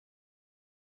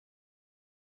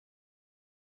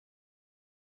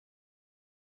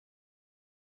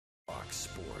Fox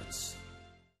Sports.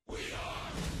 We are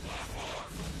Fox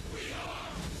Sports. We are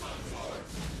Fox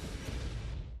Sports.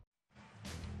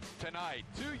 Tonight,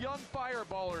 two young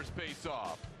fireballers face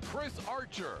off. Chris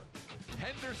Archer,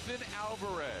 Henderson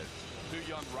Alvarez. Two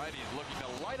young righties looking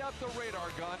to light up the radar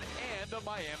gun and a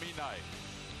Miami night.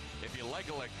 If you like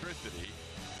electricity,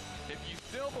 if you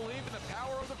still believe in the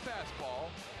power of the fastball,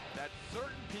 that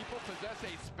certain people possess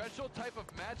a special type of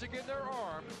magic in their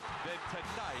arms, then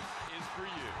tonight is for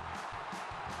you.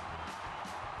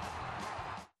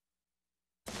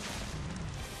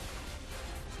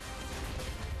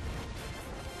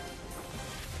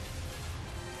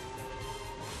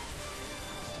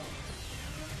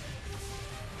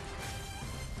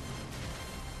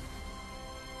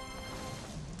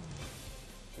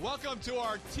 Welcome to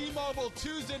our T-Mobile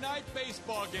Tuesday night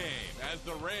baseball game as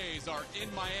the Rays are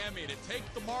in Miami to take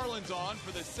the Marlins on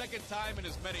for the second time in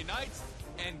as many nights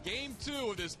and game 2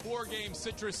 of this 4-game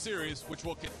Citrus Series, which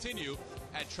will continue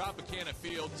at Tropicana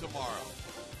Field tomorrow.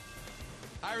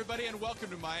 Hi, everybody, and welcome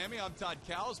to Miami. I'm Todd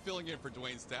Cowles, filling in for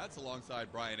Dwayne Stats alongside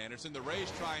Brian Anderson. The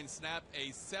Rays try and snap a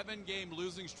 7-game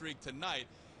losing streak tonight,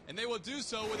 and they will do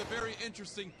so with a very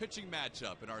interesting pitching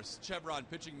matchup. In our Chevron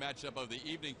pitching matchup of the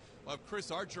evening, we'll have Chris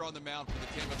Archer on the mound for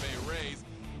the Tampa Bay Rays,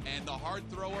 and the hard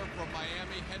thrower from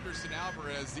Miami, Henderson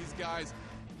Alvarez. These guys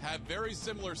have very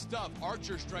similar stuff.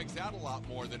 Archer strikes out a lot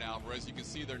more than Alvarez. You can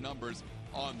see their numbers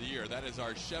on the year. That is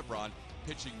our Chevron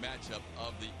pitching matchup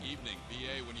of the evening.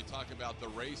 BA, when you talk about the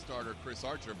Rays starter, Chris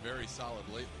Archer, very solid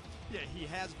lately. Yeah, he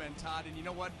has been, Todd. And you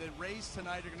know what? The Rays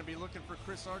tonight are going to be looking for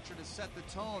Chris Archer to set the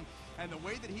tone. And the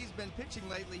way that he's been pitching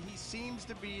lately, he seems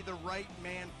to be the right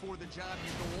man for the job.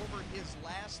 You go over his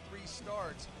last 3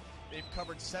 starts. They've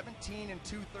covered 17 and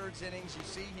 2/3 innings. You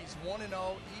see he's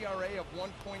 1-0, ERA of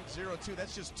 1.02.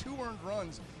 That's just 2 earned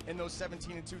runs in those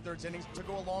 17 and 2/3 innings to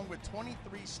go along with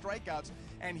 23 strikeouts.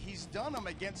 And he's done them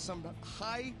against some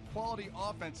high-quality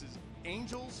offenses.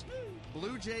 Angels,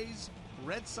 Blue Jays,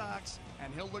 Red Sox,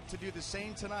 and he'll look to do the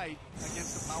same tonight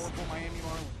against the powerful Miami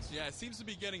Marlins. Yeah, it seems to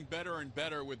be getting better and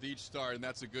better with each start, and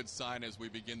that's a good sign as we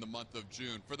begin the month of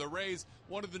June. For the Rays,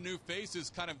 one of the new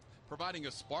faces kind of providing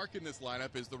a spark in this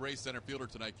lineup is the Rays center fielder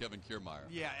tonight, Kevin Kiermaier.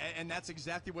 Yeah, and that's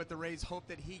exactly what the Rays hope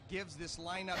that he gives this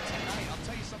lineup tonight. I'll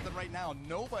tell you something right now.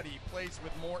 Nobody plays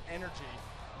with more energy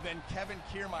than Kevin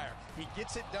Kiermaier. He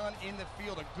gets it done in the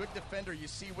field. A good defender, you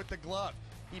see, with the glove.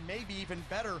 He may be even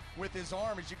better with his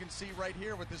arm, as you can see right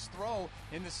here with his throw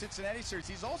in the Cincinnati series.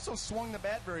 He's also swung the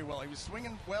bat very well. He was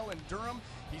swinging well in Durham.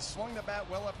 He swung the bat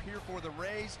well up here for the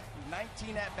Rays.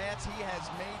 19 at-bats. He has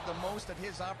made the most of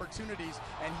his opportunities,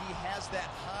 and he has that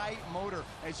high motor,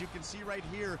 as you can see right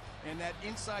here in that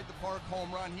inside-the-park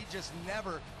home run. He just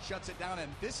never shuts it down,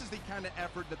 and this is the kind of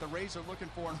effort that the Rays are looking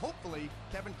for, and hopefully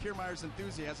Kevin Kiermaier's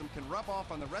enthusiasm can rub off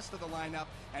on the rest of the lineup,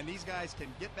 and these guys can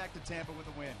get back to Tampa with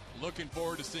a win. Looking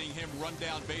forward to seeing him run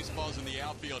down baseballs in the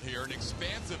outfield here, an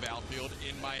expansive outfield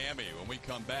in Miami. When we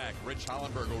come back, Rich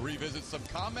Hollenberg will revisit some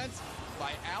comments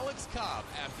by Alex Cobb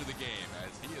after the game,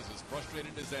 as he is as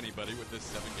frustrated as anybody with this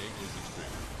 7-game losing streak.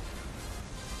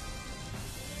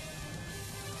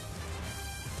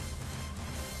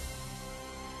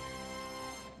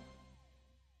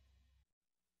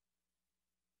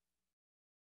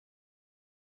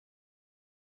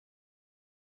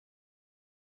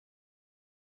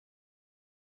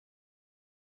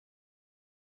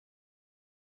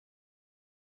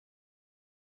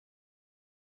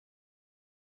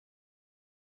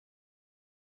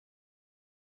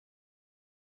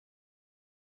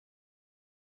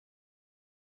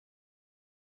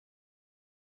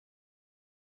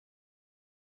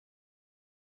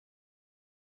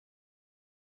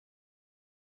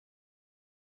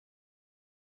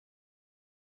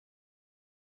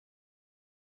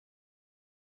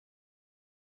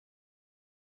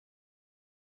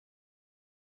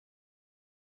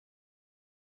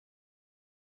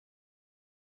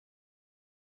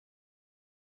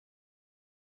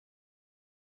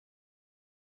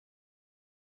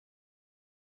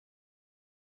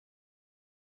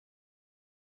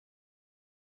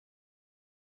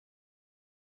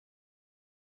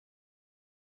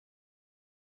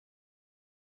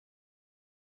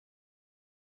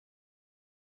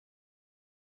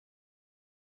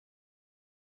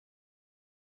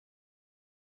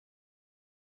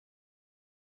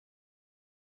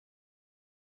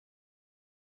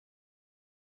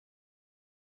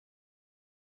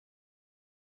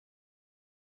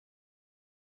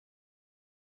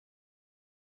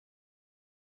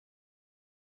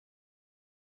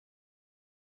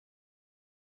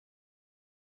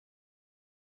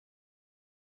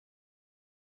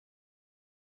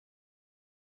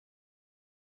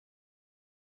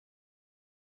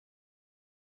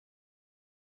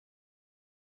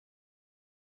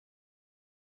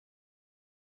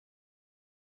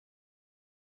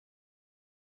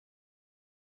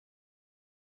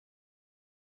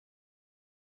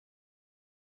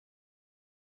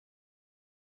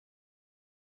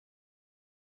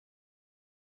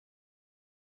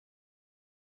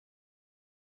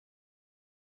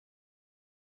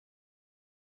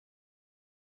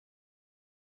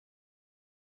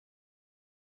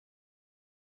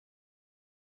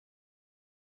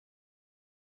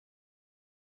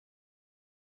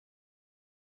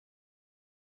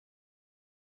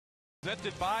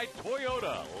 Presented by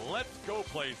Toyota. Let's go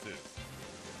places.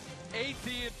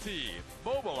 AT&T,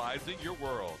 mobilizing your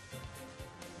world.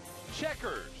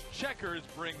 Checkers. Checkers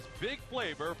brings big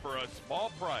flavor for a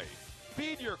small price.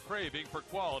 Feed your craving for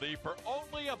quality for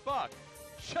only $1.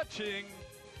 Cha-ching.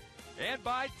 And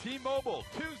by T-Mobile,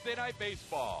 Tuesday Night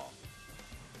Baseball.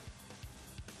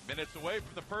 Minutes away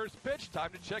from the first pitch, time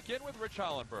to check in with Rich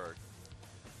Hollenberg.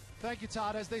 Thank you,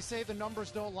 Todd. As they say, the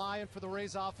numbers don't lie, and for the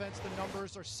Rays offense, the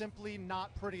numbers are simply not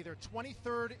pretty. They're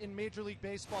 23rd in Major League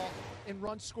Baseball in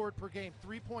runs scored per game,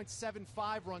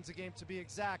 3.75 runs a game to be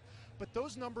exact. But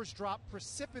those numbers drop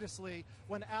precipitously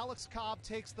when Alex Cobb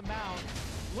takes the mound.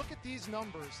 Look at these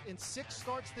numbers. In 6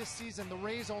 starts this season, the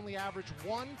Rays only average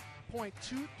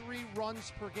 1.23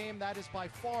 runs per game. That is by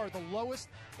far the lowest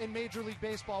in Major League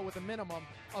Baseball with a minimum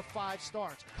of 5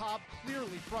 starts. Cobb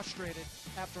clearly frustrated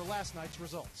after last night's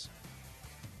results.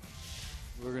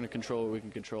 We're going to control what we can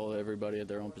control, everybody at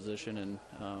their own position,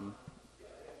 and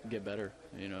get better.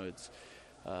 You know, it's.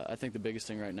 I think the biggest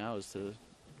thing right now is to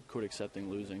quit accepting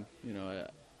losing. You know,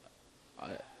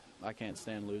 I can't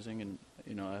stand losing, and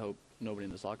you know, I hope nobody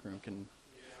in this locker room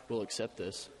will accept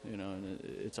this. You know, and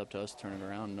it's up to us to turn it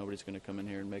around. Nobody's going to come in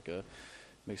here and make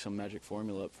some magic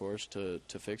formula up for us to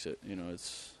fix it. You know,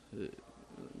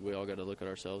 we all got to look at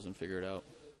ourselves and figure it out.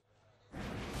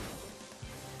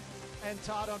 And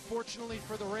Todd, unfortunately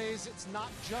for the Rays, it's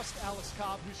not just Alex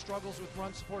Cobb who struggles with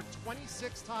run support.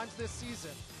 26 times this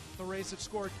season, the Rays have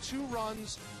scored 2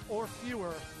 runs or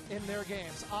fewer in their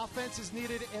games. Offense is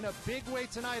needed in a big way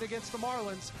tonight against the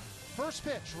Marlins. First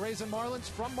pitch, Rays and Marlins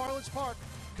from Marlins Park,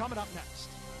 coming up next.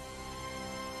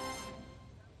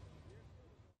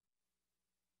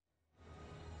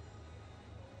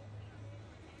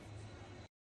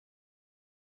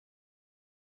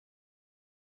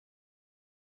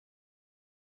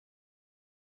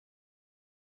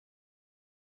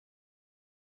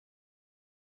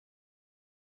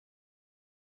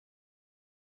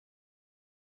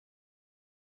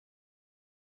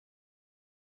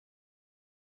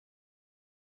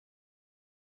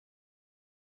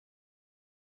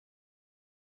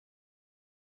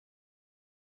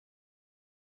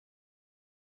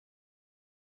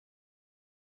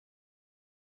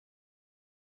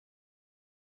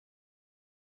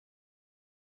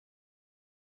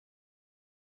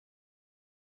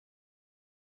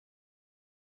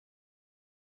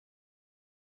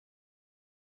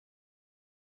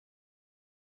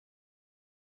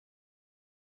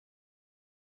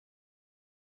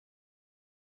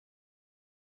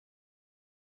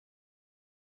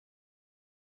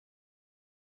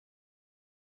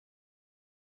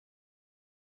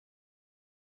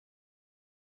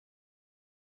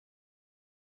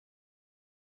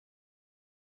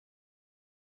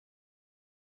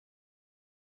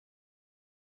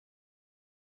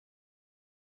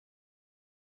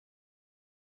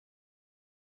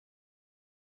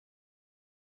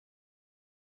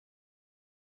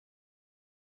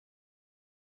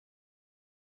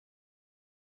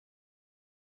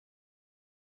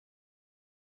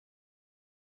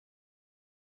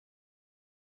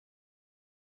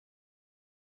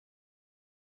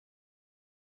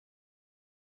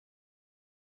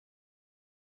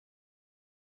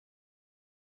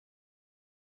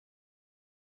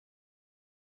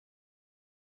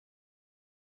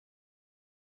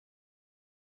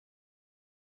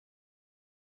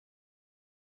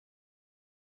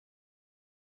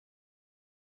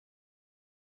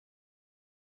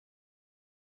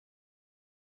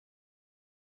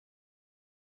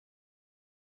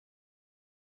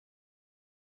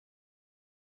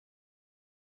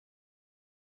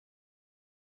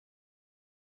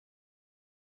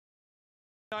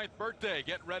 Ninth birthday.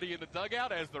 Get ready in the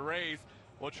dugout as the Rays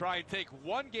will try and take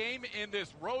one game in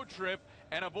this road trip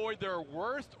and avoid their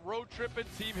worst road trip in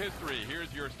team history.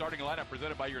 Here's your starting lineup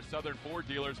presented by your Southern Ford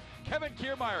dealers. Kevin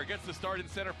Kiermaier gets the start in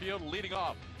center field, leading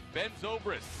off. Ben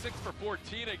Zobrist, 6 for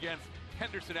 14 against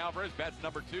Henderson Alvarez, bats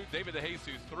number 2. David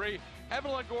DeJesus, 3.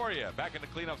 Evan Longoria back in the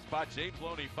cleanup spot. James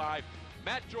Loney, 5.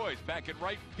 Matt Joyce back in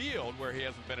right field where he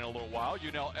hasn't been in a little while.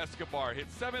 Yunel Escobar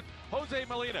hits 7th. Jose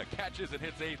Molina catches and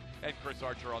hits 8th. And Chris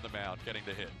Archer on the mound getting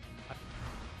the hit.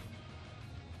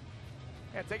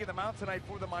 And taking the mound tonight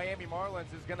for the Miami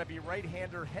Marlins is going to be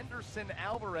right-hander Henderson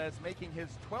Alvarez, making his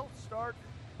 12th start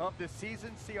of the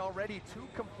season. See already 2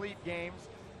 complete games.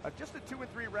 Just a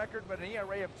 2-3 record, but an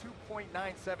ERA of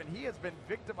 2.97. He has been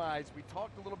victimized. We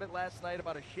talked a little bit last night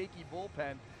about a shaky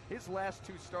bullpen. His last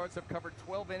 2 starts have covered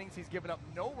 12 innings. He's given up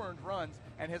no earned runs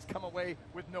and has come away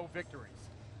with no victories.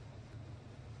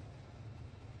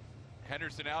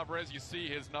 Henderson Alvarez, you see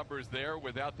his numbers there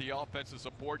without the offensive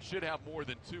support. Should have more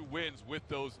than 2 wins with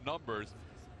those numbers.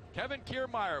 Kevin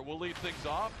Kiermaier will lead things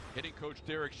off. Hitting coach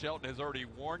Derek Shelton has already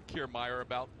warned Kiermaier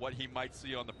about what he might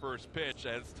see on the first pitch,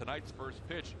 as tonight's first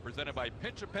pitch, presented by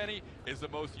Pinch a Penny, is the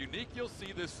most unique you'll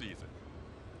see this season.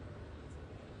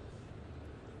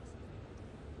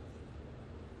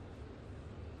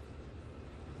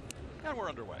 And we're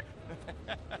underway.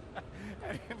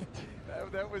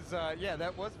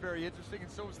 That was very interesting,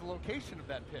 and so was the location of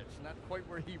that pitch. Not quite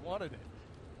where he wanted it.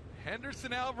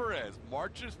 Henderson Alvarez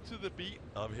marches to the beat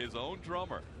of his own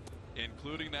drummer,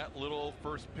 including that little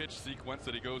first pitch sequence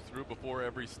that he goes through before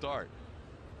every start.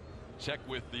 Check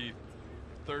with the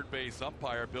third base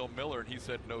umpire, Bill Miller, and he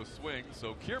said no swing.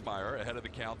 So Kiermaier ahead of the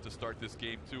count to start this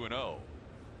game 2-0.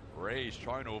 Rays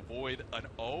trying to avoid an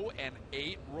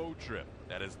 0-8 road trip.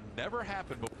 That has never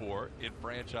happened before in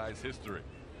franchise history.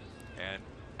 And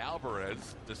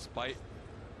Alvarez, despite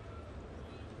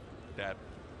that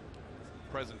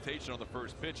presentation on the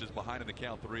first pitch, is behind in the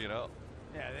count 3-0.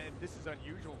 Yeah, and this is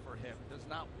unusual for him. Does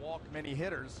not walk many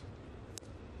hitters.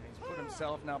 And he's put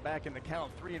himself now back in the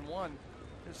count 3-1.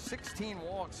 There's 16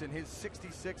 walks in his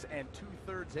 66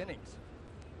 2/3 innings.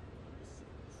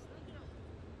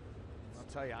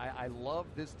 I'll tell you, I love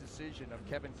this decision of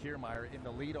Kevin Kiermaier in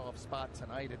the leadoff spot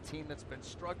tonight. A team that's been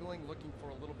struggling, looking for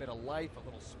a little bit of life, a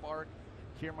little spark.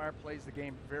 Kiermaier plays the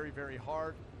game very, very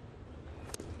hard.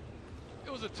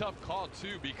 It was a tough call,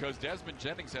 too, because Desmond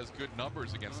Jennings has good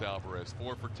numbers against Alvarez,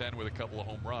 4 for 10 with a couple of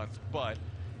home runs. But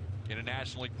in a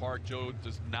National League park, Joe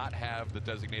does not have the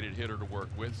designated hitter to work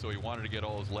with, so he wanted to get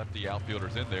all his lefty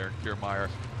outfielders in there, and Kiermaier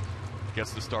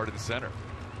gets the start in center.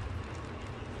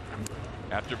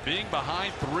 After being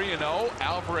behind 3-0,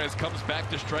 Alvarez comes back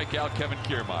to strike out Kevin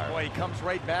Kiermaier. Boy, he comes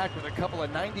right back with a couple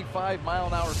of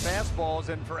 95-mile-an-hour fastballs,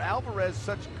 and for Alvarez,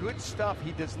 such good stuff.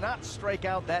 He does not strike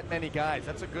out that many guys.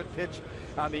 That's a good pitch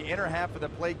on the inner half of the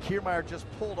plate. Kiermaier just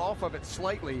pulled off of it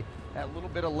slightly. That little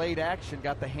bit of late action,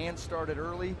 got the hand started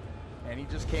early, and he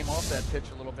just came off that pitch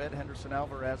a little bit. Henderson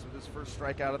Alvarez with his first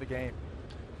strikeout of the game.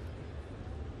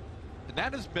 And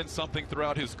that has been something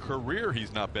throughout his career.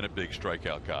 He's not been a big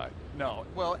strikeout guy. No.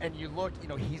 Well, and you look,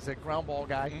 he's a ground ball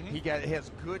guy. He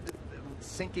has good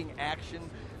sinking action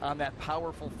on that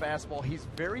powerful fastball. He's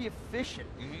very efficient.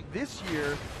 This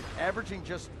year, averaging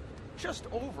just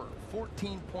over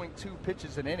 14.2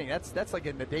 pitches an inning. That's like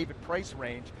in the David Price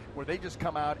range, where they just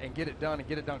come out and get it done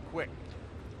quick.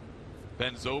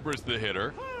 Ben Zobrist, the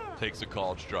hitter, takes a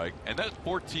called strike, and that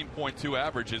 14.2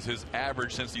 average is his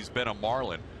average since he's been a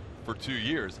Marlin for 2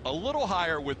 years. A little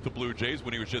higher with the Blue Jays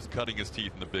when he was just cutting his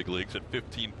teeth in the big leagues at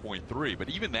 15.3, but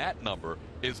even that number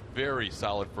is very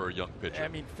solid for a young pitcher. I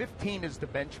mean, 15 is the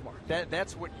benchmark.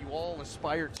 That's what you all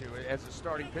aspire to as a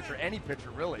starting pitcher, any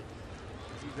pitcher really.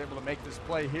 He's able to make this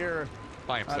play here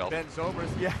by himself. Ben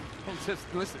Zobrist, yeah. Just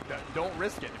listen, don't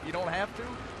risk it. If you don't have to,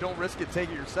 don't risk it.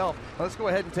 Take it yourself. Now let's go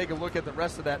ahead and take a look at the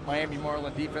rest of that Miami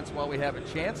Marlin defense while we have a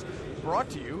chance. Brought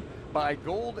to you by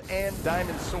Gold and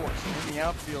Diamond Source. In the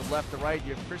outfield, left to right,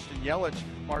 you have Christian Yelich,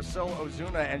 Marcell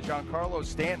Ozuna, and Giancarlo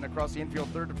Stanton. Across the infield,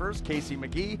 third to first, Casey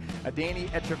McGee, Adeiny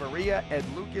Echeverria, Ed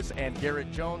Lucas, and Garrett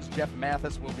Jones. Jeff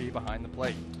Mathis will be behind the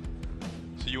plate.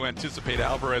 So you anticipate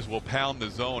Alvarez will pound the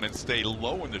zone and stay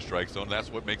low in the strike zone.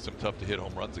 That's what makes him tough to hit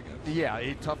home runs against. Yeah,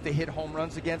 tough to hit home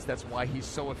runs against. That's why he's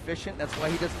so efficient. That's why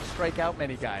he doesn't strike out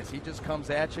many guys. He just comes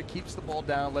at you, keeps the ball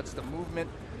down, lets the movement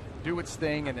do its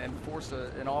thing, and force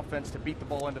an offense to beat the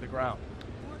ball into the ground.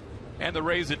 And the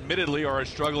Rays admittedly are a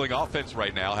struggling offense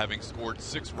right now, having scored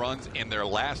 6 runs in their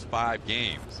last 5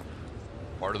 games.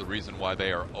 Part of the reason why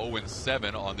they are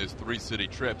 0-7 on this 3-city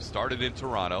trip. Started in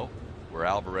Toronto, where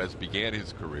Alvarez began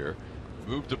his career,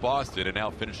 moved to Boston, and now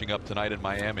finishing up tonight in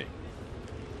Miami.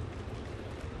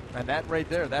 And that right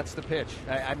there, that's the pitch.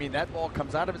 I mean, that ball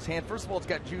comes out of his hand. First of all, it's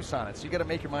got juice on it, so you got to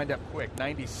make your mind up quick.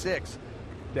 96.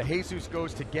 De Jesus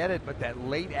goes to get it, but that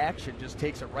late action just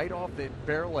takes it right off the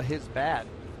barrel of his bat.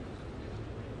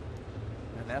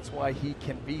 And that's why he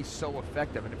can be so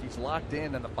effective. And if he's locked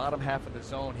in the bottom half of the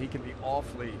zone, he can be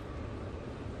awfully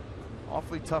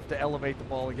tough to elevate the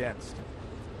ball against.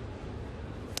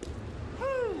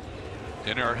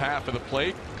 Inner half of the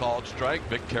plate, called strike.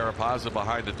 Vic Carapazza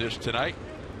behind the dish tonight.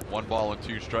 1 ball and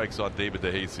 2 strikes on David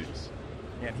De Jesus.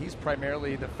 And he's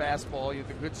primarily the fastball,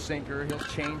 the good sinker. He'll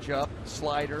change up,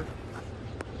 slider.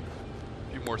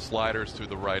 A few more sliders to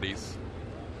the righties.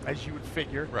 As you would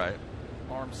figure. Right.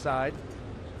 Arm side.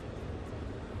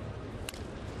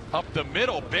 Up the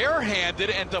middle, barehanded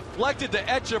and deflected to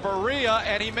Echeverria,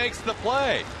 and he makes the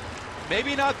play.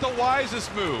 Maybe not the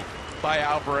wisest move by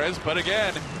Alvarez, but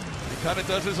again, he kind of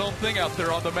does his own thing out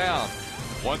there on the mound.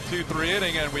 1-2-3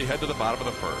 inning, and we head to the bottom of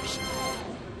the first.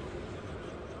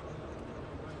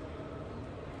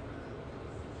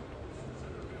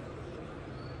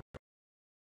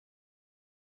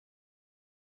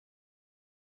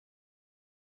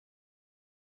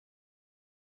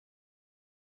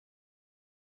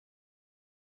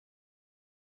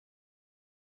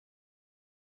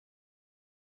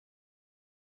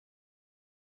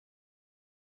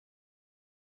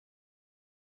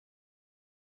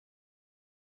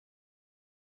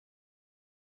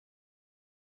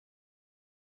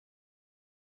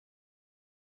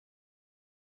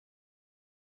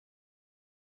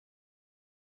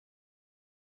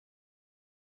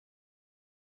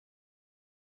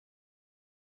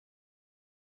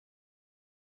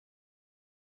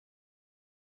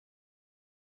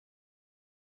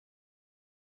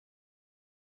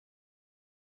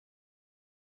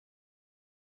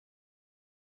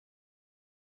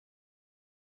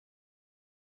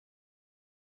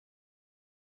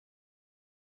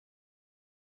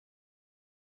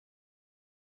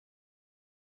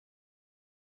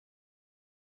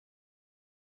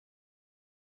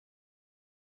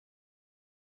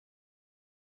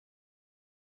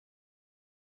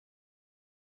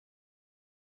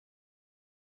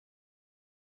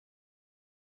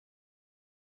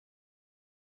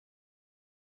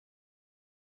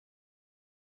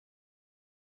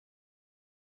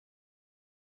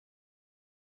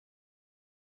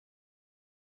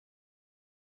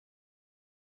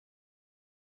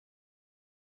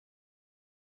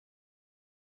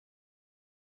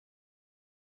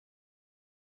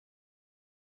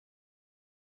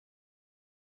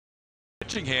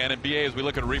 Pitching hand, and BA, as we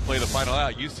look at a replay of the final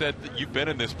out, you said that you've been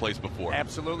in this place before.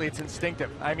 Absolutely, it's instinctive.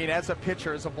 I mean, as a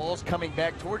pitcher, as a ball's coming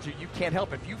back towards you, you can't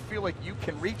help. If you feel like you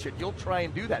can reach it, you'll try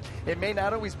and do that. It may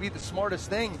not always be the smartest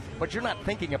thing, but you're not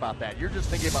thinking about that. You're just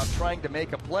thinking about trying to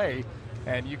make a play,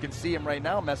 and you can see him right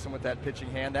now messing with that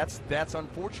pitching hand. That's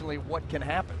unfortunately what can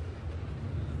happen.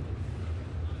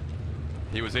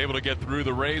 He was able to get through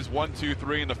the Rays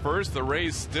 1-2-3 in the first. The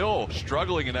Rays still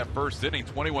struggling in that first inning,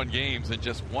 21 games, and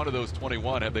just one of those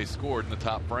 21 have they scored in the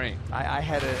top frame. I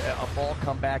had a ball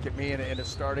come back at me in a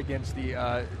start against the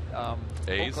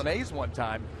Oakland A's one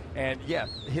time, and yeah,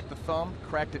 hit the thumb,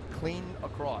 cracked it clean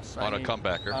across. On a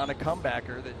comebacker. On a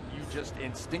comebacker that you just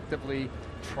instinctively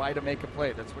try to make a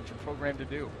play. That's what you're programmed to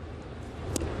do.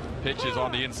 Pitch is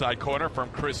on the inside corner from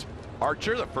Chris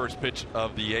Archer, the first pitch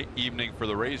of the evening for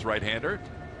the Rays right-hander.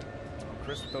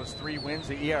 Chris with those 3 wins,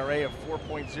 the ERA of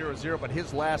 4.00, but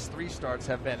his last 3 starts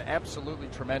have been absolutely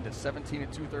tremendous. 17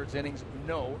 2/3 innings,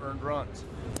 no earned runs.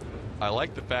 I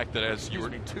like the fact that as 2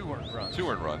 earned runs. 2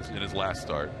 earned runs in his last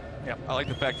start. Yep. I like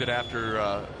the fact that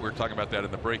after we were talking about that in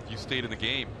the break, you stayed in the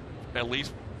game at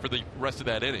least for the rest of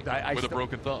that inning with a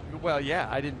broken thumb. Well, yeah,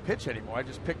 I didn't pitch anymore. I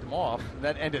just picked him off. And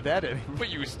that ended that inning. But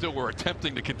you still were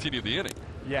attempting to continue the inning.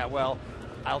 Yeah, well,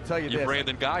 I'll tell you this. You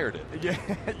Brandon Guyard it.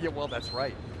 Yeah, well, that's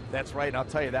right. That's right. And I'll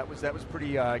tell you, that was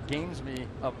pretty gamesy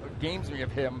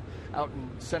of him out in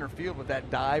center field with that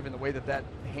dive and the way that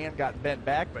hand got bent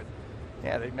back. But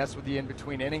yeah, they messed with the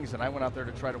in-between innings, and I went out there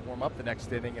to try to warm up the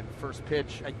next inning. And the first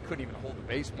pitch, I couldn't even hold the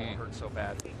baseball. It hurt so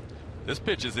bad. This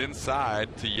pitch is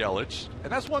inside to Yelich,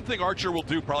 and that's one thing Archer will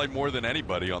do probably more than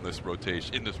anybody on this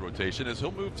rotation. In this rotation, is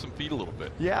he'll move some feet a little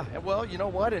bit. Yeah, well, you know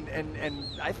what, and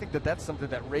I think that's something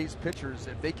that Rays pitchers,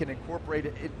 if they can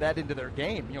incorporate that into their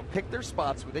game, pick their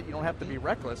spots with it. You don't have to be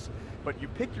reckless, but you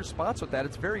pick your spots with that.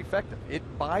 It's very effective. It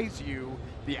buys you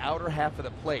the outer half of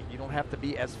the plate. You don't have to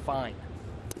be as fine.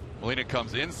 Molina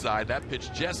comes inside. That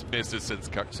pitch just misses, says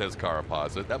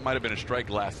Carapazza. That might have been a strike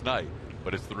last night,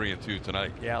 but it's 3-2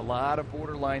 tonight. Yeah, a lot of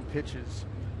borderline pitches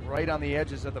right on the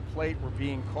edges of the plate were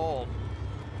being called.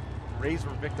 Rays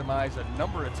were victimized a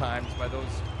number of times by those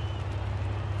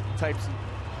types of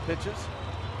pitches.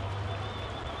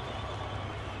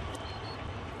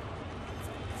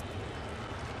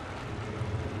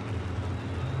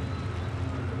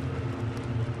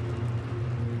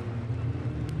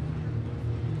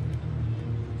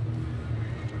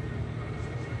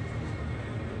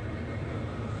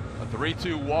 A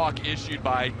 3-2 walk issued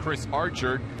by Chris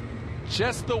Archer,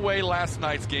 just the way last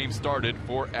night's game started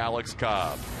for Alex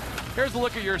Cobb. Here's a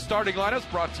look at your starting lineups,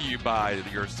 brought to you by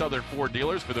your Southern Ford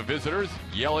dealers. For the visitors,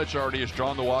 Yelich already has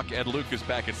drawn the walk. Ed Lucas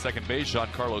back at second base.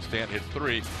 Giancarlo Stanton hits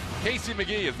 3. Casey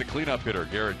McGee is the cleanup hitter.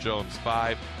 Garrett Jones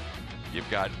 5. You've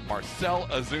got Marcell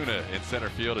Ozuna in center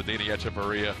field. Adeiny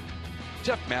Echeverria,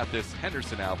 Jeff Mathis,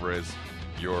 Henderson Alvarez,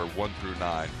 your 1 through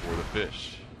 9 for the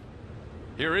Fish.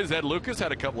 Here is Ed Lucas.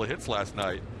 Had a couple of hits last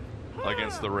night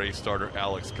against the Rays starter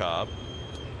Alex Cobb.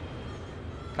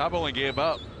 Cobb only gave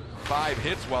up 5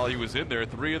 hits while he was in there,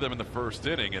 3 of them in the first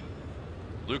inning, and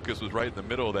Lucas was right in the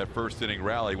middle of that first inning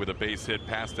rally with a base hit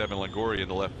past Evan Longoria in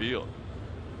the left field.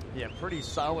 Yeah, pretty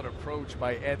solid approach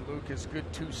by Ed Lucas. Good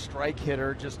 2-strike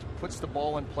hitter. Just puts the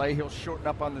ball in play. He'll shorten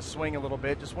up on the swing a little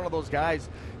bit. Just one of those guys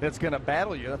that's going to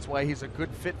battle you. That's why he's a good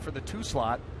fit for the 2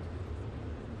 slot.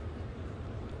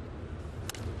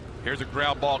 Here's a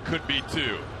ground ball, could be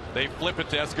 2. They flip it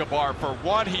to Escobar for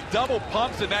 1. He double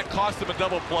pumps, and that cost him a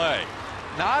double play.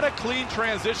 Not a clean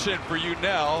transition for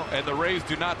Unell, and the Rays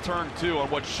do not turn 2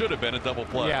 on what should have been a double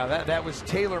play. Yeah, that was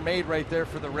tailor-made right there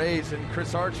for the Rays. And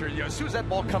Chris Archer, as soon as that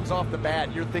ball comes off the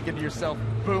bat, you're thinking to yourself,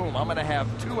 boom, I'm going to have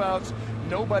 2 outs,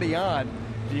 nobody on.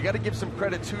 You got to give some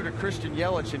credit, too, to Christian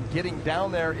Yelich and getting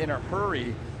down there in a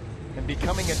hurry and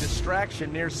becoming a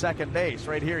distraction near second base.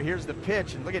 Right here, here's the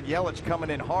pitch, and look at Yelich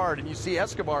coming in hard. And you see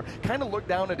Escobar kind of look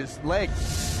down at his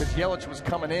legs because Yelich was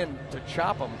coming in to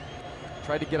chop him.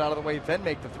 Tried to get out of the way, then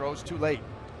make the throws. Too late.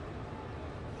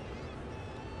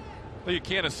 Well, you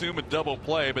can't assume a double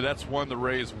play, but that's one the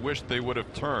Rays wish they would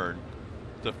have turned.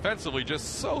 Defensively,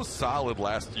 just so solid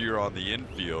last year on the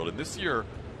infield, and this year,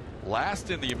 last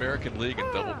in the American League in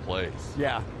double plays.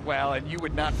 Yeah, well, and you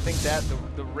would not think that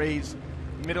the Rays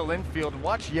middle infield.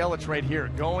 Watch Yelich right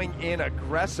here going in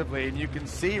aggressively, and you can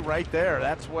see right there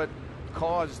that's what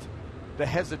caused the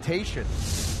hesitation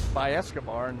by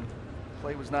Escobar, and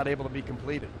play was not able to be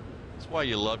completed. That's why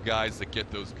you love guys that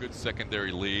get those good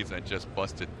secondary leads and just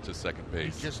bust it to second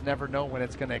base. You just never know when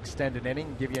it's going to extend an inning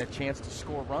and give you a chance to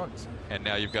score runs. And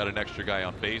now you've got an extra guy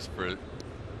on base for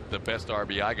the best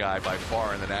RBI guy by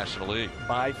far in the National League.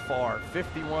 By far.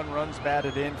 51 runs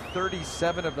batted in,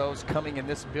 37 of those coming in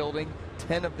this building,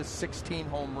 10 of the 16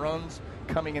 home runs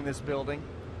coming in this building.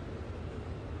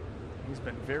 He's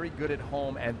been very good at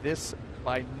home, and this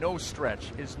by no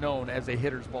stretch is known as a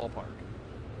hitter's ballpark.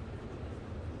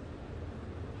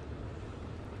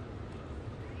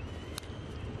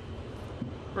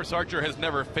 Of course, Archer has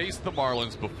never faced the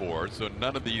Marlins before, so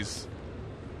none of these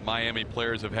Miami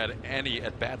players have had any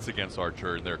at-bats against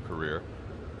Archer in their career.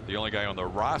 The only guy on the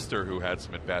roster who had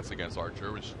some at-bats against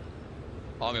Archer was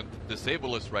on the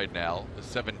disabled list right now, a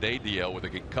 7-day DL with a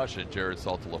concussion, Jared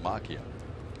Saltalamacchia.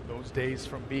 Those days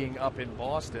from being up in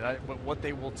Boston. But what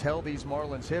they will tell these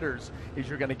Marlins hitters is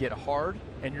you're going to get hard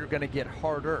and you're going to get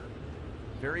harder.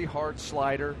 Very hard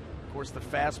slider. Of course, the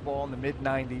fastball in the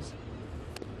mid-90s.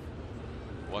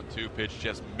 1-2 pitch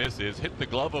just misses. Hit the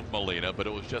glove of Molina, but it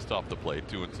was just off the plate,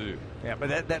 2-2. Yeah,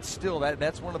 but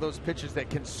that's one of those pitches that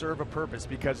can serve a purpose,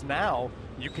 because now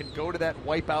you can go to that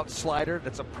wipeout slider.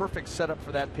 That's a perfect setup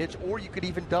for that pitch, or you could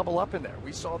even double up in there.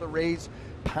 We saw the Rays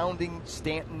pounding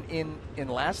Stanton in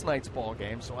last night's ball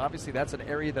game, so obviously that's an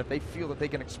area that they feel that they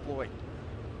can exploit.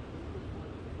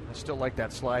 I still like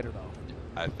that slider, though.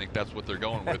 I think that's what they're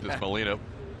going with. Is Molina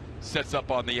sets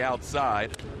up on the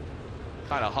outside.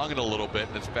 Kind of hung it a little bit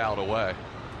and it's fouled away.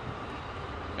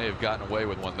 May have gotten away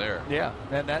with one there. Yeah,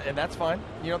 and that's fine.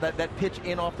 You know, that pitch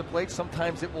in off the plate,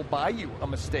 sometimes it will buy you a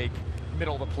mistake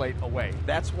middle of the plate away.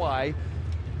 That's why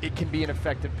it can be an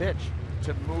effective pitch.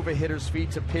 To move a hitter's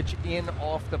feet to pitch in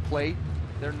off the plate,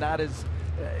 they're not as,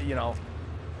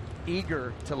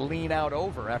 eager to lean out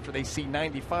over after they see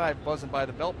 95 buzzing by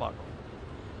the belt buckle.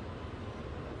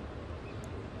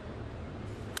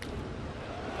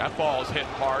 That ball is hit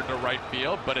hard to right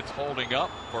field, but it's holding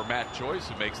up for Matt Joyce,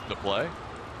 who makes the play.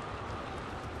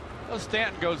 Well,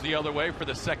 Stanton goes the other way for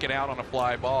the second out on a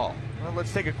fly ball. Well,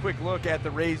 let's take a quick look at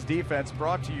the Rays defense,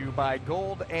 brought to you by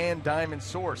Gold and Diamond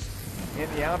Source.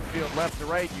 In the outfield, left to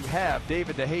right, you have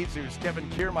David DeJesus, Kevin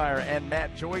Kiermaier, and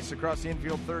Matt Joyce. Across the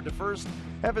infield, third to first,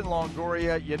 Evan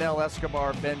Longoria, Yanel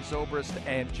Escobar, Ben Zobrist,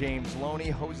 and James Loney.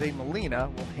 Jose Molina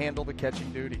will handle the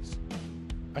catching duties.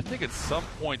 I think at some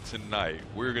point tonight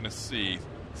we're going to see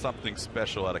something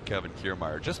special out of Kevin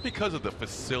Kiermaier, just because of the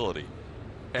facility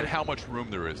and how much room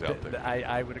there is out there.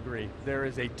 I would agree. There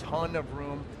is a ton of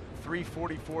room.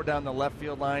 344 down the left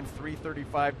field line,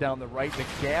 335 down the right. The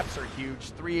gaps are huge.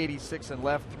 386 in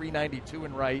left, 392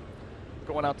 in right.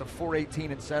 Going out to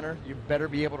 418 in center. You better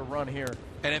be able to run here.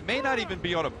 And it may not even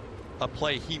be on a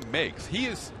play he makes. He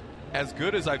is as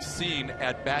good as I've seen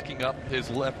at backing up his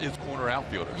corner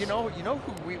outfielders. You know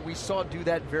who we saw do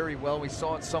that very well? We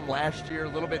saw it some last year, a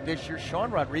little bit this year.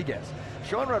 Sean Rodriguez.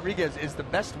 Sean Rodriguez is the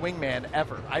best wingman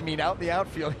ever. I mean, out in the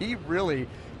outfield, he really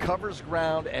covers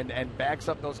ground and backs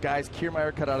up those guys.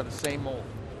 Kiermaier cut out of the same mold.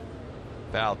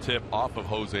 Foul tip off of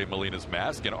Jose Molina's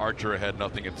mask, and Archer ahead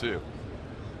 0-2.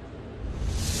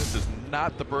 This is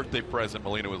not the birthday present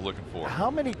Molina was looking for.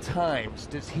 How many times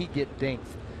does he get dinked?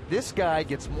 This guy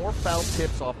gets more foul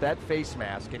tips off that face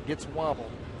mask and gets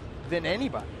wobbled than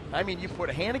anybody. I mean, you put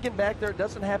Hannigan back there, it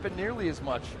doesn't happen nearly as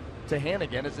much to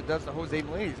Hannigan as it does to Jose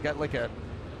Molina. He's got like a,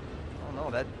 I don't know,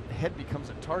 that head becomes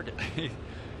a target.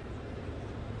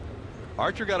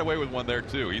 Archer got away with one there,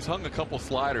 too. He's hung a couple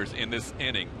sliders in this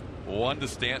inning, one to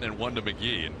Stanton and one to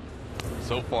McGee. And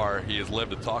so far, he has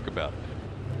lived to talk about it.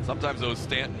 Sometimes those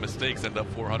Stanton mistakes end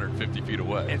up 450 feet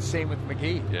away. And same with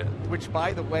McGee. Yeah. Which,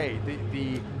 by the way,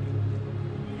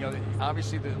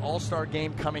 obviously the All-Star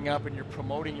game coming up, and you're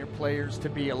promoting your players to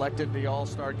be elected to the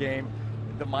All-Star game.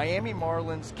 The Miami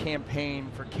Marlins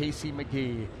campaign for Casey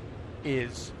McGee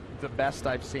is the best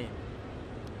I've seen.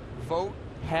 Vote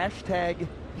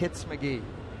 #HitsMcGee.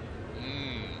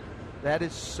 That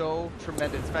is so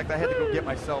tremendous. In fact, I had to go get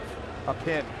myself a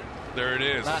pin. There it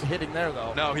is. Not hitting there,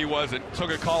 though. No, he wasn't.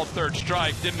 Took a called third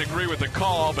strike. Didn't agree with the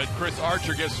call, but Chris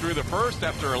Archer gets through the first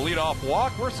after a leadoff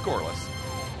walk. We're scoreless.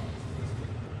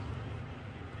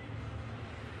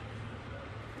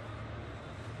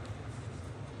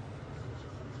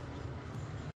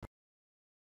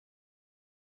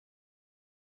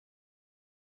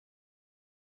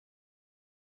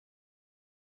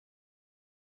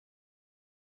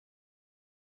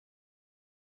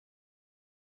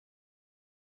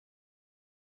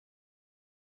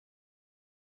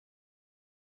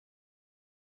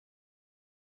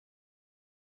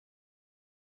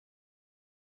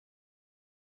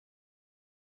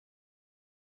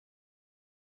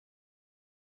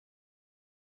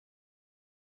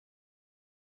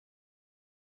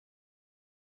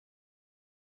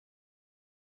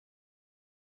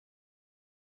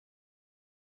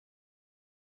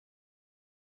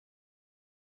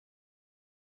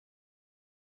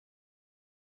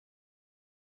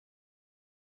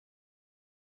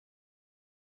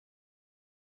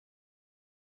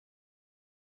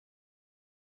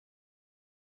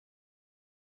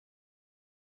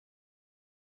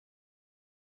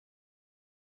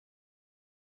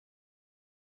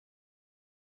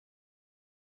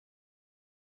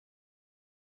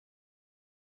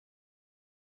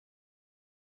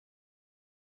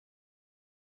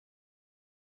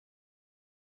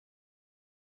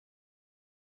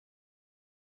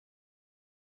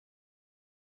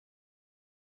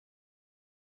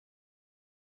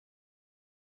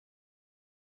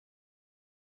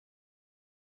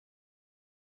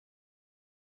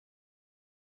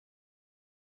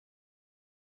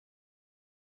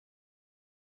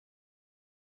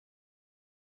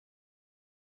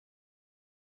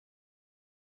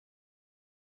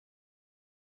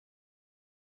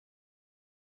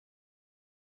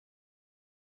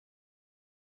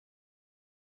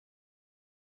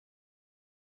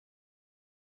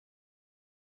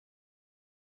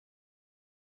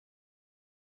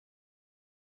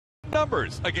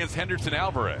 Numbers against Henderson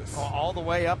Alvarez. All the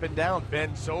way up and down.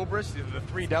 Ben Zobrist, the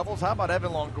three doubles. How about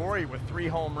Evan Longoria with 3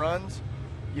 home runs?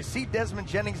 You see Desmond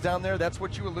Jennings down there. That's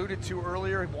what you alluded to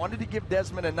earlier. He wanted to give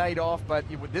Desmond a night off, but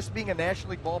with this being a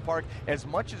National League ballpark, as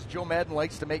much as Joe Madden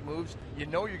likes to make moves, you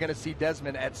know you're going to see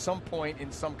Desmond at some point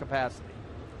in some capacity.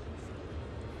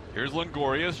 Here's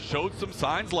Longoria. Showed some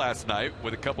signs last night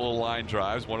with a couple of line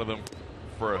drives. One of them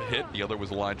for a hit. The other was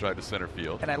a line drive to center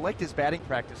field. And I liked his batting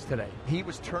practice today. He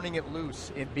was turning it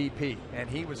loose in BP, and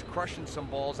he was crushing some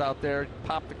balls out there.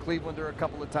 Popped the Clevelander a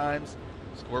couple of times.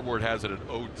 Scoreboard has it at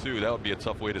 0-2. That would be a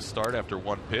tough way to start after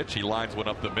one pitch. He lines one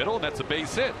up the middle, and that's a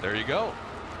base hit. There you go.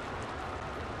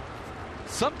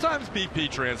 Sometimes BP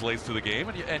translates to the game,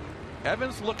 and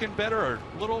Evans looking better, or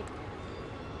a little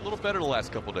better the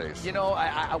last couple days. You know,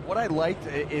 what I liked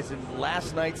is in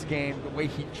last night's game, the way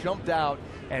he jumped out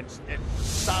and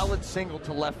solid single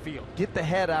to left field. Get the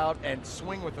head out and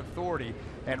swing with authority.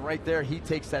 And right there, he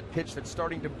takes that pitch that's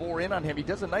starting to bore in on him. He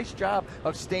does a nice job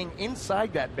of staying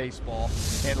inside that baseball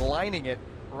and lining it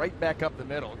right back up the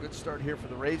middle. Good start here for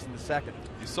the Rays in the second.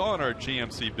 You saw in our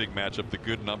GMC big matchup the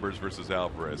good numbers versus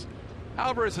Alvarez.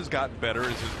 Alvarez has gotten better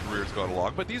as his career's gone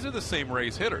along, but these are the same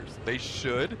Rays hitters. They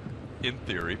should, in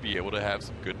theory, be able to have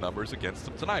some good numbers against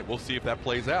them tonight. We'll see if that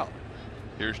plays out.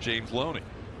 Here's James Loney.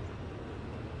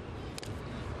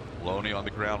 Loney on the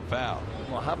ground foul.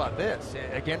 Well, how about this?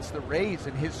 Against the Rays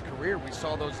in his career, we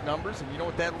saw those numbers, and you know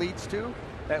what that leads to?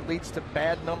 That leads to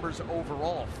bad numbers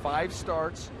overall. 5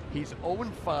 starts. He's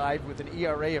 0-5 with an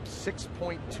ERA of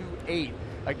 6.28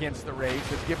 against the Rays.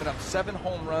 Has given up 7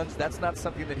 home runs. That's not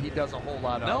something that he does a whole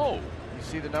lot of. No. You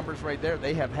see the numbers right there.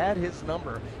 They have had his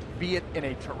number, be it in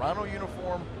a Toronto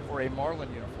uniform or a Marlin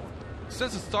uniform.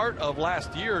 Since the start of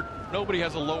last year, nobody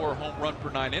has a lower home run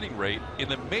per 9 inning rate in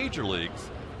the major leagues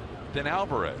than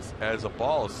Alvarez, as a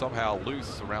ball is somehow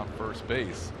loose around first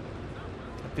base.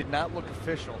 It did not look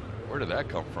official. Where did that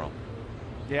come from?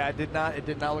 Yeah, it did not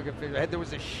look official. There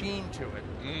was a sheen to it.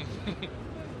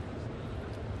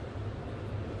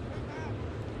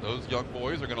 Those young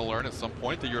boys are going to learn at some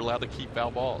point that you're allowed to keep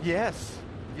foul balls. Yes.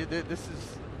 This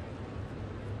is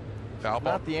foul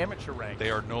ball. Not the amateur rank. They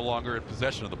are no longer in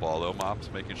possession of the ball, though. Mom's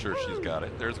making sure she's got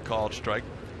it. There's a called strike.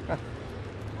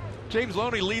 James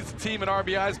Loney leads the team in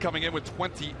RBIs, coming in with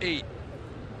 28.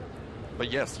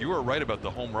 But yes, you are right about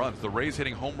the home runs. The Rays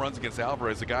hitting home runs against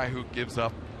Alvarez, a guy who gives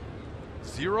up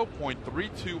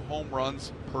 0.32 home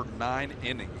runs per 9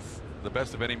 innings. The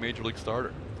best of any major league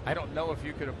starter. I don't know if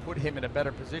you could have put him in a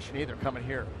better position either coming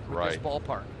here with right. this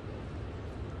ballpark.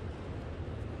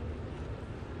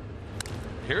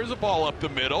 Here's a ball up the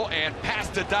middle and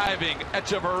past a diving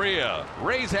Echeverria.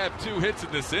 Rays have 2 hits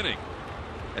in this inning.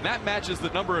 And that matches the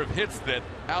number of hits that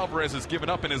Alvarez has given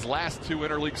up in his last 2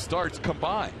 interleague starts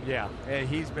combined. Yeah, and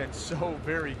he's been so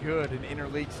very good in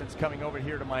interleague since coming over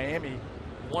here to Miami.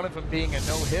 One of them being a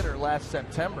no-hitter last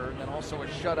September, and then also a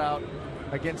shutout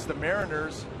against the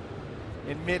Mariners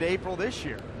in mid-April this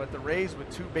year. But the Rays with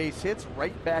 2 base hits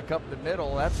right back up the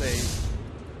middle. That's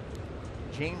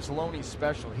a James Loney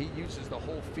special. He uses the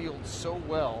whole field so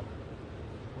well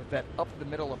with that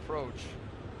up-the-middle approach.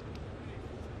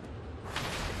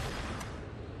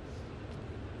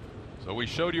 So we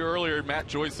showed you earlier Matt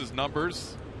Joyce's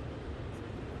numbers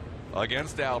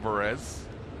against Alvarez.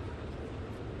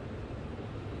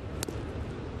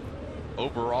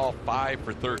 Overall 5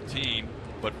 for 13,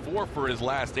 but 4 for his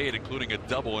last 8, including a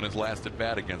double in his last at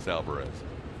bat against Alvarez.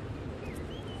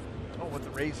 Oh, what the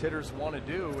Rays hitters want to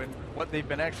do, and what they've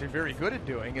been actually very good at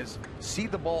doing, is see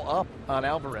the ball up on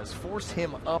Alvarez, force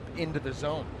him up into the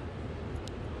zone.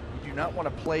 You do not want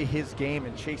to play his game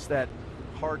and chase that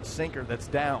hard sinker that's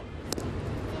down.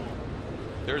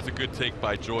 There's a good take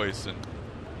by Joyce, and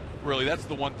really that's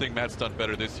the one thing Matt's done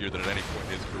better this year than at any point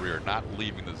in his career, not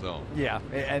leaving the zone. Yeah,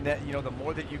 and that, you know, the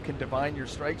more that you can divine your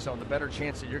strike zone, the better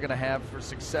chance that you're going to have for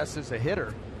success as a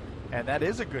hitter. And that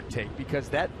is a good take, because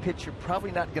that pitch you're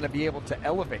probably not going to be able to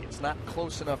elevate. It's not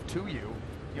close enough to you.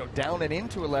 You know, down and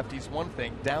into a lefty's one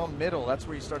thing. Down middle, that's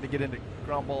where you start to get into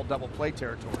ground ball double play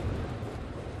territory.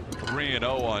 3-0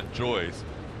 on Joyce.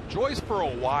 Joyce for a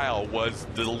while was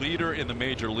the leader in the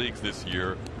major leagues this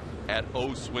year at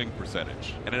O swing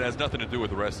percentage, and it has nothing to do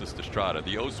with Orestes Estrada.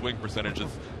 The O swing percentage is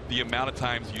the amount of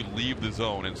times you leave the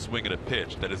zone and swing at a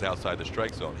pitch that is outside the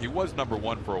strike zone. He was number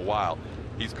 1 for a while.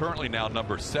 He's currently now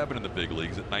number 7 in the big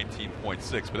leagues at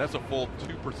 19.6, but that's a full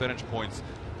 2 percentage points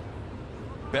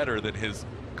better than his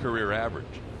career average.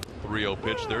 3-0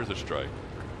 pitch, there's a strike.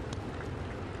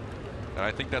 And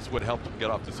I think that's what helped him get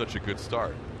off to such a good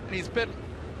start. And he's been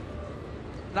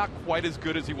not quite as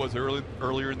good as he was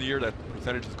earlier in the year. That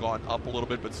percentage has gone up a little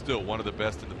bit, but still one of the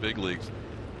best in the big leagues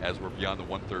as we're beyond the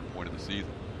 1/3 point of the season.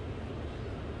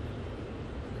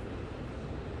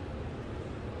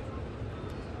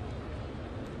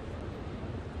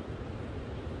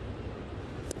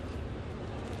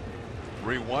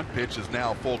 The 3-1 pitch is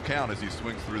now full count as he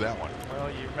swings through that one. Well,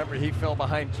 you remember he fell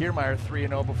behind Kiermaier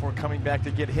 3-0 before coming back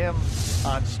to get him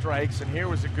on strikes, and here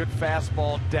was a good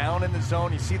fastball down in the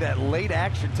zone. You see that late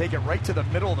action, take it right to the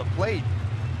middle of the plate.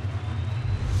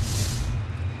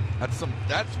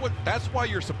 That's why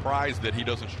you're surprised that he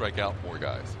doesn't strike out more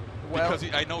guys. Well,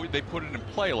 because I know they put it in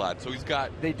play a lot, so he's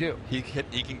got. They do. He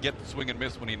can get the swing and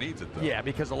miss when he needs it, though. Yeah,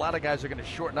 because a lot of guys are going to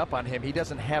shorten up on him. He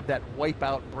doesn't have that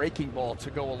wipeout breaking ball to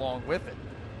go along with it.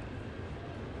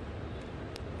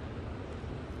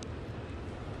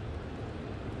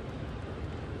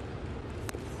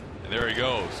 And there he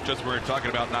goes. Just where we're talking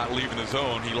about not leaving the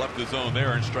zone, he left the zone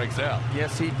there and strikes out.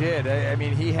 Yes, he did. I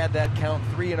mean, he had that count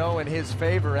 3-0 in his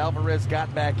favor. Alvarez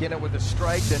got back in it with a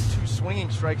strike, then 2 swinging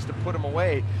strikes to put him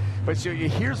away. But so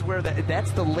here's where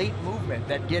that's the late movement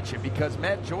that gets you, because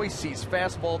Matt Joyce sees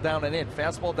fastball down and in.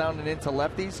 Fastball down and into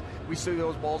lefties, we see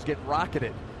those balls get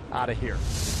rocketed out of here.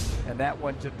 And that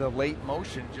went to the late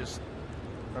motion,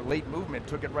 or late movement,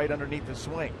 took it right underneath the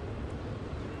swing.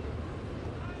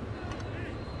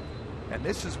 And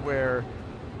this is where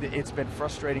it's been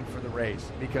frustrating for the Rays,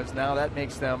 because now that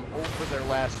makes them over their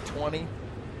last 20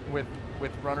 with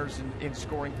runners in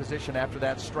scoring position after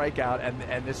that strikeout,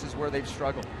 and this is where they've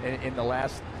struggled in the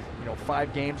last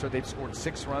 5 games, where they've scored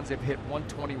 6 runs. They've hit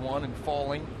 121 and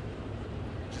falling.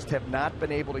 Just have not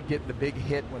been able to get the big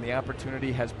hit when the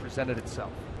opportunity has presented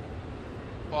itself.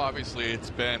 Well, obviously it's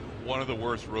been one of the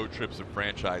worst road trips in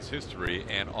franchise history,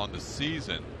 and on the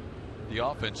season the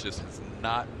offense just has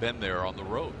not been there on the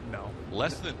road. No.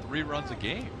 Less than 3 runs a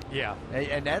game. Yeah,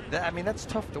 and that's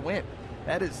tough to win.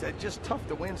 That is just tough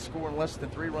to win, scoring less than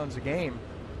 3 runs a game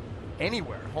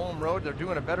anywhere. Home, road, they're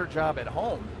doing a better job at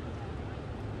home.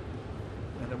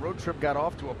 And the road trip got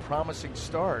off to a promising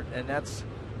start, and that's,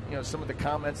 some of the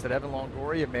comments that Evan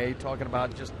Longoria made, talking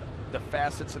about just the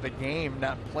facets of the game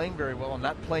not playing very well and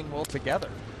not playing well together.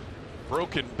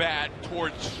 Broken bat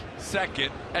towards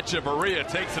second. Echeverria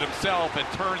takes it himself and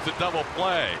turns the double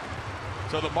play.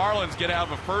 So the Marlins get out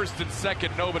of a first and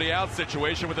second nobody out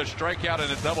situation with a strikeout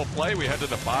and a double play. We head to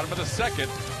the bottom of the second,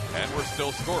 and we're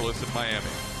still scoreless in Miami.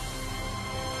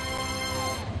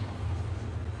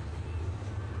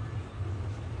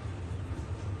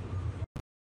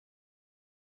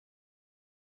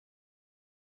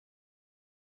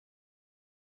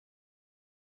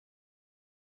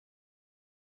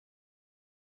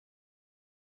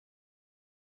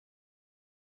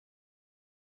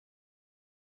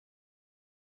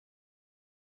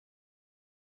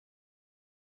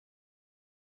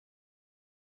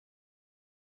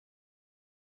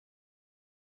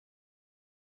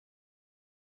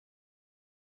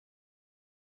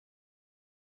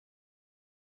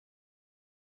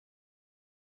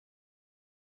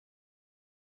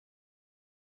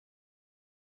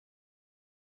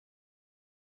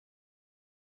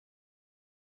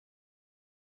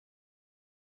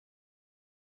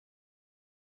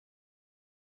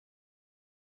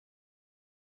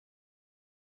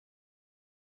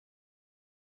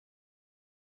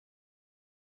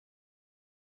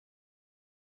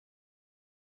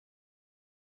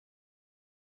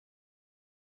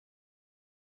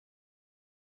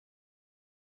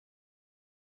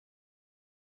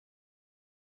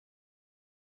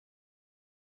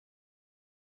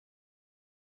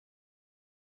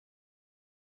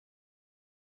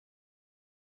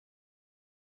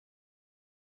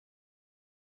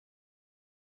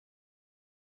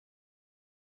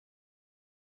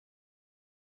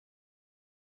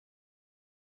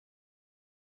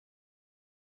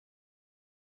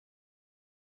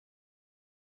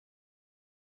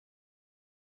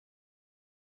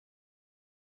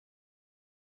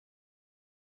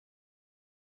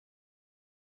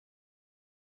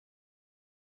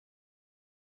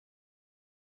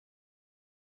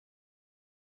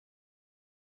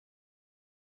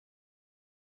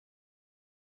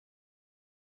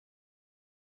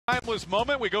 Timeless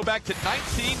moment. We go back to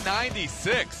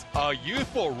 1996. A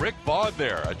youthful Rick Vaughn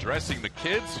there addressing the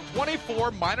kids.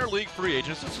 24 minor league free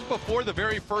agents. This was before the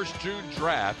very first June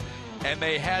draft. And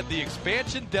they had the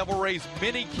expansion Devil Rays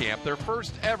mini camp, their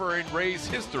first ever in Rays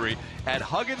history, at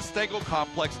Huggins Stengel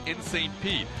Complex in St.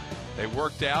 Pete. They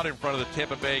worked out in front of the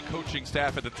Tampa Bay coaching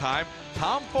staff at the time.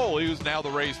 Tom Foley, who's now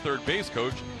the Rays' third base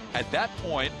coach, at that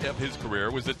point of his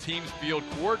career was the team's field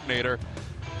coordinator.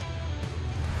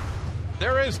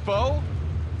 There is Bo.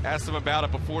 Asked him about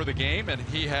it before the game, and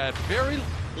he had very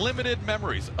limited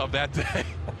memories of that day.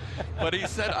 But he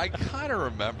said, I kind of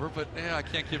remember, but I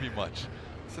can't give you much.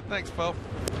 I said, thanks, Bo.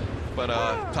 But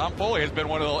Tom Foley has been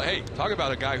one of the, hey, talk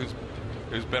about a guy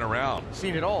who's been around.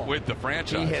 Seen it all. With the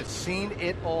franchise. He has seen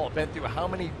it all. Been through how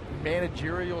many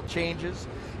managerial changes.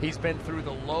 He's been through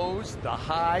the lows, the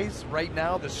highs, right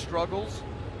now, the struggles.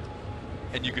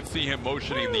 And you can see him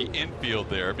motioning the infield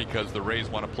there because the Rays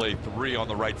want to play 3 on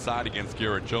the right side against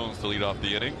Garrett Jones to lead off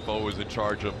the inning. Bo is in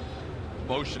charge of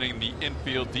motioning the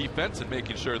infield defense and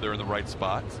making sure they're in the right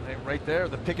spots. And right there,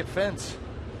 the picket fence.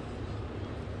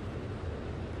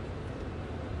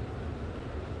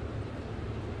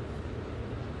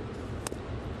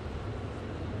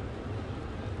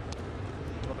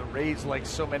 Rays, like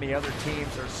so many other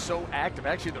teams, are so active.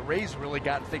 Actually, the Rays really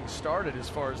got things started as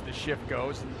far as the shift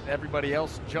goes, and everybody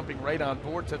else jumping right on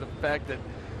board to the fact that,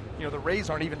 the Rays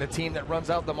aren't even the team that runs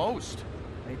out the most.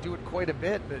 They do it quite a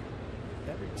bit, but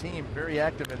every team very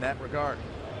active in that regard.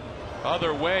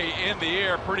 Other way in the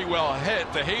air, pretty well hit.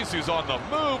 DeJesus on the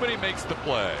move, and he makes the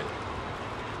play.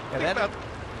 And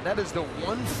that is the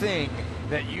one thing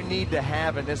that you need to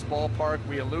have in this ballpark.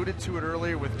 We alluded to it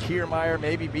earlier with Kiermaier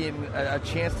maybe being a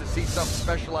chance to see something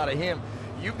special out of him.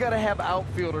 You've got to have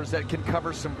outfielders that can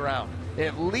cover some ground,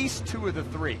 at least 2 of the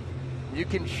 3. You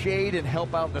can shade and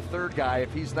help out the third guy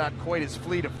if he's not quite as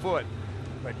fleet of foot.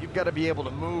 But you've got to be able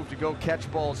to move to go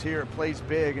catch balls here. It plays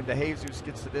big, and DeJesus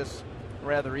gets to this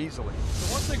rather easily.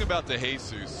 The one thing about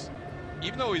DeJesus,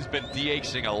 even though he's been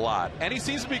DHing a lot, and he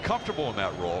seems to be comfortable in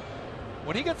that role,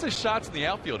 when he gets his shots in the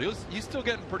outfield, he's still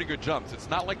getting pretty good jumps. It's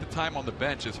not like the time on the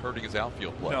bench is hurting his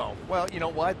outfield play. No. Well, you know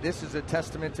what? This is a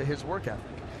testament to his work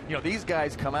ethic. These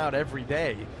guys come out every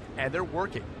day, and they're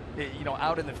working,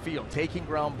 out in the field, taking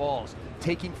ground balls,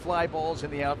 taking fly balls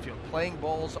in the outfield, playing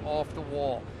balls off the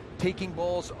wall, taking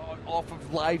balls off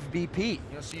of live BP.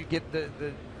 So you get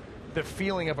the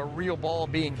feeling of a real ball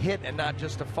being hit and not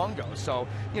just a fungo. So,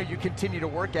 you continue to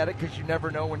work at it because you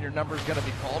never know when your number's going to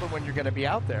be called or when you're going to be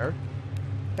out there.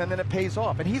 and then it pays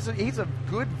off. And he's a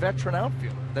good veteran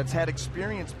outfielder that's had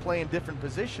experience playing different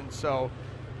positions. So,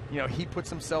 he puts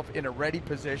himself in a ready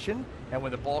position, and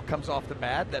when the ball comes off the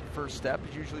bat, that first step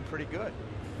is usually pretty good.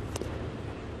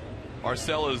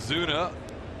 Marcell Ozuna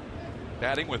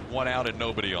batting with 1 out and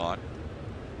nobody on.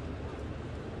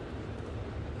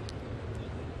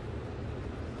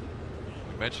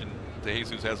 We mentioned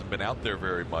DeJesus hasn't been out there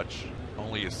very much.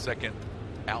 Only his second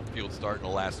outfield start in the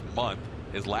last month.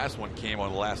 His last one came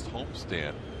on the last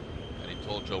homestand, and he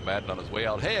told Joe Madden on his way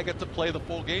out, "Hey, I get to play the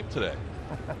full game today."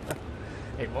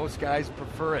 Hey, most guys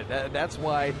prefer it. That's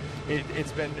why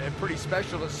it's been pretty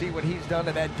special to see what he's done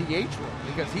in that DH role,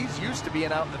 because he's used to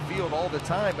being out in the field all the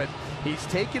time, but he's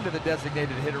taken to the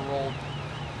designated hitter role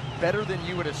better than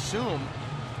you would assume.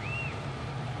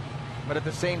 But at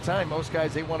the same time, most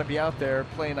guys, they want to be out there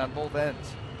playing on both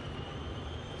ends.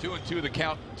 2-2 the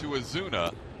count to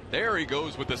Ozuna. There he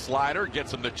goes with the slider,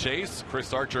 gets him to chase.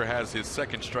 Chris Archer has his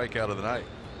second strikeout of the night.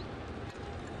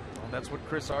 Well, that's what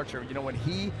Chris Archer, when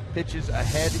he pitches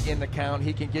ahead in the count,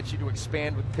 he can get you to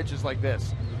expand with pitches like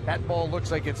this. That ball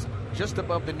looks like it's just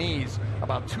above the knees,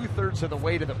 about 2/3 of the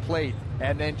way to the plate,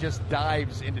 and then just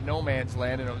dives into no man's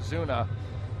land, and Ozuna,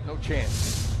 no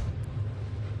chance.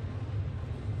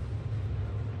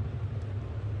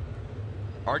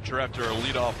 Archer, after a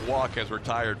leadoff walk, has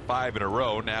retired 5 in a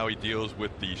row. Now he deals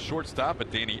with the shortstop,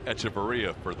 Adeiny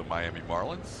Echeverria, for the Miami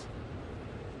Marlins.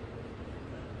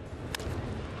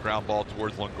 Ground ball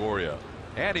towards Longoria.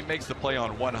 And he makes the play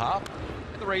on one hop.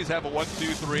 And the Rays have a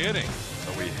 1-2-3 inning.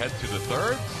 So we head to the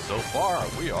third. So far,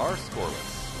 we are scoreless.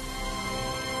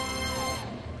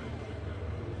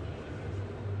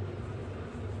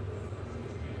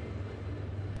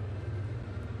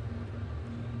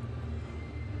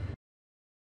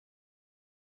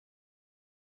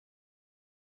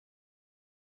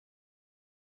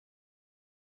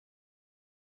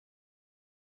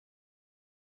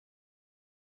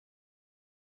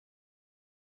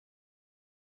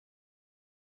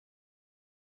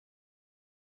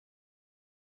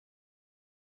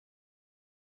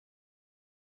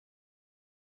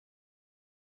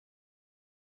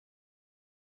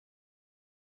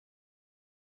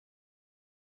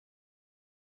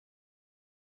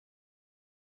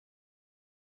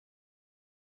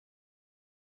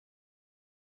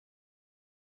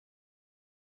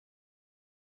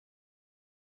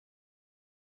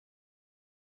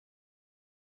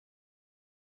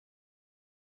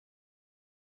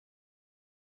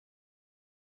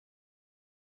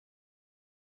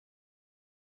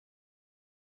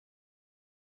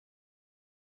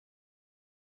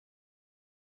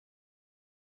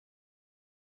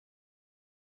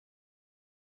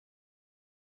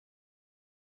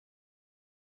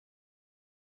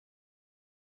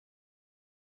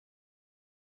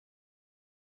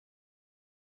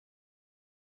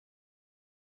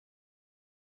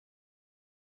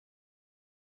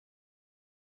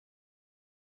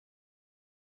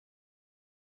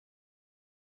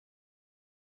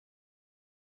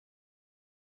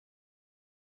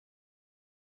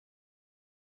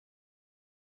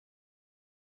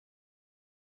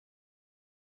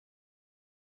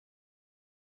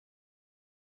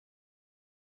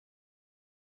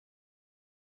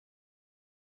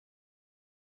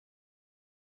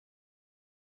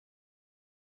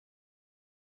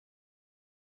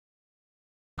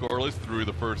 Scoreless through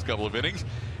the first couple of innings.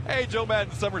 Hey, Joe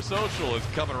Madden Summer Social is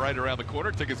coming right around the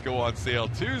corner. Tickets go on sale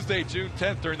Tuesday, June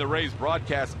 10th during the Rays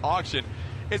broadcast auction.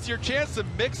 It's your chance to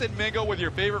mix and mingle with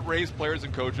your favorite Rays players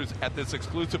and coaches at this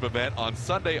exclusive event on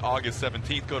Sunday, August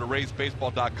 17th. Go to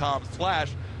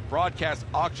RaysBaseball.com/broadcast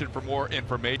auction for more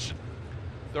information.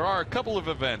 There are a couple of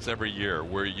events every year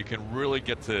where you can really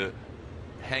get to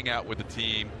hang out with the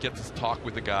team, get to talk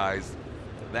with the guys.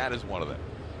 That is one of them.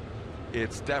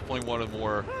 It's definitely one of the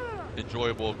more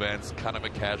enjoyable events, kind of a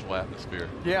casual atmosphere.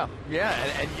 Yeah,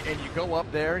 and you go up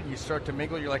there and you start to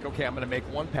mingle. You're like, okay, I'm going to make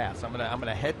one pass. I'm going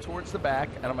to head towards the back,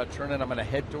 and I'm going to turn and I'm going to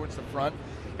head towards the front.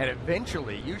 And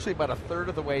eventually, usually about 1/3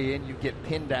 of the way in, you get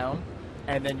pinned down,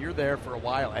 and then you're there for a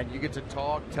while, and you get to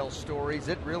talk, tell stories.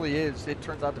 It really is. It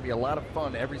turns out to be a lot of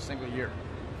fun every single year.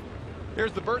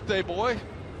 Here's the birthday boy.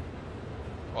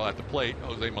 Well, at the plate,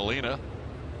 Jose Molina,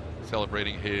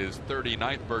 celebrating his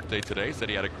 39th birthday today. Said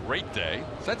he had a great day.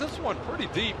 Sent this one pretty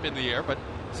deep in the air, but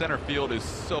center field is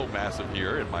so massive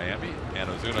here in Miami, and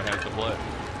Ozuna has the play.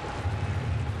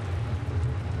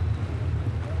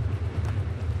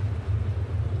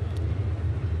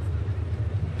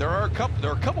 There are a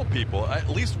couple people, at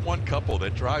least one couple,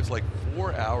 that drives like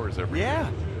 4 hours every day.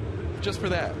 Just for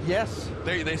that. Yes.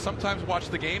 They sometimes watch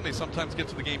the game. They sometimes get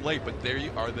to the game late, but there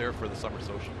you are there for the summer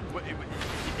social.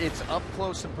 it's up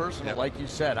close and personal, like you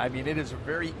said. I mean, it is a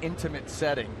very intimate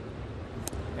setting.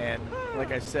 And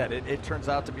like I said, it turns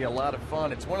out to be a lot of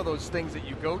fun. It's one of those things that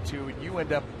you go to and you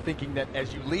end up thinking that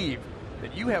as you leave,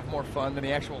 that you have more fun than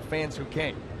the actual fans who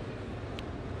came.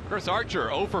 Chris Archer,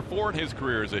 0 for 4 in his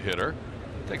career as a hitter.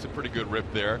 Takes a pretty good rip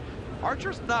there.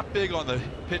 Archer's not big on the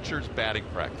pitcher's batting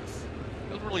practice.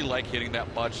 Doesn't really like hitting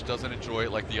that much, doesn't enjoy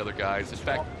it like the other guys. In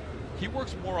fact, he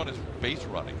works more on his base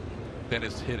running than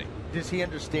his hitting. Does he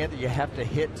understand that you have to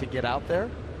hit to get out there?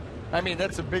 I mean,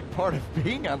 that's a big part of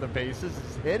being on the bases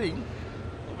is hitting.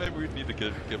 Well, maybe we need to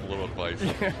give him a little advice.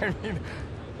 I mean,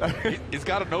 He's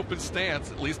got an open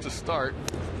stance, at least to start.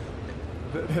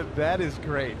 That is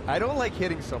great. I don't like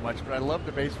hitting so much, but I love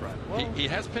the base run. Well, He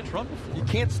has pinch run before. you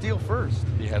can't steal first.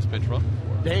 He has pinch run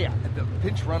before. Yeah, the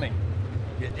pinch running.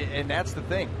 And that's the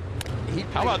thing.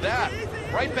 How about that?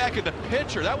 Right back at the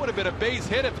pitcher. That would have been a base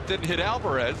hit if it didn't hit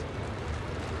Alvarez.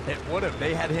 It would have.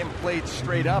 They had him played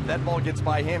straight up. That ball gets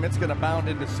by him. It's going to bound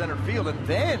into center field, and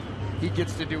then he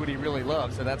gets to do what he really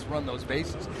loves, and that's run those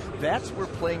bases. That's where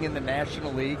playing in the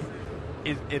National League,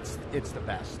 it's the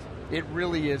best. It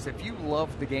really is. If you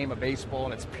love the game of baseball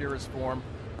in its purest form,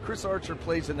 Chris Archer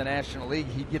plays in the National League.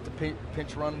 He'd get to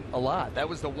pinch run a lot. That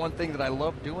was the one thing that I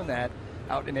loved doing that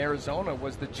out in Arizona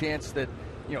was the chance that,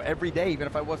 you know, every day, even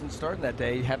if I wasn't starting that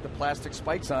day, have the plastic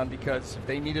spikes on because if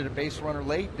they needed a base runner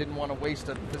late, didn't want to waste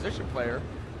a position player,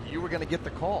 you were going to get the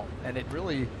call. And it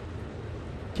really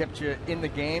kept you in the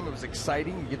game. It was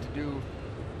exciting. You get to do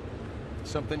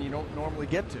something you don't normally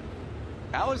get to.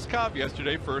 Alex Cobb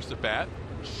yesterday, first at bat,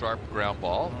 sharp ground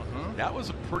ball. That was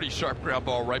a pretty sharp ground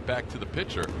ball right back to the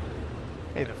pitcher.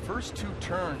 Hey, the first two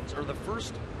turns, or the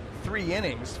first 3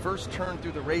 innings, first turn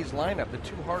through the Rays lineup, the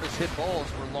two hardest hit balls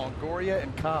were Longoria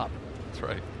and Cobb. That's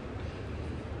right.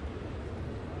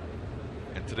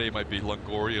 And today might be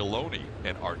Longoria, Loney,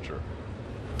 and Archer.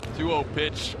 2-0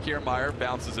 pitch. Kiermaier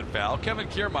bounces and foul. Kevin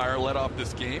Kiermaier led off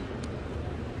this game.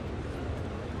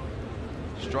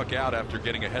 Struck out after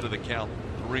getting ahead of the count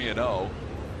 3-0.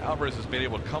 Alvarez has been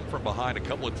able to come from behind a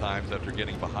couple of times after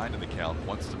getting behind in the count.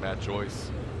 Once to Matt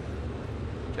Joyce.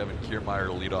 Kevin Kiermaier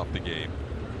to lead off the game.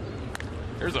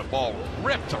 Here's a ball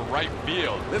ripped to right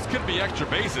field. This could be extra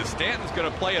bases. Stanton's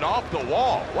going to play it off the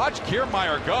wall. Watch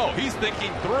Kiermaier go. He's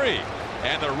thinking 3.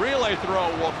 And the relay throw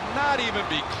will not even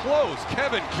be close.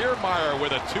 Kevin Kiermaier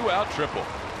with a 2-out triple.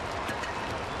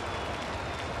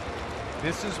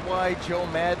 This is why Joe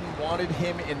Madden wanted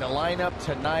him in the lineup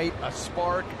tonight. A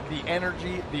spark, the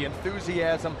energy, the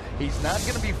enthusiasm. He's not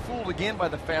going to be fooled again by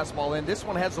the fastball, and this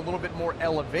one has a little bit more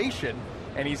elevation,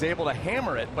 and he's able to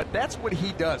hammer it, but that's what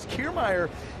he does. Kiermaier,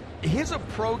 his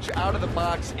approach out of the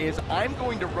box is, I'm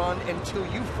going to run until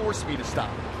you force me to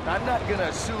stop. I'm not going to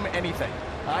assume anything.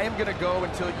 I am going to go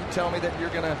until you tell me that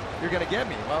you're going to get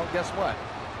me. Well, guess what?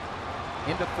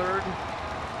 Into third,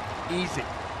 easy.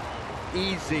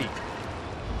 Easy.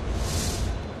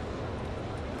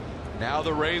 Now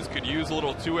the Rays could use a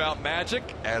little 2-out magic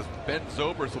as Ben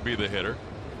Zobrist will be the hitter.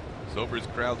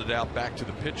 Zobrist grounded out back to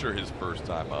the pitcher his first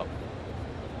time up.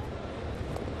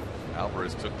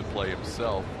 Alvarez took the play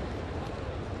himself.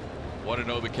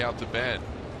 1-0 the count to Ben.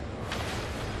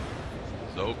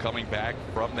 So coming back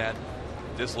from that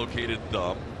dislocated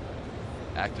thumb,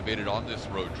 activated on this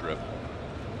road trip.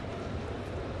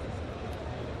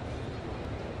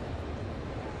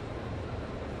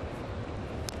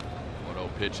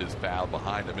 1-0 pitch is fouled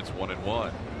behind him. It's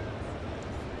 1-1.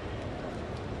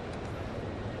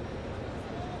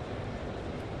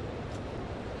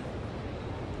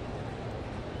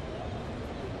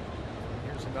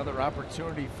 Another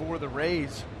opportunity for the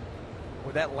Rays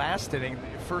with that last inning,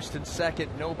 first and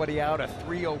second, nobody out, a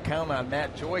 3-0 count on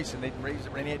Matt Joyce, and the Rays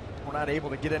were not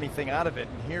able to get anything out of it.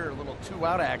 And here, a little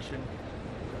 2-out action,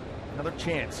 another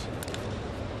chance.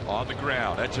 On the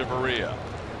ground, Echeverria.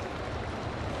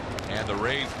 And the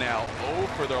Rays now 0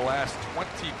 for their last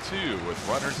 22 with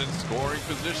runners in scoring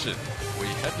position. We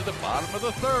head to the bottom of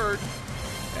the third,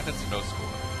 and it's no score.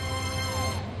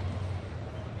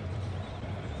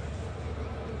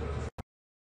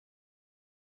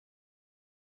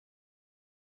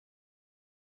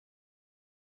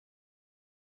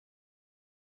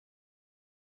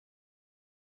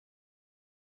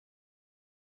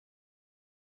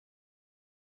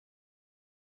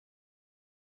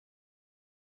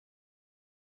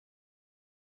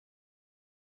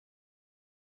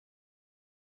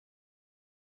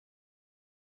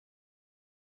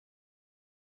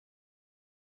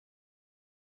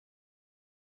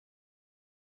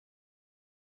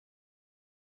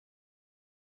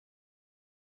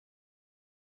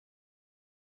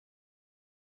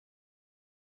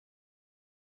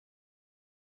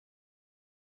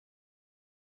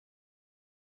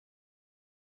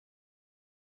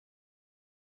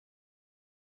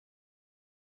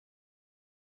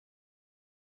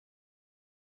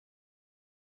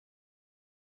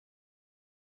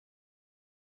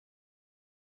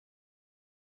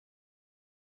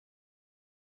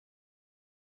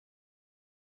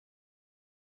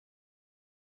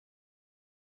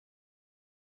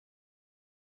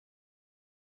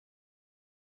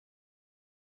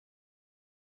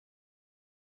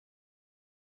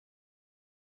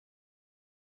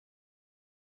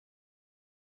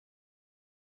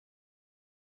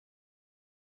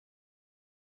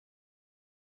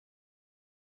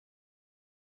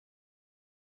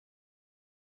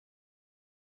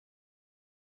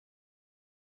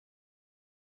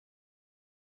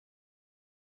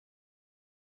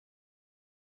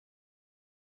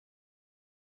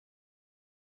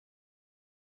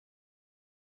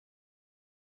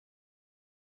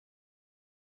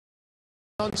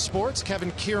 Sun Sports.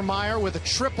 Kevin Kiermaier with a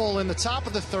triple in the top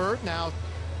of the third. Now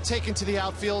taken to the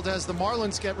outfield as the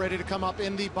Marlins get ready to come up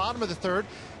in the bottom of the third.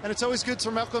 And it's always good to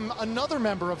welcome another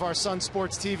member of our Sun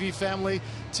Sports TV family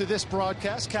to this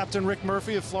broadcast, Captain Rick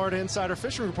Murphy of Florida Insider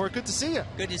Fishing Report. Good to see you.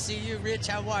 Good to see you, Rich.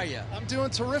 How are you? I'm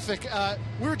doing terrific.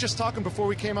 We were just talking before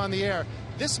we came on the air.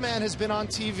 This man has been on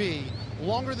TV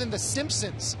longer than The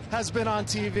Simpsons has been on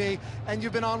TV, and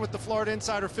you've been on with the Florida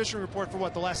Insider Fishing Report for,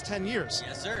 what, the last 10 years?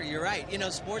 Yes, sir. You're right. You know,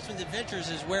 Sportsman's Adventures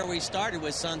is where we started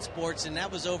with Sun Sports, and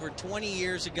that was over 20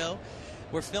 years ago.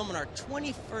 We're filming our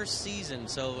 21st season,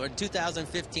 so in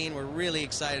 2015, we're really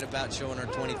excited about showing our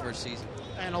 21st season.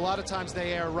 And a lot of times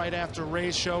they air right after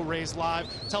Ray's show, Ray's Live.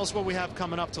 Tell us what we have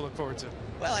coming up to look forward to.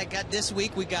 Well, this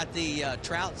week we got the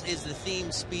trout is the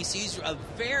theme species, a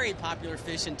very popular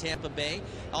fish in Tampa Bay,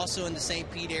 also in the St.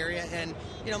 Pete area. And,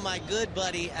 you know, my good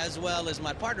buddy as well as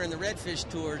my partner in the Redfish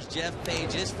Tours, Jeff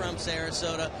Page, is from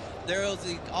Sarasota.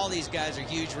 All these guys are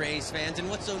huge Rays fans. And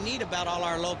what's so neat about all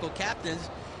our local captains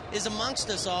is amongst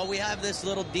us all, we have this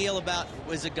little deal about,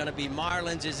 is it going to be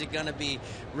Marlins, is it going to be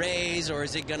Rays, or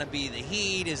is it going to be the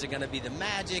Heat, is it going to be the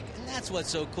Magic? And that's what's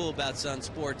so cool about Sun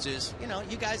Sports is, you know,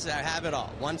 you guys have it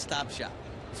all, one-stop shop.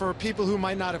 For people who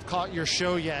might not have caught your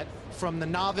show yet, from the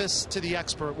novice to the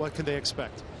expert, what can they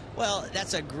expect? Well,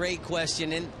 that's a great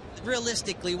question, and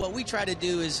realistically, what we try to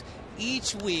do is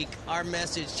each week our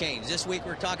message changes. This week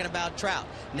we're talking about trout.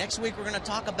 Next week we're going to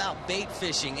talk about bait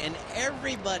fishing, and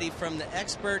everybody from the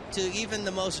expert to even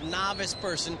the most novice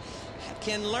person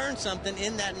can learn something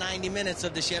in that 90 minutes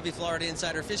of the Chevy Florida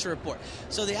Insider Fishing Report.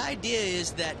 So the idea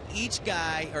is that each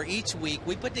guy or each week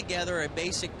we put together a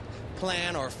basic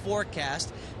plan or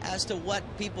forecast as to what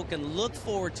people can look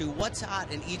forward to, what's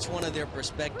hot in each one of their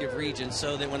respective regions,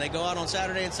 so that when they go out on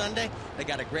Saturday and Sunday, they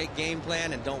got a great game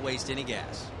plan and don't waste any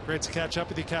gas. Great to catch up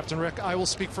with you, Captain Rick. I will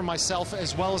speak for myself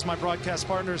as well as my broadcast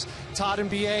partners, Todd and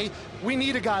BA. We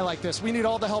need a guy like this. We need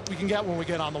all the help we can get when we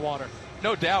get on the water.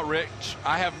 No doubt, Rich.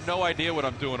 I have no idea what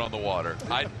I'm doing on the water.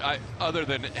 I other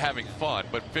than having fun,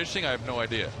 but fishing, I have no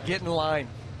idea. Get in line.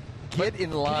 Get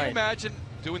in line. Can you imagine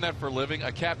doing that for a living?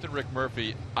 Captain Rick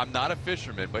Murphy, I'm not a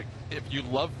fisherman, but if you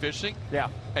love fishing, yeah,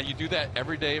 and you do that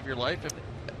every day of your life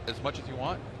as much as you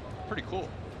want, pretty cool.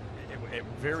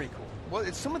 Very cool. Well,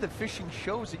 it's some of the fishing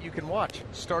shows that you can watch,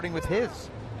 starting with his,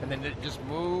 and then it just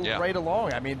move right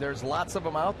along. I mean, there's lots of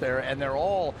them out there, and they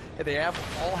all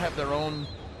have their own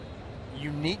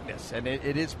uniqueness, and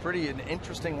it is pretty an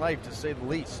interesting life, to say the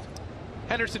least.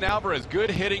 Henderson Alvarez, good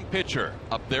hitting pitcher,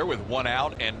 up there with one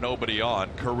out and nobody on.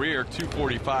 Career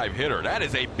 245 hitter. That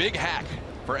is a big hack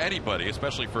for anybody,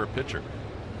 especially for a pitcher.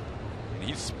 And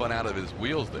he spun out of his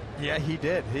wheels there. Yeah, he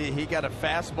did. He got a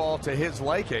fastball to his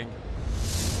liking.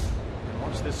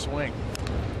 Watch this swing.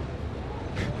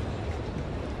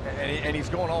 and he's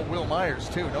going all Will Myers,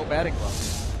 too. No batting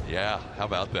gloves. Yeah, how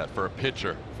about that for a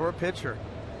pitcher? For a pitcher.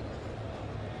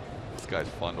 This guy's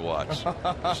fun to watch.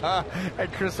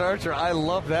 And Chris Archer, I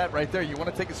love that right there. You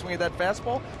want to take a swing at that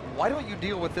fastball? Why don't you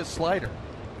deal with this slider?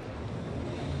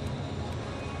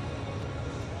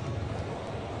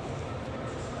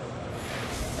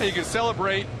 Hey, you can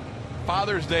celebrate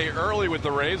Father's Day early with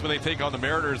the Rays when they take on the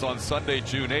Mariners on Sunday,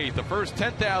 June 8th. The first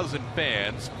 10,000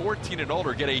 fans, 14 and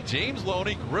older, get a James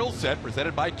Loney grill set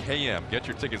presented by KM. Get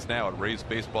your tickets now at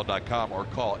RaysBaseball.com or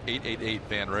call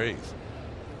 888-FAN-RAYS.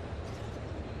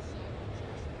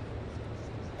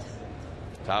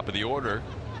 Top of the order,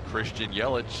 Christian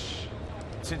Yelich.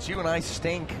 Since you and I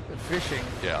stink fishing,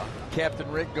 Captain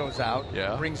Rick goes out,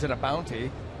 brings in a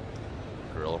bounty.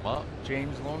 Grill him up.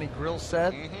 James Loney grill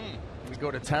set. We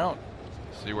go to town.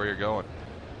 See where you're going.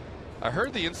 I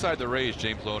heard the Inside the Rays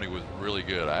James Loney was really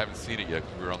good. I haven't seen it yet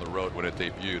because we were on the road when it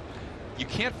debuted. You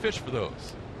can't fish for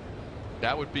those.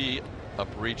 That would be a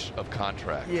breach of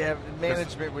contract. Yeah,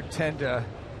 management would tend to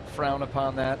frown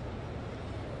upon that.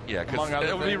 Yeah, because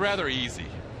it would be rather easy.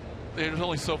 There's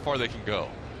only so far they can go.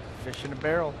 Fish in a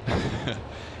barrel.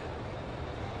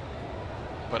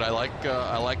 But I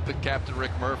like the Captain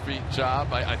Rick Murphy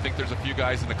job. I think there's a few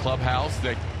guys in the clubhouse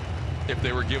that, if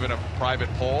they were given a private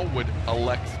poll, would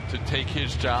elect to take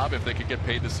his job if they could get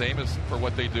paid the same as for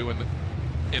what they do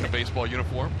in a baseball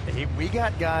uniform. We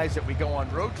got guys that we go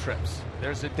on road trips.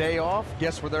 There's a day off.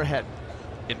 Guess where they're heading?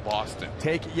 In Boston.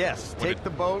 Take the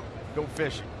boat, go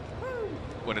fishing.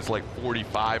 When it's like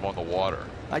 45 on the water.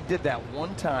 I did that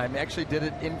one time. Actually did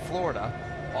it in Florida,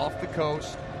 off the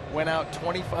coast. Went out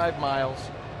 25 miles.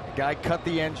 The guy cut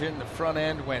the engine. The front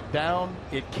end went down.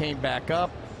 It came back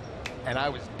up, and I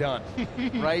was done.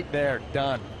 Right there,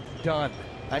 done.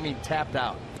 I mean, tapped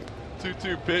out.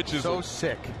 2-2 pitches. So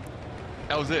sick.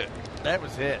 That was it. That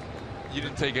was it. You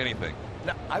didn't take anything.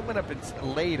 No, I went up and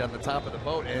laid on the top of the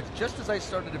boat, and just as I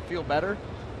started to feel better,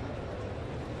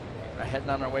 we're heading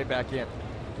on our way back in.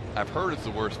 I've heard it's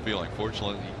the worst feeling.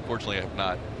 Fortunately, I have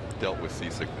not dealt with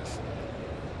seasickness,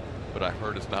 but I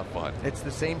heard it's not fun. It's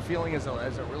the same feeling as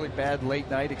a really bad late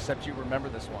night, except you remember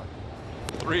this one.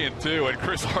 3-2, and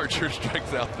Chris Archer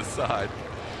strikes out the side.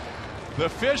 The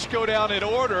fish go down in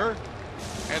order,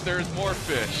 and there's more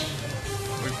fish.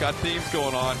 We've got themes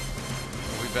going on.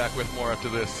 We'll be back with more after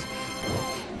this.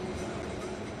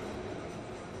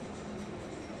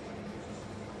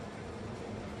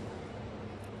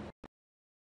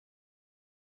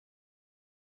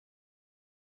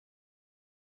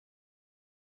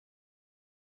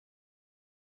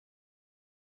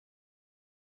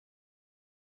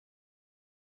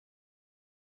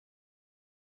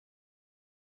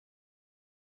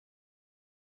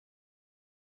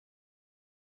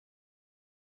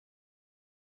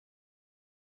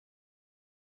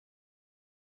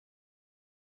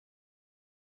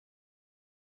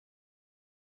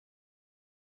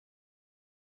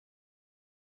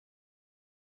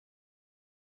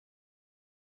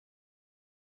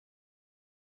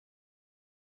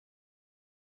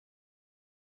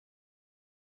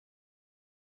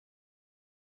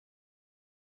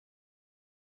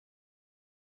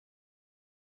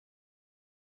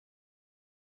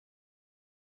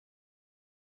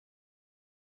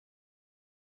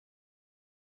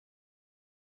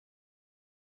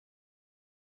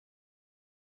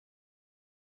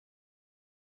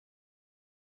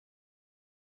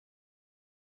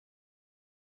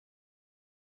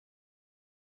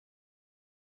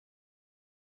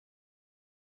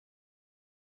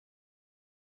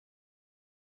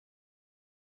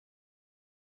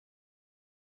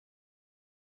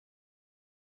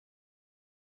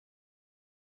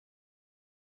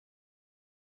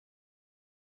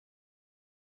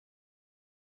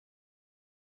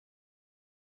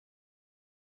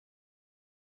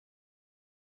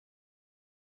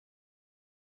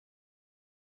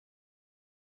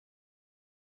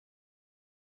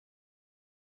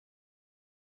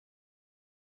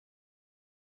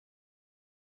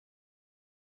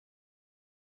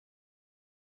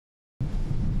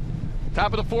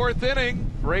 Top of the fourth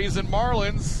inning, Rays and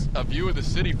Marlins. A view of the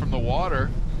city from the water.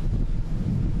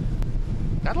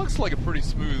 That looks like a pretty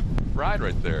smooth ride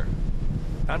right there.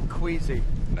 I'm queasy.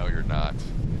 No, you're not.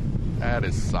 That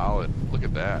is solid. Look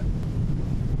at that.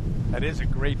 That is a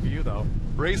great view, though.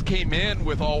 Rays came in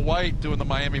with all white doing the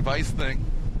Miami Vice thing.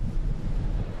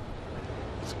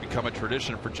 It's become a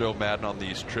tradition for Joe Madden on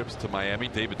these trips to Miami.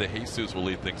 David DeJesus will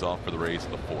lead things off for the Rays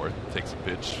in the fourth. Takes a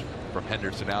pitch from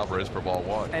Henderson Alvarez for ball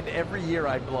one. And every year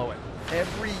I blow it.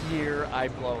 Every year I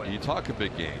blow it. You talk a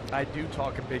big game. I do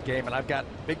talk a big game, and I've got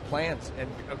big plans and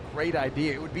a great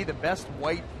idea. It would be the best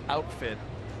white outfit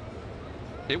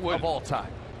of all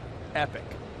time. Epic.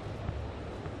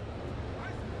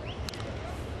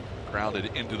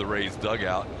 Grounded into the Rays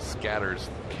dugout and scatters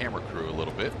camera crew a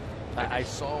little bit. I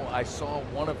saw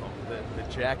one of them, the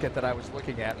jacket that I was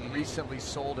looking at, recently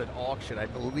sold at auction. I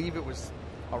believe it was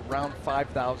around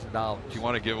 $5,000. Do you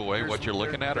want to give away what you're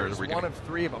looking at, or there's are we one of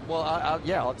three of them? Well,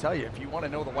 I'll tell you. If you want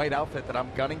to know the white outfit that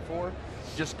I'm gunning for,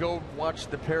 just go watch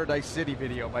the Paradise City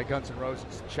video by Guns N'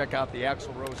 Roses. Check out the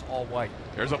Axl Rose all white.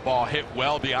 There's a ball hit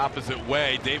well the opposite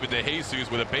way. David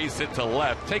DeJesus with a base hit to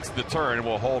left takes the turn and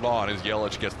will hold on as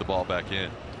Yelich gets the ball back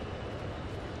in.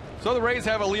 So the Rays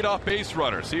have a leadoff base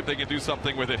runner. See if they can do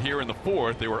something with it here in the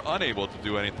fourth. They were unable to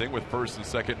do anything with first and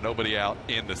second, nobody out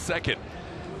in the second.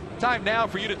 Time now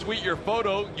for you to tweet your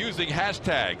photo using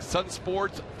hashtag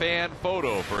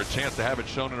SunSportsFanPhoto for a chance to have it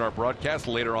shown in our broadcast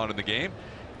later on in the game.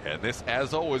 And this,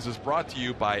 as always, is brought to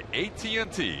you by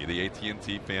AT&T, the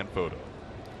AT&T Fan Photo.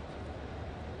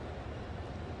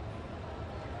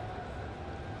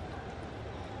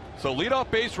 So leadoff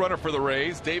base runner for the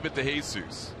Rays, David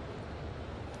DeJesus.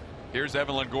 Here's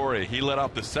Evan Longoria. He led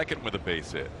off the second with a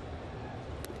base hit.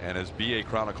 And as B.A.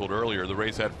 chronicled earlier, the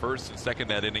Rays had first and second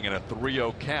that inning in a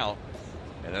 3-0 count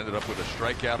and ended up with a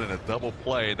strikeout and a double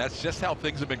play. And that's just how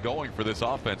things have been going for this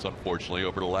offense, unfortunately,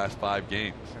 over the last 5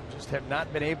 games. Just have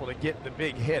not been able to get the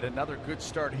big hit. Another good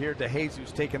start here.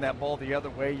 DeJesus taking that ball the other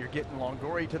way. You're getting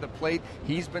Longoria to the plate.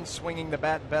 He's been swinging the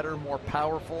bat better, more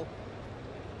powerful.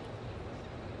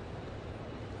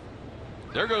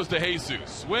 There goes DeJesus.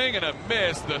 Swing and a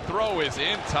miss. The throw is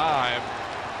in time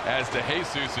as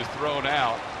DeJesus is thrown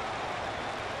out.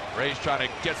 Rays trying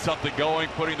to get something going,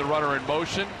 putting the runner in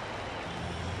motion.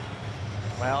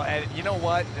 Well, and you know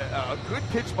what? A good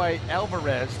pitch by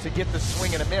Alvarez to get the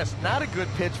swing and a miss. Not a good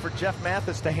pitch for Jeff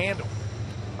Mathis to handle.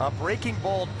 A breaking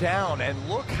ball down, and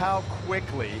look how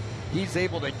quickly he's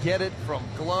able to get it from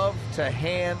glove to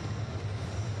hand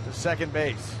to second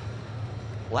base.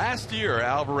 Last year,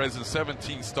 Alvarez in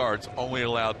 17 starts only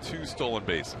allowed 2 stolen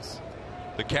bases.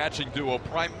 The catching duo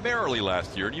primarily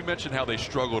last year, and you mentioned how they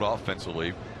struggled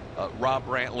offensively, Rob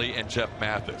Brantley and Jeff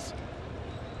Mathis.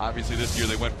 Obviously this year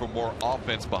they went for more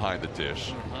offense behind the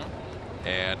dish.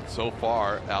 And so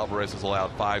far Alvarez has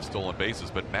allowed 5 stolen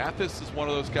bases, but Mathis is one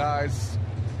of those guys,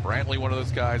 Brantley one of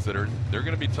those guys that they're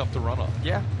going to be tough to run on.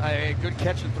 Yeah, good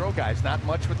catch and throw guys. Not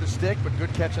much with the stick, but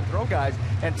good catch and throw guys.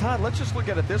 And Todd, let's just look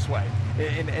at it this way.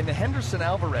 In Henderson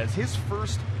Alvarez, his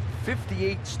first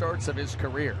 58 starts of his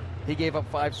career, he gave up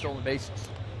 5 stolen bases.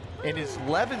 In his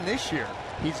 11 this year,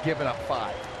 he's given up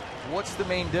 5. What's the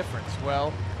main difference?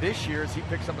 Well, this year, as he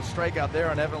picks up a strikeout there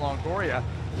on Evan Longoria,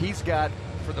 he's got,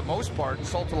 for the most part,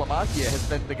 Saltalamacchia has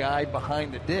been the guy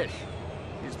behind the dish.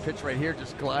 His pitch right here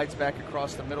just glides back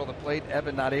across the middle of the plate.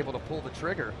 Evan not able to pull the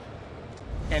trigger.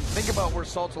 And think about where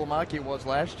Saltalamacchia was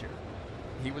last year.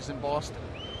 He was in Boston.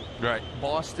 Right.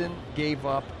 Boston gave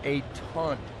up a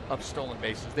ton of stolen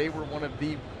bases. They were one of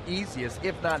the easiest,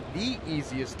 if not the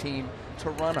easiest team to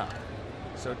run on.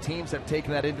 So teams have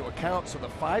taken that into account. So the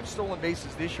 5 stolen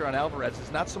bases this year on Alvarez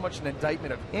is not so much an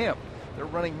indictment of him. They're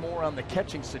running more on the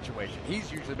catching situation.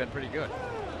 He's usually been pretty good.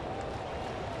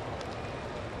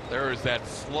 There is that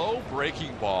slow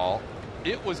breaking ball.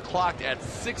 It was clocked at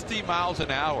 60 miles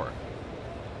an hour.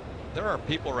 There are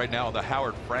people right now on the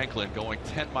Howard Franklin going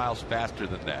 10 miles faster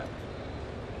than that.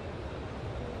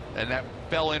 And that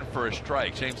fell in for a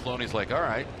strike. James Loney's like, all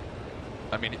right.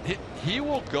 I mean, he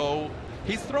will go.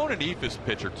 He's thrown an eephus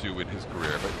pitch or 2 in his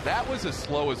career, but that was as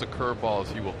slow as a curveball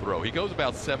as he will throw. He goes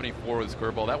about 74 with his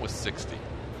curveball. That was 60.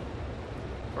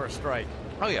 For a strike.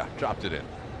 Oh, yeah, dropped it in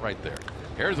right there.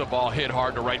 Here's a ball hit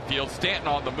hard to right field. Stanton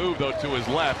on the move, though, to his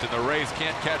left, and the Rays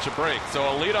can't catch a break. So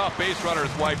a leadoff base runner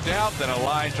is wiped out, then a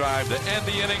line drive to end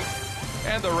the inning,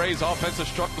 and the Rays' offensive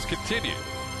struggles continue.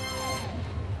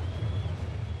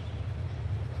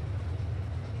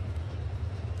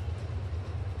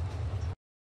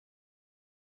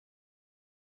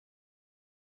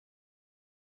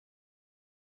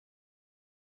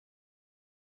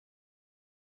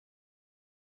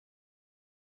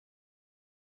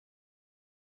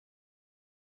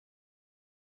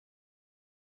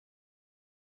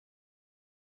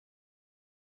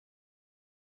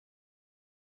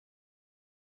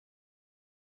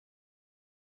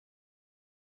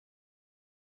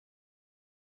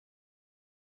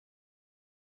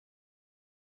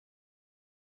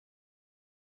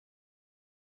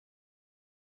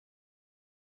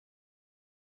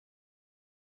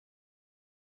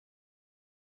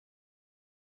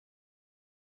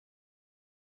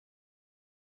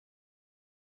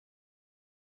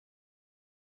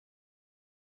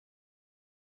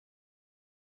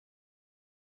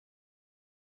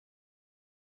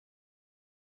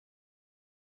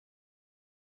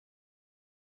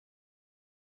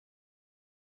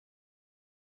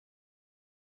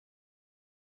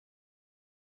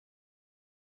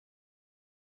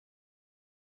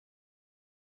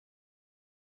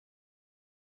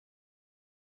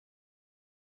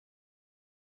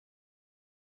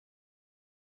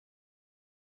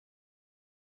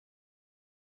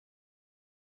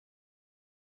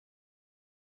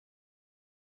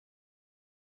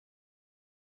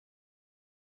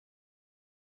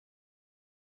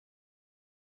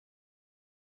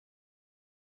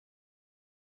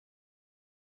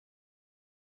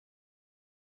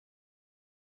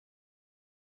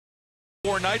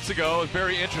 Four nights ago, a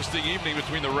very interesting evening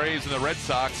between the Rays and the Red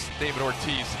Sox. David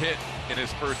Ortiz hit in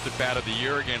his first at-bat of the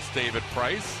year against David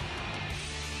Price.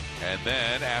 And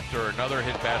then after another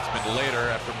hit batsman later,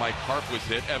 after Mike Harp was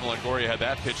hit, Evan Longoria had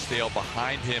that pitch sail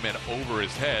behind him and over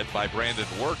his head by Brandon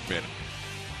Workman.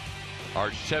 Our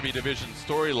Chevy Division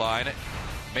storyline,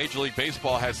 Major League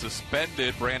Baseball has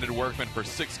suspended Brandon Workman for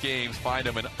 6 games, fined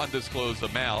him an undisclosed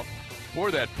amount for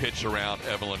that pitch around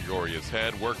Evan Longoria's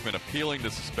head. Workman appealing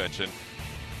the suspension.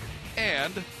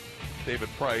 And David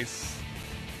Price,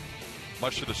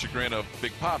 much to the chagrin of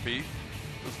Big Papi,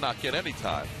 does not get any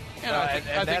time. And I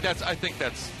think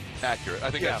that's accurate. I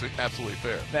think that's absolutely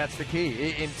fair. That's the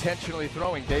key. Intentionally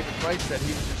throwing. David Price said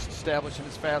he was just establishing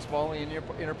his fastball in the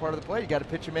inner part of the plate. You got to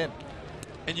pitch him in.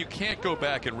 And you can't go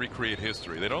back and recreate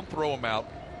history. They don't throw him out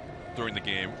during the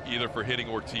game, either for hitting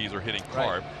Ortiz or hitting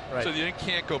Carp. Right. So you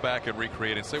can't go back and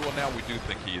recreate and say, well, now we do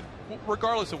think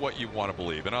regardless of what you want to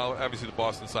believe. And obviously the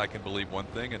Boston side can believe one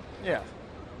thing and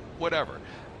whatever.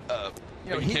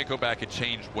 You can't go back and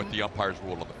change what the umpires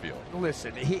ruled on the field.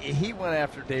 Listen, he went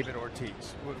after David Ortiz.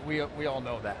 We all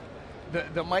know that.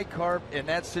 the Mike Carp in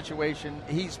that situation,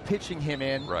 he's pitching him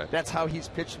in. Right. That's how he's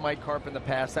pitched Mike Carp in the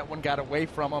past. That one got away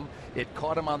from him. It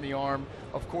caught him on the arm.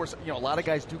 Of course, a lot of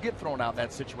guys do get thrown out in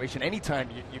that situation. Anytime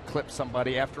you clip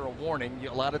somebody after a warning,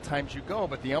 a lot of times you go.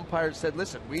 But the umpire said,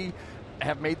 listen, we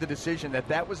have made the decision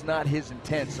that was not his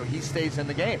intent, so he stays in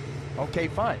the game. Okay,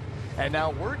 fine. And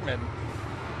now Wordman.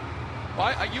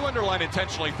 Well, you underline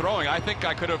intentionally throwing. I think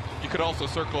you could also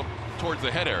circle towards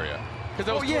the head area.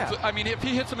 Because if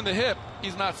he hits him in the hip,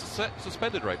 he's not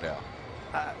suspended right now.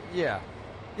 Yeah,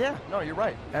 no, you're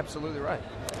right. Absolutely right.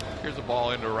 Here's a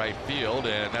ball into right field,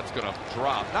 and that's going to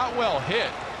drop. Not well hit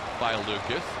by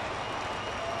Lucas.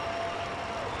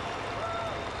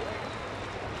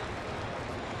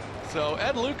 So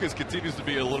Ed Lucas continues to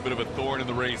be a little bit of a thorn in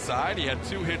the Rays side. He had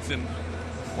 2 hits in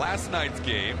last night's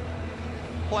game.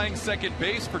 Playing second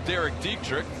base for Derek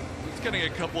Dietrich. He's getting a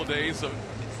couple of days of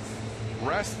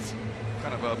rest.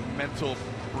 Kind of a mental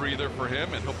breather for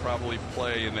him, and he'll probably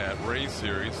play in that Rays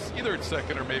series, either at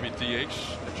second or maybe DH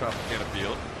at Tropicana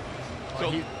Field. So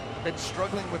he's been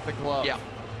struggling with the glove. Yeah,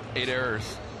 8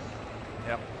 errors.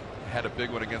 Yep. Had a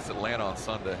big one against Atlanta on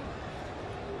Sunday.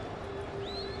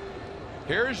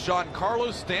 Here's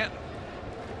Giancarlo Stanton.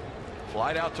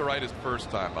 Flied out to right his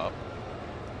first time up.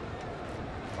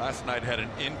 Last night had an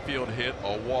infield hit,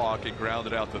 a walk, and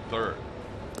grounded out to third.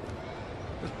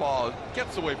 This ball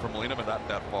gets away from Molina, but not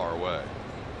that far away.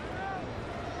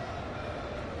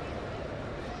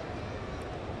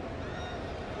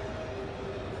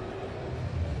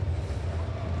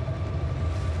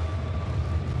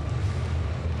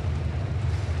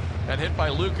 That hit by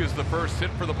Lucas, the first hit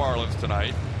for the Marlins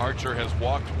tonight. Archer has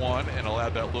walked one and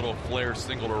allowed that little flare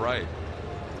single to right.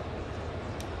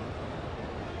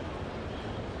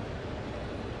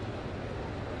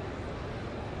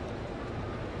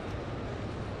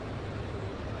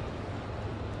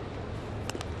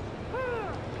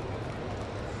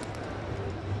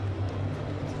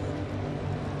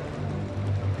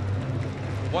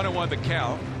 One and one the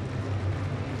count.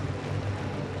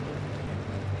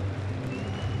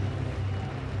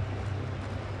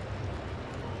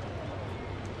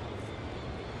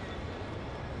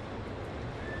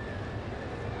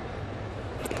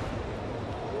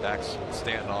 Backs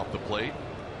Stanton off the plate.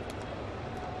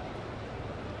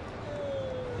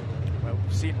 Well,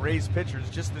 we've seen Rays pitchers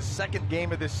just the second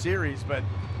game of this series, but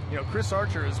Chris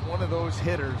Archer is one of those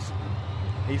hitters.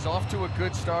 He's off to a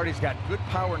good start. He's got good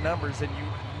power numbers, and you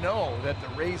know that the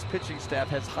Rays pitching staff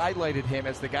has highlighted him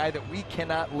as the guy that we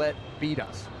cannot let beat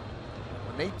us.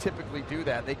 When they typically do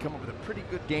that, they come up with a pretty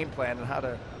good game plan on how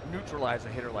to neutralize a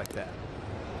hitter like that.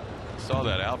 Saw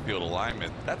that outfield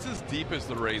alignment. That's as deep as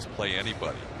the Rays play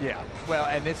anybody. Yeah, well,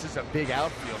 and this is a big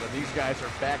outfield, and these guys are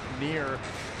back near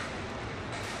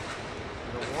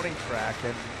the warning track,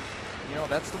 and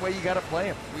that's the way you got to play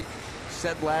them. We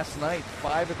said last night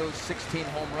 5 of those 16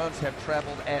 home runs have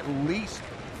traveled at least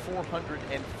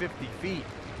 450 feet.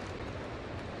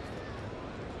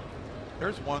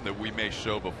 There's one that we may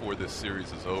show before this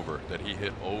series is over that he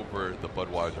hit over the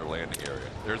Budweiser landing area.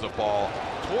 There's a ball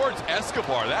towards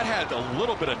Escobar. That had a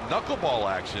little bit of knuckleball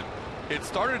action. It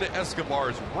started at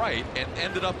Escobar's right and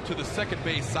ended up to the second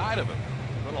base side of him.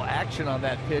 A little action on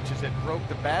that pitch as it broke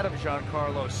the bat of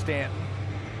Giancarlo Stanton.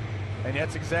 And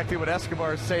that's exactly what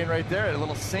Escobar is saying right there. A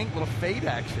little sink, little fade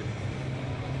action.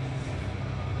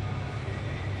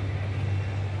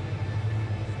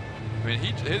 I mean,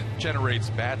 he generates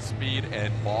bat speed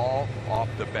and ball off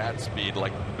the bat speed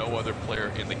like no other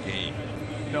player in the game.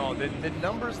 No, the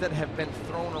numbers that have been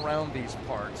thrown around these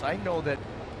parts, I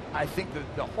think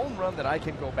the home run that I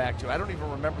can go back to, I don't even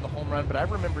remember the home run, but I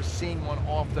remember seeing one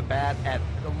off the bat at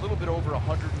a little bit over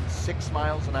 106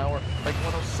 miles an hour, like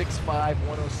 106.5,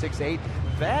 106.8.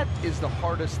 That is the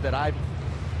hardest that I've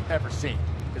ever seen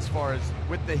as far as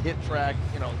with the hit track,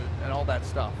 and all that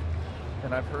stuff.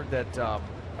 And I've heard that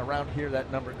around here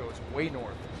that number goes way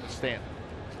north of Stanton.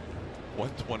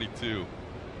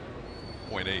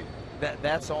 122.8.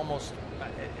 That's almost,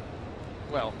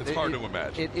 well, it's hard to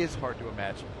imagine. It is hard to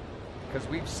imagine because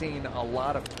we've seen a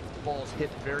lot of balls hit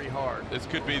very hard. This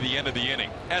could be the end of the inning.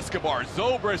 Escobar,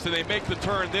 Zobrist, and they make the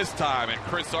turn this time. And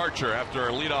Chris Archer, after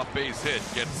a leadoff base hit,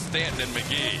 gets Stanton and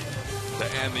McGee to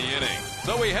end the inning.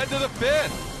 So we head to the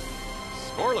 5th.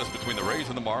 Scoreless between the Rays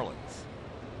and the Marlins.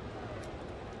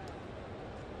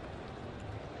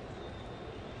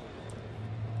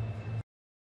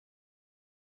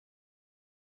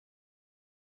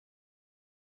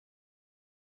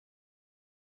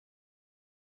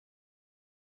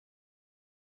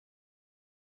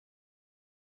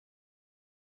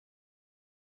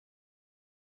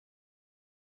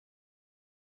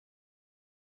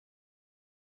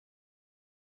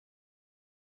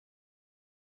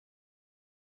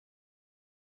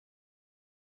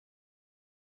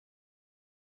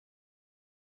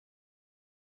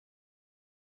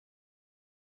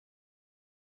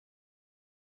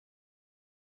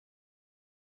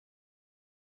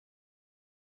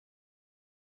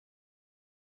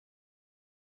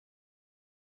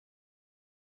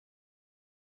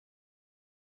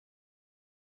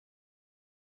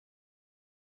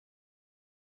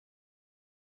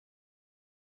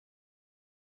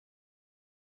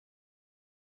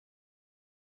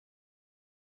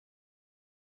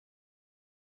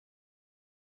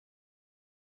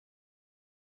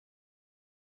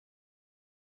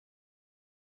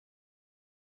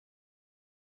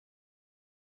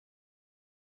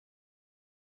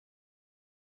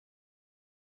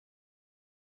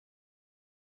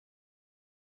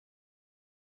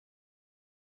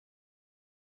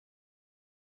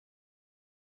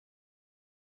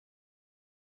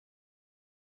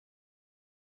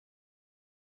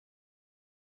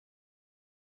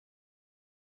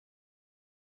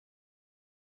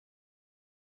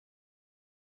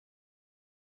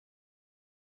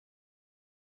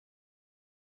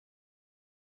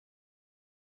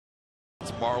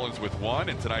 It's Marlins with 1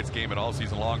 in tonight's game, and all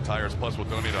season long, Tires Plus will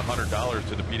donate $100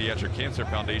 to the Pediatric Cancer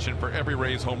Foundation for every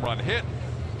Rays home run hit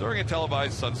during a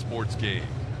televised Sun Sports game.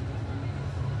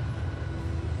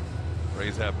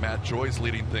 Rays have Matt Joyce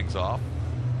leading things off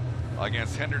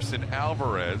against Henderson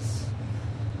Alvarez.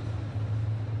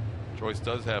 Joyce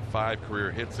does have 5 career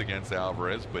hits against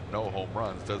Alvarez, but no home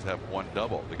runs, does have 1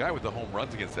 double. The guy with the home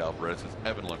runs against Alvarez is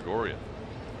Evan Longoria.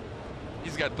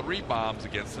 He's got 3 bombs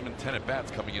against him and 10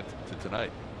 at-bats coming into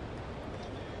tonight.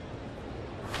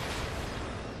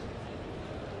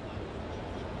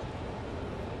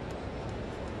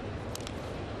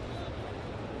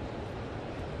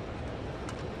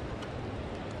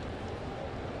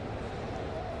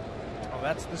 Oh,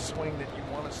 that's the swing that you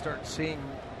want to start seeing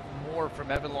more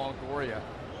from Evan Longoria.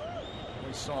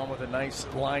 We saw him with a nice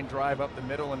line drive up the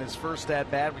middle in his first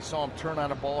at-bat. We saw him turn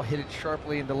on a ball, hit it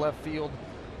sharply into left field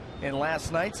in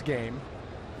last night's game.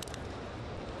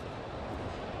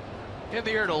 In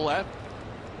the air to left.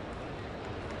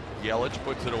 Yelich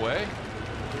puts it away.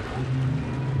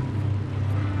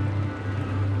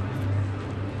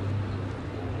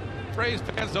 Rays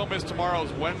fans, don't miss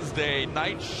tomorrow's Wednesday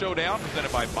night showdown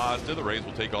presented by Mazda. The Rays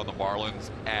will take on the Marlins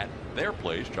at their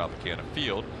place, Tropicana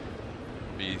Field.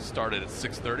 We started at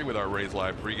 6:30 with our Rays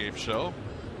Live pregame show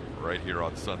right here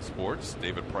on Sun Sports.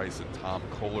 David Price and Tom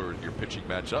Kohler, your pitching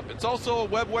matchup. It's also a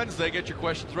Web Wednesday. Get your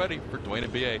questions ready for Dwayne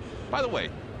and BA. By the way,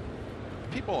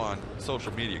 people on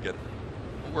social media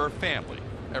we're a family.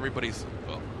 Everybody's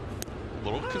a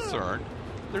little concerned.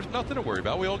 There's nothing to worry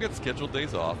about. We all get scheduled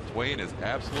days off. Dwayne is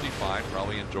absolutely fine,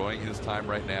 probably enjoying his time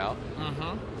right now,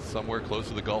 somewhere close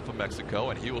to the Gulf of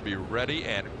Mexico, and he will be ready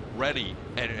and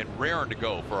raring to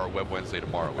go for our Web Wednesday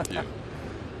tomorrow with you.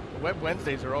 Web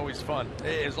Wednesdays are always fun,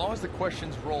 as long as the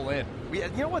questions roll in. You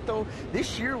know what, though?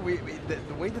 This year,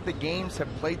 the way that the games have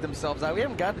played themselves out, we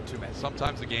haven't gotten to too many.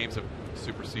 Sometimes the games have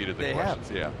superseded the questions.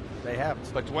 Have. Yeah, they have.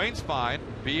 But Dwayne's fine.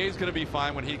 BA's going to be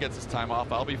fine when he gets his time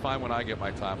off. I'll be fine when I get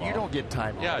my time off. You don't get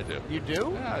time off. Yeah, I do. You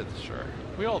do? Yeah, sure.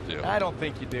 We all do. I don't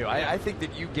think you do. I think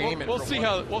that you game it we'll for see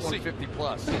 150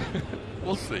 plus.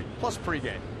 We'll see. Plus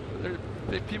pregame.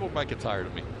 People might get tired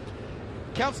of me.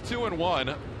 Counts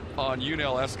 2-1 on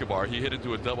Yunel Escobar. He hit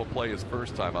into a double play his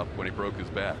first time up when he broke his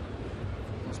bat.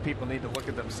 Those people need to look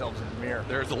at themselves in the mirror.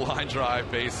 There's a line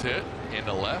drive base hit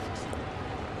into left.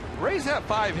 Rays have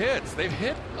 5 hits. They've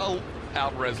hit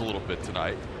Alvarez a little bit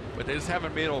tonight, but they just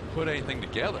haven't been able to put anything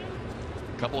together.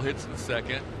 A couple hits in the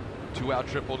second, 2-out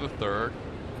triple to third.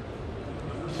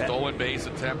 Stolen base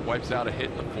attempt wipes out a hit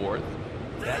in the fourth.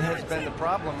 That has been the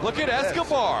problem. Look at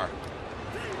Escobar.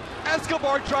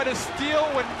 Escobar tried to steal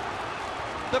when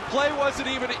the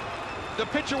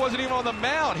pitcher wasn't even on the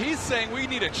mound. He's saying we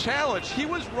need a challenge. He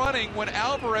was running when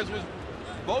Alvarez was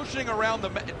motioning around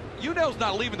Yunel's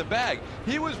not leaving the bag.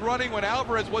 He was running when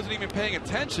Alvarez wasn't even paying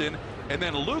attention, and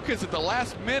then Lucas at the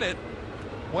last minute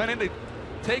went in to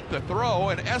take the throw,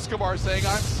 and Escobar saying,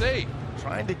 I'm safe.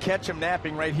 Trying to catch him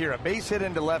napping right here. A base hit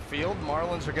into left field.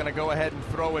 Marlins are going to go ahead and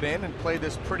throw it in and play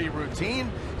this pretty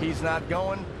routine. He's not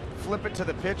going. Flip it to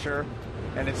the pitcher.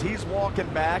 And as he's walking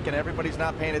back and everybody's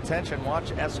not paying attention,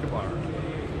 watch Escobar.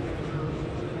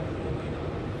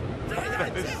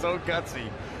 That is so gutsy.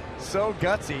 So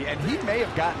gutsy. And he may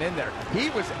have gotten in there. He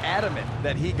was adamant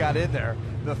that he got in there.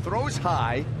 The throw's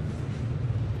high.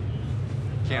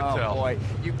 Can't tell. Boy,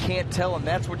 you can't tell, and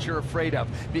that's what you're afraid of.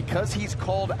 Because he's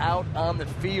called out on the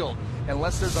field,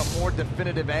 unless there's a more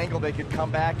definitive angle, they could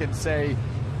come back and say,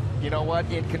 you know what,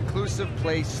 inconclusive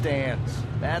play stands.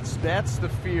 That's the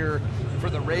fear for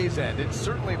the Rays end. It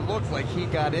certainly looked like he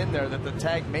got in there, that the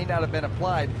tag may not have been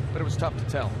applied, but it was tough to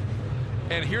tell.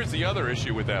 And here's the other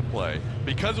issue with that play.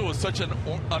 Because it was such an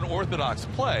unorthodox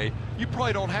play, you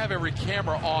probably don't have every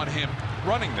camera on him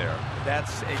running there.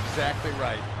 That's exactly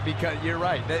right. Because you're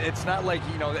right. It's not like,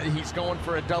 that he's going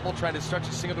for a double, trying to stretch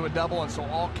a single to a double, and so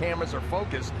all cameras are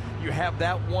focused. You have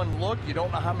that one look. You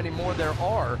don't know how many more there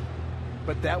are.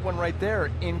 But that one right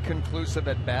there, inconclusive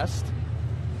at best.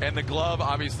 And the glove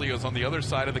obviously is on the other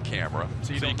side of the camera,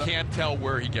 so you can't tell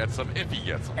where he gets them, if he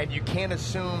gets them. And you can't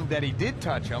assume that he did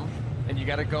touch them. And you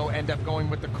got to end up going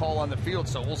with the call on the field.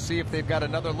 So we'll see if they've got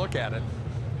another look at it.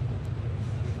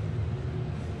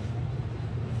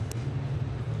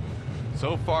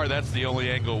 So far, that's the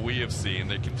only angle we have seen.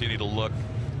 They continue to look,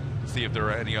 see if there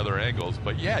are any other angles.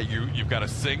 But yeah, you've got a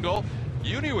single.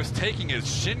 Uni was taking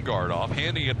his shin guard off,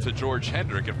 handing it to George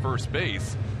Hendrick at first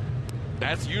base.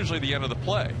 That's usually the end of the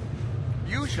play.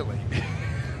 Usually.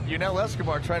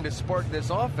 Escobar trying to spark this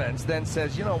offense, then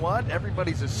says, you know what,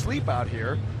 everybody's asleep out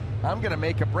here. I'm going to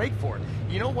make a break for it.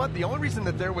 You know what? The only reason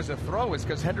that there was a throw is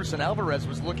because Henderson Alvarez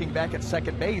was looking back at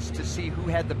second base to see who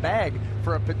had the bag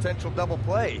for a potential double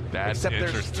play. That's except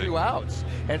there's 2 outs.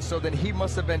 And so then he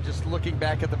must have been just looking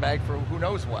back at the bag for who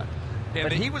knows what. And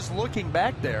but he was looking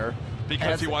back there.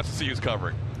 Because he wants to see who's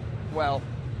covering. Well,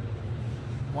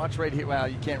 watch right here. Well,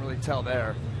 you can't really tell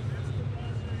there.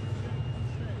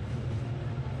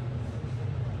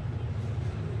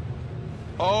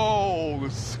 Oh,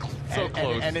 so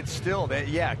close. And it's still there.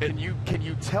 Yeah, can you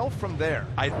tell from there?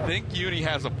 I think Uni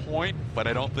has a point, but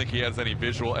I don't think he has any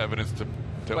visual evidence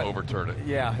to overturn it.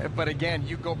 Yeah, but again,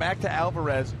 you go back to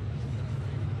Alvarez.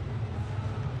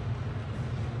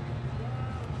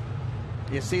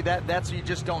 You see, that's you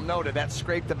just don't know that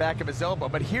scraped the back of his elbow.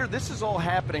 But here, this is all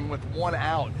happening with 1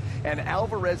 out. And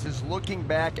Alvarez is looking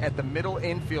back at the middle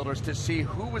infielders to see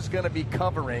who was going to be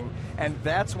covering, and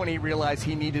that's when he realized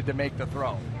he needed to make the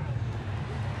throw.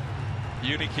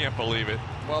 Uni can't believe it.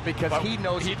 Well, because he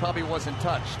knows he probably wasn't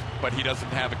touched. But he doesn't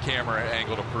have a camera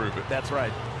angle to prove it. That's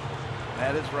right.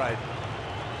 That is right.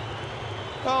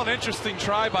 Well, an interesting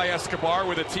try by Escobar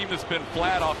with a team that's been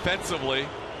flat offensively.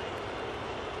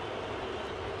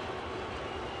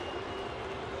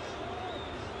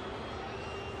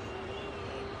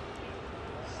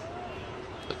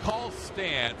 Call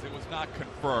stands. It was not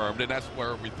confirmed, and that's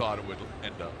where we thought it would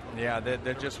end up. Yeah,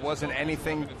 there just wasn't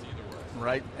anything.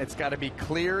 Right? It's got to be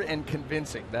clear and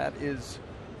convincing. That is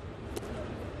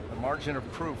the margin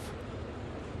of proof.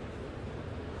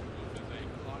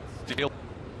 Steal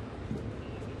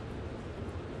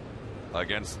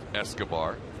against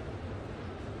Escobar.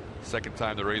 Second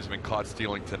time the Rays have been caught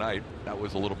stealing tonight. That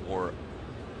was a little more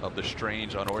of the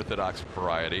strange, unorthodox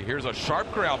variety. Here's a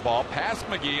sharp ground ball past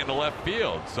McGee into left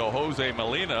field. So Jose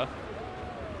Molina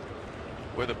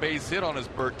with a base hit on his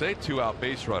birthday, 2-out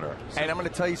base runner. And I'm going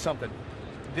to tell you something.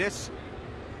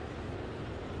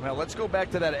 Well, let's go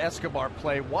back to that Escobar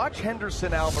play. Watch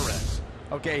Henderson Alvarez.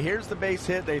 Okay, here's the base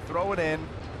hit. They throw it in.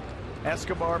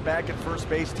 Escobar back at first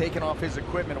base, taking off his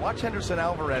equipment. Watch Henderson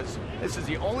Alvarez. This is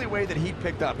the only way that he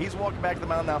picked up. He's walking back to the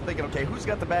mound now thinking, okay, who's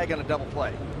got the bag on a double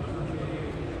play?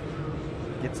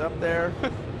 Gets up there,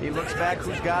 he looks back,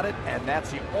 who's got it, and that's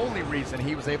the only reason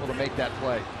he was able to make that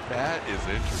play. That is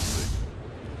interesting.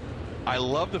 I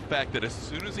love the fact that as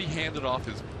soon as he handed off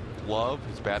his glove,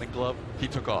 his batting glove, he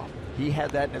took off. He had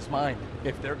that in his mind.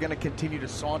 If they're going to continue to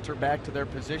saunter back to their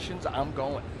positions, I'm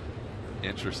going.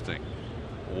 Interesting.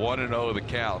 1-0 the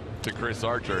count to Chris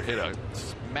Archer. Hit a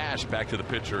smash back to the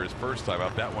pitcher his first time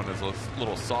out. That one is a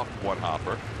little soft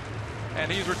one-hopper.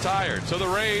 And he's retired. So the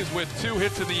Rays with 2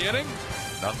 hits in the inning.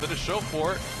 Nothing to show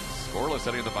for it. Scoreless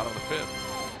heading to the bottom of the 5th.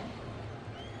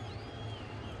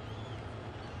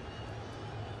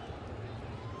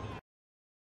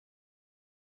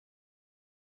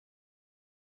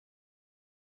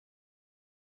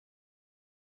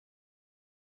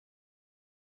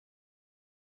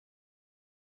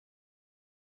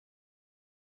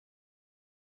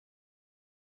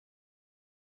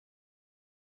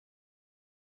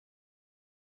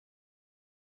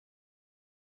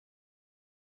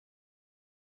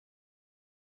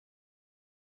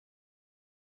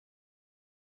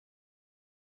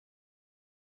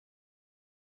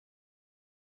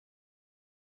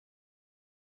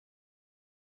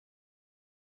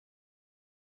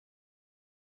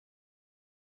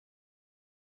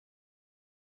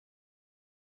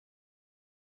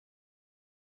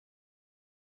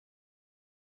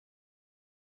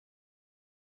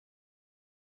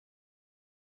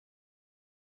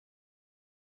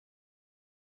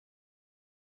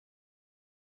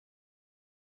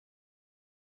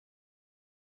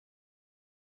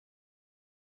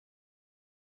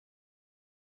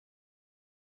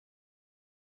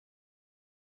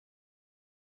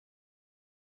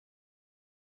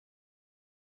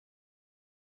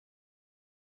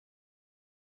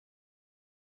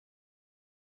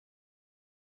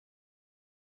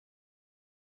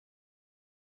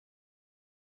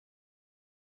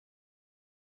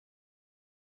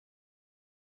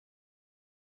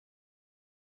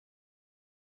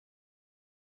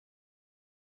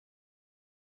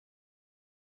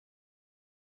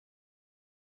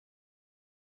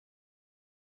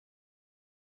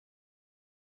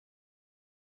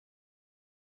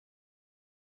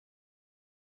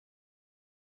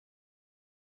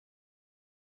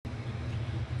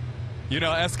 You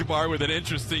know, Escobar with an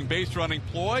interesting base running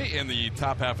ploy in the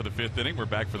top half of the 5th inning. We're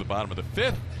back for the bottom of the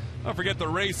 5th. Don't forget the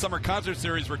Rays Summer Concert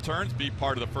Series returns. Be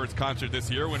part of the first concert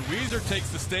this year when Weezer takes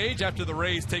the stage after the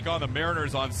Rays take on the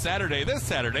Mariners on Saturday. This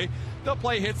Saturday, they'll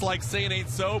play hits like Say It Ain't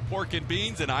So, Pork and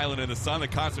Beans, and Island in the Sun. The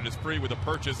concert is free with a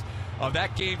purchase of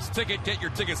that game's ticket. Get your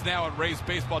tickets now at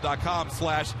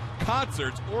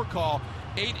RaysBaseball.com/concerts or call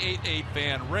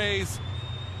 888-FAN-RAYS.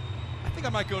 I think I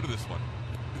might go to this one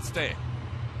and stay.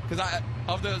 Because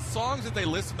of the songs that they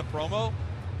list in the promo,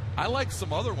 I like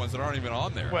some other ones that aren't even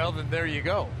on there. Well, then there you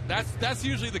go. That's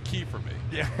usually the key for me.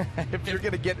 Yeah. If you're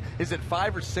going to get, is it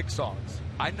 5 or 6 songs?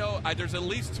 I know there's at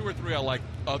least 2 or 3 I like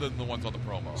other than the ones on the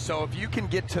promo. So if you can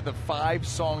get to the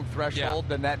 5-song threshold,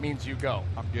 then that means you go.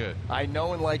 I'm good. I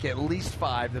know and like at least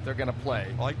 5 that they're going to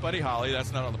play. I like Buddy Holly.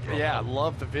 That's not on the promo. Yeah,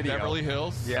 love the video. Beverly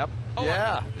Hills. Yep. Oh,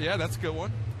 yeah. Yeah, that's a good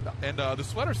one. And the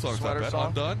Sweater Song's Sweater not bad. Song.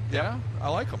 Undone. Yep. Yeah, I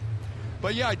like them.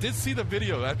 But, yeah, I did see the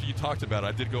video after you talked about it.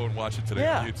 I did go and watch it today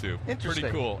on YouTube. Interesting.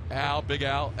 Pretty cool. Big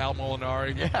Al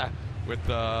Molinari. Yeah. With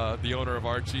the owner of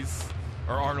Archie's,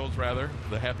 or Arnold's, rather,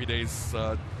 the Happy Days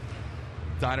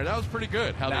Diner. That was pretty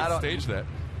good, how they staged that.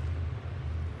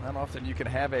 Not often you can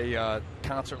have a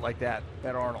concert like that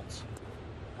at Arnold's.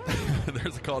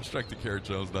 There's a called strike to Garrett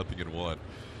Jones, 0-1.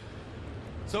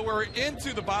 So we're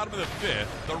into the bottom of the 5th.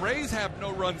 The Rays have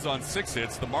no runs on 6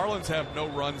 hits. The Marlins have no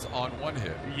runs on 1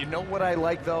 hit. You know what I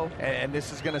like, though? And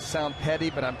this is going to sound petty,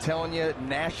 but I'm telling you,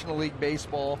 National League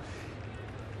Baseball,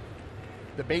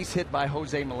 the base hit by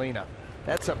Jose Molina.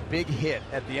 That's a big hit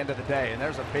at the end of the day. And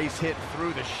there's a base hit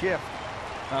through the shift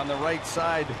on the right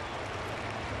side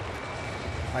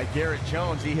by Garrett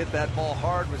Jones. He hit that ball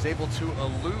hard, was able to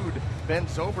elude Ben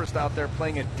Zobrist out there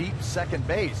playing a deep second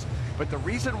base. But the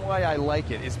reason why I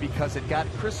like it is because it got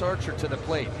Chris Archer to the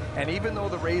plate. And even though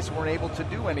the Rays weren't able to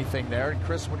do anything there, and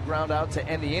Chris would ground out to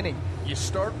end the inning, you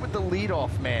start with the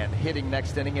leadoff man hitting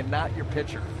next inning and not your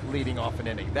pitcher leading off an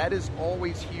inning. That is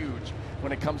always huge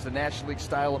when it comes to National League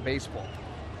style of baseball.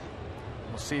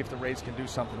 We'll see if the Rays can do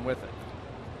something with it.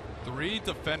 3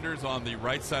 defenders on the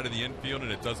right side of the infield,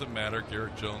 and it doesn't matter.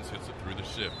 Garrett Jones hits it through the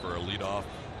shift for a leadoff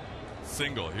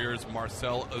single. Here's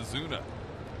Marcell Ozuna.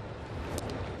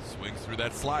 Swings through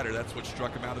that slider. That's what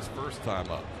struck him out his first time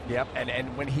up. Yep,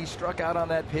 and when he struck out on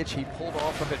that pitch, he pulled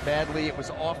off of it badly. It was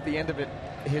off the end of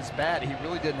his bat. He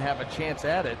really didn't have a chance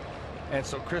at it. And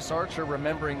so Chris Archer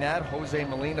remembering that, Jose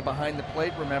Molina behind the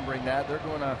plate remembering that, they're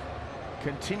going to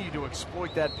continue to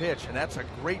exploit that pitch. And that's a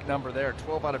great number there.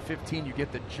 12 out of 15, you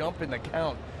get the jump in the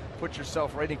count. Put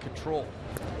yourself right in control.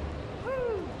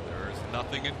 There's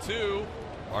 0-2.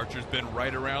 Archer's been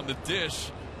right around the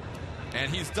dish. And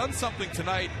he's done something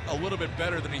tonight a little bit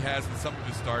better than he has in some of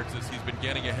his starts, as he's been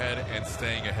getting ahead and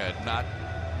staying ahead, not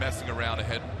messing around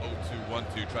ahead 0-2,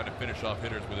 1-2, trying to finish off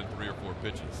hitters within 3 or 4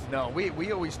 pitches. No,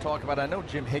 we always talk about, I know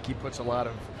Jim Hickey puts a lot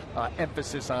of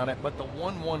emphasis on it, but the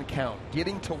 1-1 count,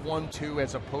 getting to 1-2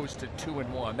 as opposed to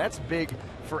 2-1, that's big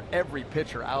for every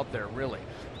pitcher out there, really.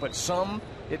 But some,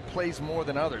 it plays more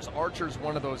than others. Archer's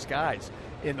one of those guys.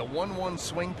 In the 1-1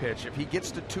 swing pitch, if he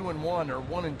gets to 2-1 or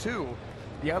 1-2,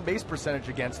 the on-base percentage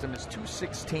against him is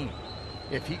 .216.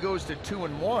 If he goes to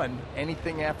 2-1,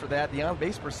 anything after that, the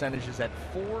on-base percentage is at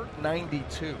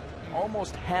 .492.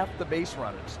 Almost half the base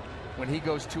runners, when he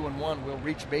goes 2-1, will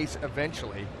reach base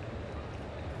eventually.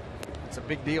 It's a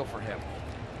big deal for him.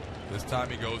 This time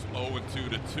he goes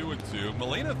 0-2 to 2-2.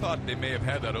 Molina thought they may have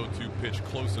had that 0-2 pitch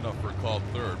close enough for a called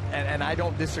third. And I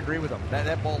don't disagree with him.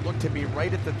 That ball looked to be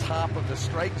right at the top of the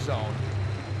strike zone.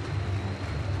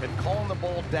 Been calling the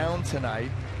ball down tonight.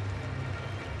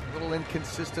 A little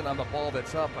inconsistent on the ball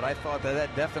that's up, but I thought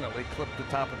that definitely clipped the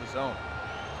top of the zone.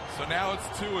 So now it's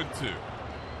 2-2.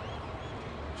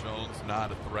 Jones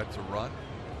not a threat to run.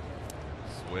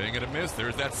 Swing and a miss.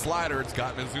 There's that slider. It's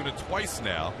gotten Ozuna twice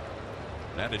now.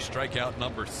 That is strikeout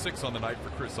number 6 on the night for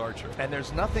Chris Archer. And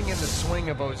there's nothing in the swing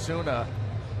of Ozuna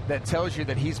that tells you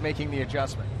that he's making the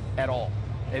adjustment at all.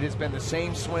 It has been the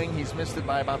same swing. He's missed it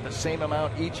by about the same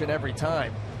amount each and every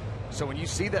time. So when you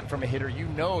see that from a hitter, you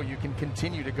know you can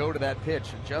continue to go to that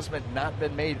pitch. Adjustment not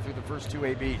been made through the first 2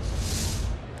 ABs.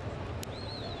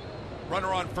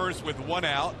 Runner on first with 1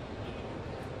 out.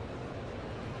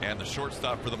 And the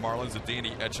shortstop for the Marlins,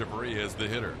 Adeiny Echeverria, is the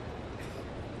hitter.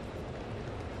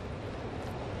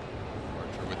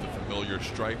 Archer with the familiar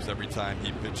stripes every time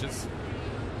he pitches.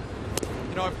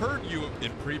 You know, I've heard you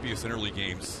in previous interleague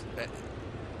games that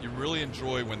you really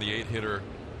enjoy when the 8-hitter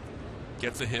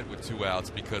gets a hit with 2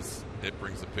 outs because it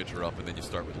brings the pitcher up, and then you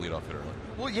start with leadoff hitter.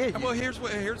 Well, yeah. Well, here's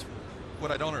what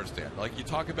I don't understand. Like, you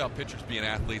talk about pitchers being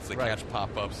athletes that catch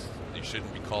pop-ups, you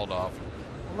shouldn't be called off.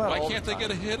 Well, why can't they get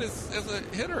a hit as a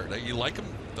hitter? You like them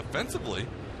defensively.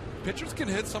 pitchers can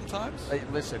hit sometimes. Hey,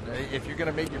 listen, if you're going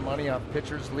to make your money off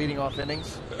pitchers leading off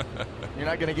innings, you're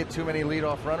not going to get too many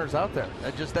leadoff runners out there.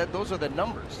 Those are the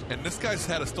numbers. And this guy's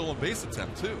had a stolen base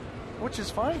attempt too, which is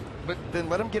fine. But then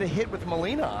let him get a hit with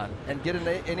Molina on and get an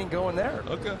inning going there.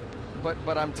 Okay.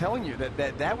 But I'm telling you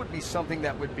that would be something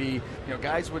that would be,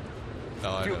 guys would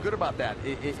feel good about that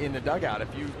in the dugout if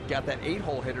you got that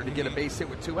 8-hole hitter to get a base hit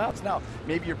with 2 outs. Now,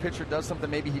 maybe your pitcher does something,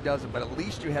 maybe he doesn't, but at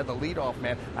least you had the leadoff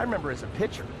man. I remember as a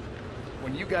pitcher,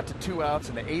 when you got to 2 outs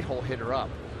and the 8-hole hitter up,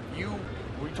 were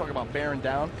you talking about bearing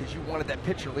down? Because you wanted that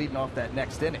pitcher leading off that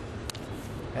next inning.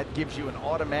 That gives you an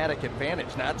automatic advantage.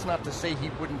 Now, that's not to say he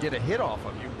wouldn't get a hit off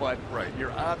of you, but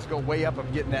your odds go way up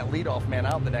of getting that leadoff man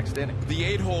out the next inning. The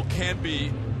 8-hole can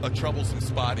be a troublesome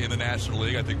spot in the National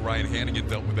League. I think Ryan Hannigan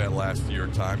dealt with that last year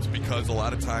at times, because a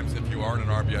lot of times if you are in an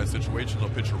RBI situation, they'll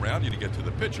pitch around you to get to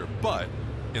the pitcher. But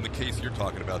in the case you're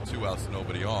talking about, 2 outs,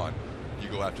 nobody on, you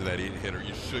go after that 8-hitter,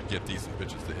 you should get decent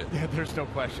pitches to hit. Yeah, there's no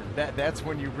question. That's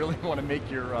when you really want to make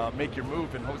your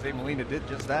move, and Jose Molina did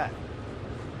just that.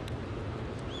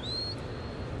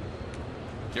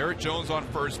 Garrett Jones on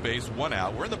first base, 1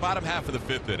 out. We're in the bottom half of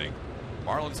the 5th inning.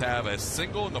 Marlins have a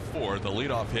single in the 4th, a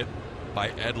leadoff hit by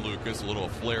Ed Lucas, a little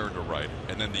flare to right,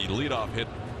 and then the leadoff hit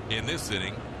in this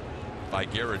inning by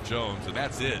Garrett Jones, and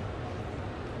that's it.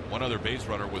 One other base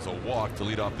runner was a walk to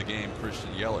lead off the game, Christian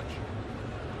Yelich.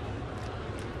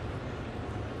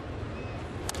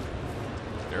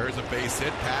 There's a base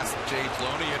hit past James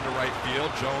Loney into right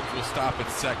field. Jones will stop at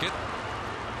second.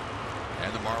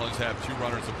 And the Marlins have 2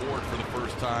 runners aboard for the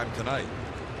first time tonight.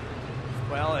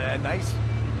 Well, a nice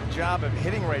job of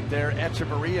hitting right there.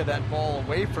 Echeverria, that ball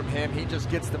away from him. He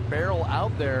just gets the barrel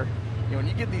out there. When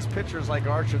you get these pitchers like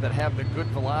Archer that have the good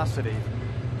velocity,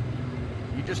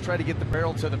 you just try to get the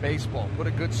barrel to the baseball. Put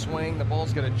a good swing. The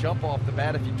ball's going to jump off the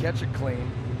bat if you catch it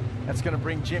clean. That's going to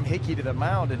bring Jim Hickey to the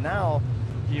mound. And now,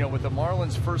 with the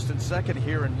Marlins first and second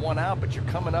here and 1 out, but you're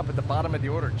coming up at the bottom of the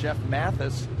order. Jeff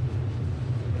Mathis,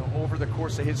 over the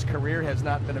course of his career, has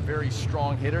not been a very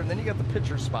strong hitter. And then you got the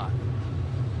pitcher spot.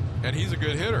 And he's a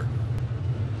good hitter.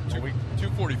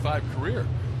 245 career.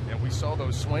 And we saw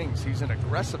those swings. He's an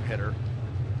aggressive hitter.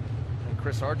 And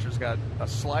Chris Archer's got a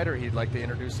slider he'd like to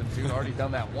introduce him to. Already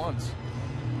done that once.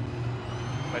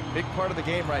 But big part of the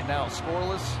game right now,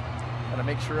 scoreless. Got to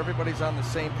make sure everybody's on the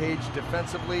same page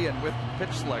defensively and with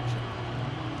pitch selection.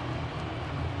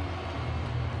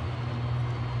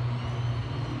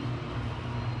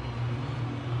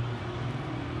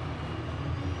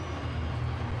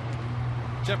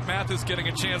 Jeff Mathis getting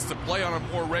a chance to play on a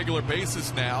more regular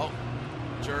basis now.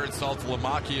 Jared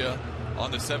Saltalamacchia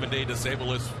on the 7-day disabled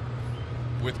list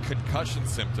with concussion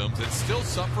symptoms and still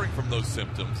suffering from those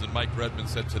symptoms. And Mike Redmond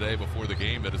said today before the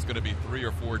game that it's going to be 3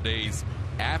 or 4 days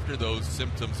after those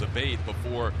symptoms abate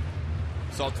before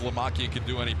Saltalamacchia can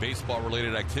do any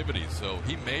baseball-related activities. So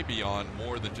he may be on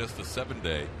more than just a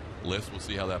 7-day list. We'll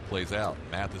see how that plays out.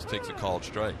 Mathis takes a called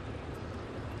strike.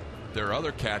 Their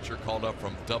other catcher called up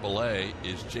from AA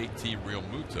is JT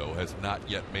Realmuto, has not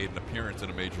yet made an appearance in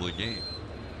a major league game.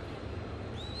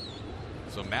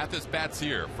 So Mathis bats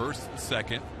here, first and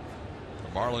second.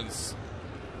 The Marlins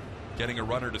getting a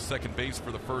runner to second base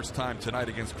for the first time tonight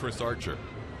against Chris Archer.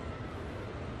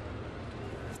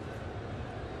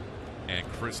 And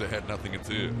Chris had nothing to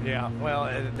do. Yeah,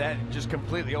 well, that just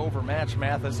completely overmatched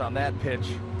Mathis on that pitch.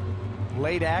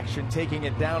 Late action, taking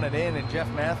it down and in, and Jeff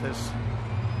Mathis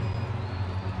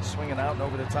swinging out and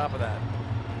over the top of that.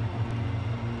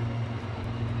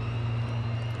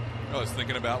 I was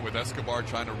thinking about with Escobar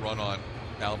trying to run on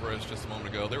Alvarez just a moment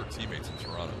ago. They were teammates in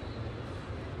Toronto.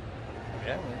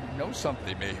 Yeah, you know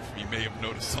something. He may have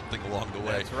noticed something along the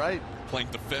way. That's right. Playing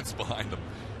defense behind him.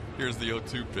 Here's the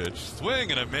 0-2 pitch.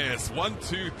 Swing and a miss. 1,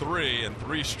 2, 3, and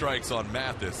 3 strikes on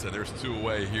Mathis, and there's 2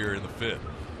 away here in the 5th.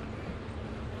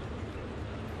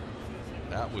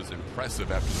 That was impressive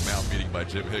after the mound meeting by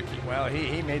Jim Hickey. Well,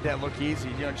 he made that look easy.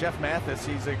 Jeff Mathis,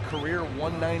 he's a career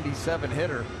 197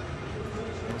 hitter.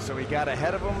 And so he got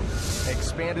ahead of him,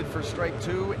 expanded for strike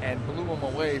 2, and blew him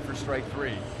away for strike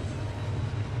 3.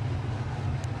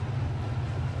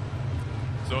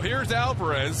 So here's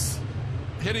Alvarez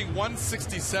hitting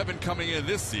 167 coming in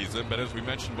this season, but as we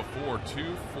mentioned before,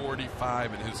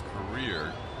 245 in his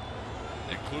career,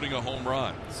 including a home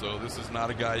run. So this is not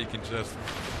a guy you can just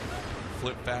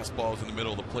flip fastballs in the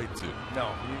middle of the plate to.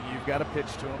 No, you've got to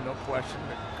pitch to him, no question.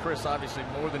 But Chris obviously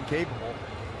more than capable.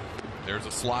 There's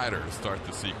a slider to start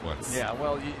the sequence. Yeah,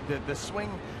 well, the swing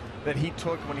that he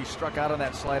took when he struck out on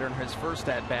that slider in his first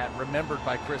at-bat, remembered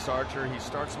by Chris Archer. He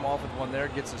starts him off with one there,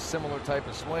 gets a similar type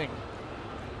of swing.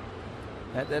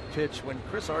 That pitch, when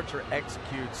Chris Archer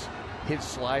executes his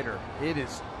slider, it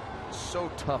is so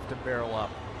tough to barrel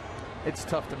up. It's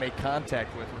tough to make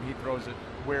contact with when he throws it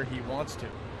where he wants to.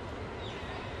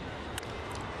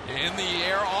 In the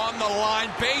air, on the line,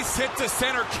 base hit to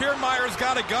center. Kiermaier's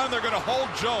got a gun. They're going to hold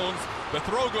Jones. The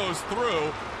throw goes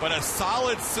through, but a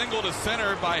solid single to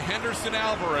center by Henderson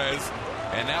Alvarez,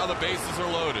 and now the bases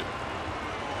are loaded.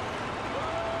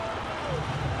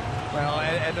 Well,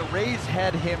 and the Rays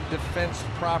had him defensed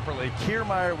properly.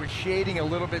 Kiermaier was shading a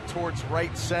little bit towards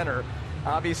right center,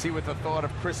 obviously with the thought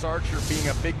of Chris Archer being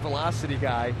a big velocity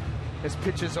guy. His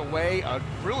pitches away, a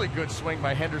really good swing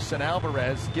by Henderson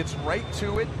Alvarez, gets right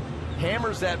to it,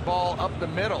 hammers that ball up the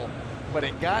middle, but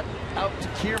it got out to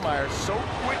Kiermaier so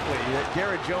quickly that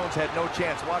Garrett Jones had no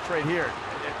chance. Watch right here.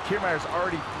 Kiermaier's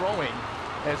already throwing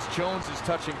as Jones is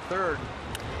touching third.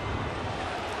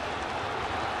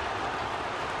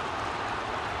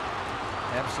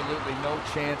 Absolutely no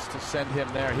chance to send him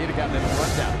there. He'd have gotten in a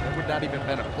rundown. It would not even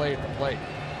been a play at the plate.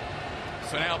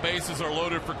 So now bases are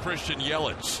loaded for Christian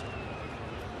Yelich.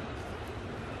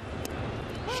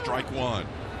 Strike one.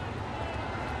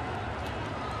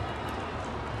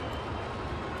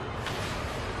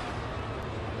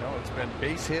 No, it's been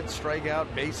base hit,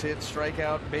 strikeout, base hit,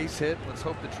 strikeout, base hit. Let's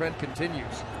hope the trend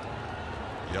continues.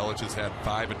 Yelich has had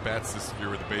 5 at-bats this year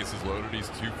with the bases loaded. He's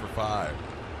 2 for 5.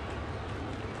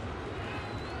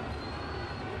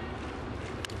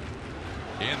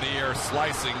 In the air,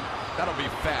 slicing. That'll be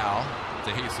foul.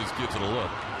 DeJesus gives it a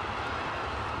look.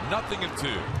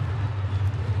 0-2.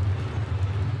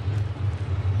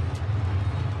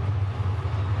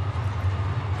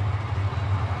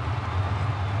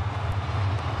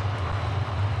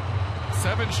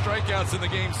 Seven strikeouts in the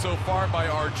game so far by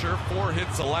Archer. 4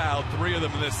 hits allowed, 3 of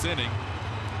them in this inning.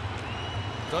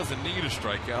 Doesn't need a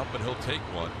strikeout, but he'll take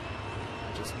one.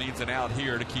 Just needs an out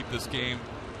here to keep this game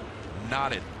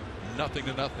knotted.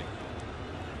 0-0.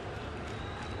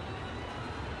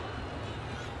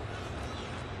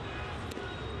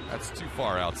 That's too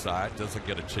far outside. Doesn't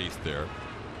get a chase there.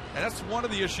 And that's one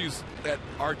of the issues that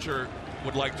Archer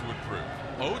would like to improve.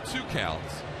 0-2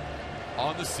 counts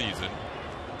on the season.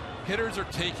 Hitters are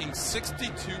taking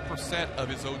 62% of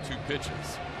his 0-2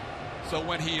 pitches. So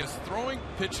when he is throwing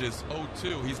pitches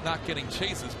 0-2, he's not getting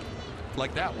chases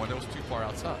like that one. That was too far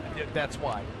outside. That's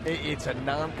why. It's a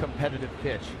non-competitive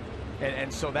pitch.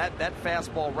 And so that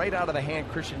fastball right out of the hand,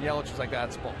 Christian Yelich was like,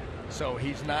 that's ball. So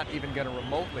he's not even going to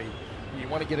remotely. You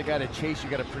want to get a guy to chase, you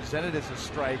got to present it as a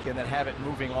strike and then have it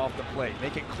moving off the plate.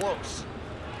 Make it close.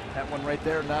 That one right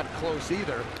there, not close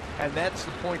either. And that's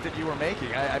the point that you were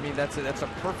making. I mean, that's a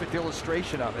perfect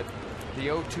illustration of it. The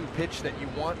 0-2 pitch that you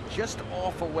want just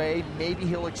off away. Maybe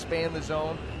he'll expand the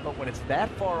zone, but when it's that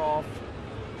far off,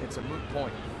 it's a moot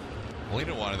point.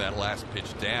 Molina wanted that last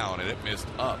pitch down, and it missed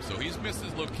up. So he's missed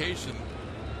his location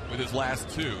with his last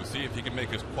 2. See if he can make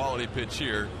his quality pitch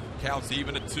here. Counts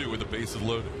even at 2 with the bases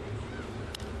loaded.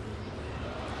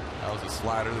 That was a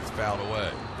slider that's fouled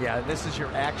away. Yeah, this is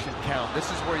your action count.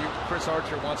 This is where Chris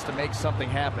Archer wants to make something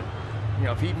happen. You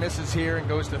know, if he misses here and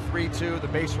goes to 3-2, the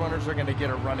base runners are going to get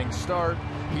a running start.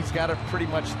 He's got to pretty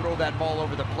much throw that ball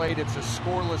over the plate. It's a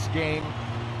scoreless game.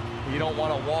 You don't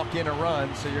want to walk in a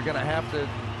run, so you're going to have to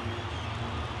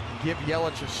give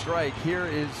Yelich a strike. Here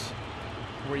is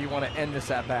where you want to end this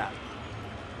at bat.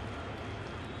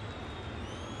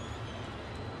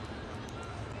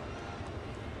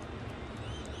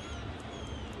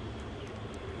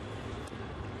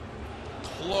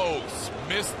 Close,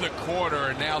 missed the corner,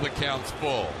 and now the count's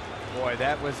full. Boy,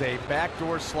 that was a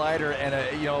backdoor slider and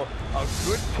a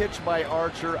good pitch by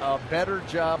Archer, a better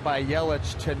job by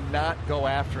Yelich to not go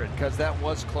after it because that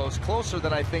was close, closer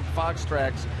than I think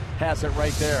Foxtrax has it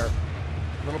right there.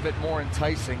 A little bit more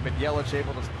enticing, but Yelich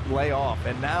able to lay off.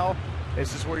 And now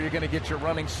this is where you're going to get your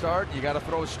running start. You got to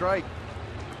throw a strike.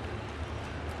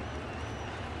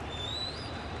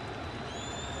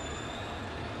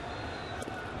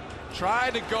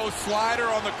 Tried to go slider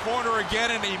on the corner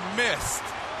again, and he missed.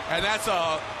 And that's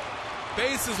a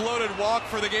bases loaded walk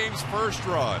for the game's first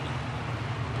run.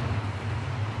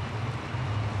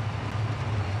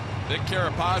 Nick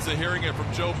Carapazza hearing it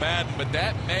from Joe Madden, but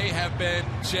that may have been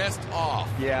just off.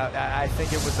 Yeah, I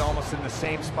think it was almost in the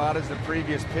same spot as the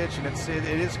previous pitch, and it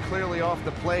is clearly off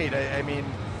the plate. I mean,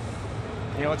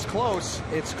 you know, it's close,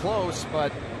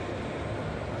 but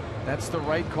that's the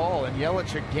right call. And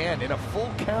Yelich again in a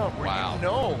full count where you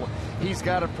know he's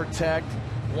got to protect,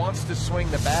 wants to swing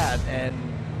the bat, and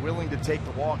willing to take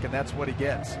the walk, and that's what he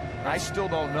gets. I still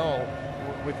don't know.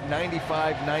 With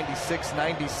 95, 96,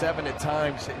 97 at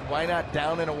times, why not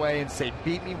down and away and say,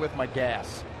 beat me with my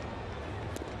gas?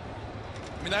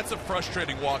 I mean, that's a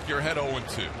frustrating walk. You're ahead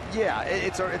 0-2. Yeah,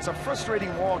 it's a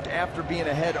frustrating walk after being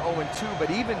ahead 0-2,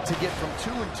 but even to get from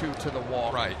 2-2 to the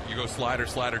walk. Right, you go slider,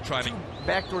 trying to...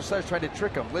 Backdoor sliders trying to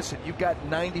trick them. Listen, you've got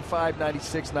 95,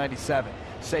 96, 97.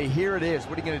 Say, here it is.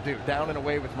 What are you going to do? Down and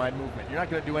away with my movement. You're not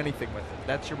going to do anything with it.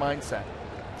 That's your mindset.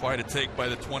 Quite a take by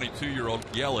the 22-year-old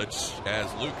Yelich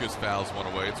as Lucas fouls one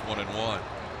away. It's 1-1.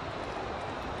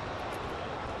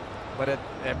 But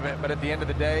at the end of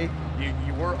the day,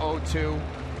 you were 0-2.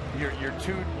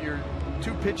 Your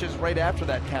two pitches right after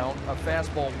that count, a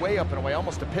fastball way up and away,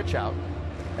 almost a pitch out,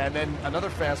 and then another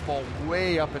fastball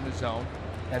way up in the zone,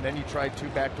 and then you tried 2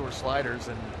 backdoor sliders,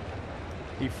 and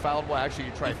he fouled. Well, actually,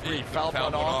 you tried 3. He fouled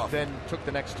one off, then took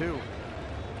the next 2.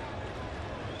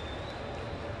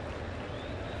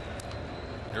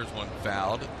 Here's one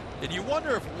fouled, and you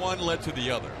wonder if one led to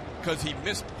the other because he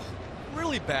missed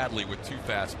really badly with 2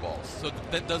 fastballs. So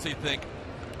then does he think,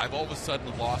 I've all of a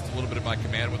sudden lost a little bit of my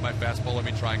command with my fastball? Let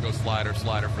me try and go slider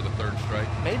for the 3rd strike.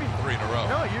 Maybe 3 in a row.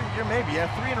 No, you're maybe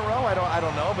 3 in a row. I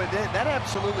don't know, but that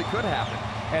absolutely could happen.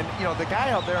 And the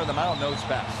guy out there on the mound knows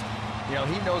best.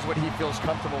 He knows what he feels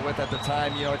comfortable with at the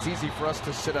time. It's easy for us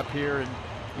to sit up here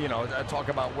and talk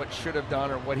about what should have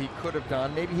done or what he could have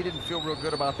done. Maybe he didn't feel real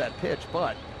good about that pitch,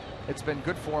 but it's been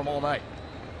good for him all night.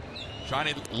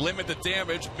 Trying to limit the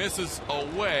damage, misses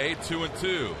away,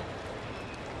 2-2.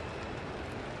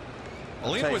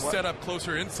 Molina was set up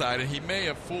closer inside, and he may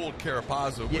have fooled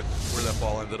Carapazzo with where that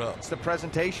ball ended up. It's the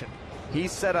presentation.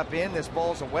 He's set up in, this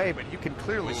ball's away, but you can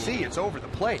clearly see it's over the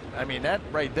plate. I mean, that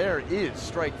right there is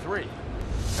strike 3.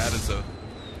 That is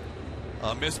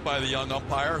a miss by the young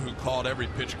umpire who called every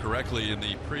pitch correctly in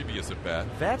the previous at-bat.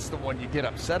 That's the one you get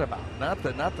upset about, not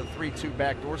the 3-2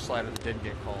 backdoor slider that didn't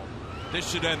get called. This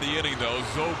should end the inning, though.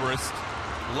 Zobrist,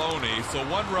 Loney. So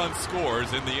 1 run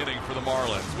scores in the inning for the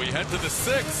Marlins. We head to the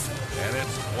 6th, and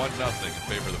it's 1-0 in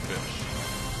favor of the Fish.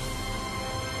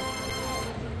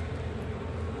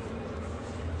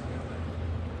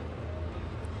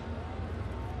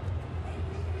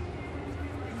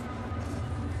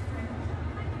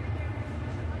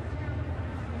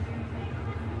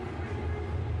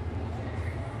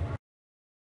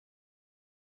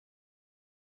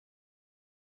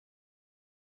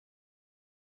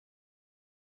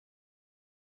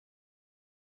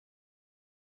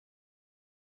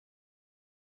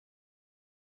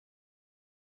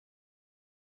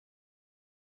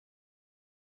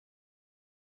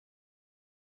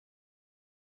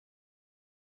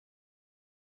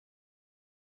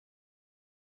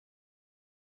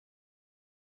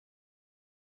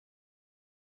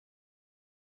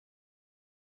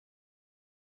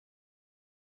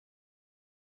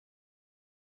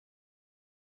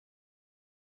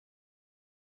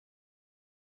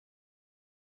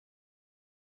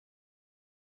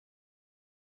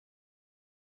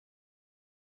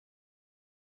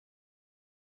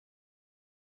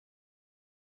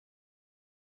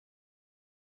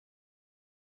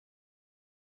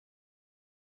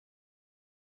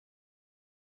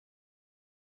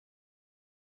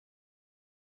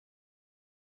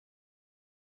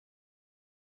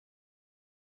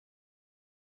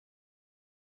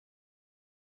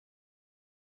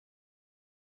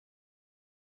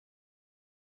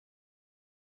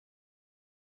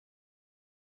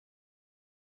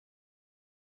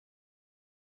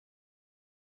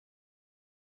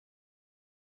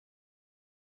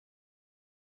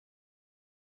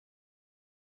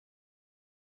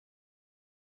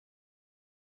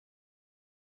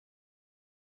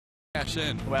 Cash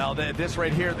in. Well, this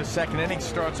right here, the 2nd inning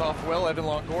starts off well. Evan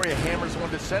Longoria hammers one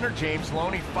to center. James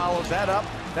Loney follows that up.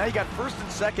 Now you got 1st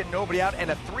and 2nd, nobody out,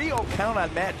 and a 3-0 count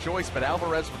on Matt Joyce, but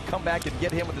Alvarez would come back and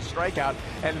get him with a strikeout,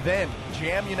 and then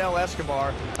jam Yunel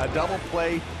Escobar, a double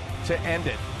play to end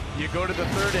it. You go to the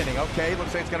 3rd inning. Okay,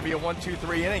 looks like it's going to be a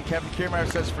 1-2-3 inning. Kevin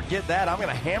Kiermaier says, forget that. I'm going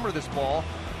to hammer this ball,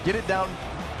 get it down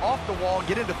off the wall,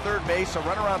 get into 3rd base, so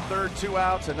run around 3rd, 2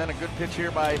 outs, and then a good pitch here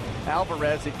by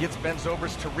Alvarez. It gets Ben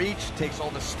Zobrist to reach, takes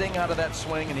all the sting out of that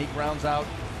swing, and he grounds out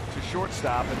to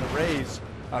shortstop. And the Rays,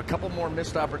 a couple more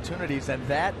missed opportunities, and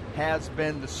that has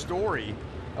been the story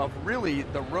of really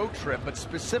the road trip, but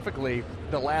specifically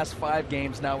the last 5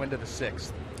 games now into the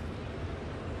 6th.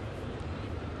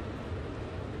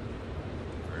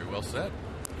 Very well said.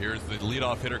 Here's the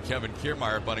leadoff hitter, Kevin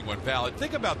Kiermaier, bunting one foul.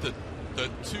 Think about the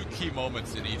 2 key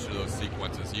moments in each of those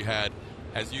sequences. You had,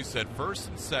 as you said, 1st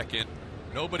and 2nd,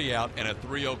 nobody out, and a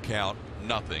 3-0 count,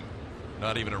 nothing.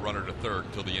 Not even a runner to 3rd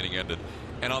until the inning ended.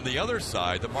 And on the other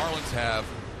side, the Marlins have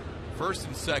 1st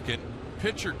and 2nd,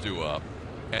 pitcher due up,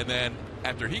 and then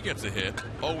after he gets a hit,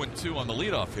 0-2 on the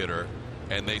leadoff hitter,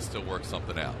 and they still work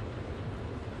something out.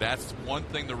 That's one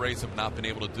thing the Rays have not been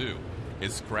able to do,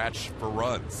 is scratch for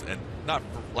runs, and not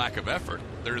for lack of effort.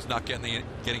 They're just not getting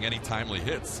any timely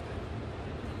hits.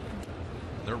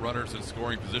 Their runners in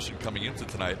scoring position coming into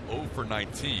tonight, 0 for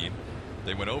 19.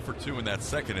 They went 0 for 2 in that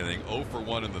second inning, 0 for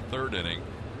 1 in the third inning.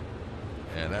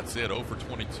 And that's it, 0 for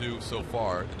 22 so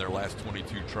far in their last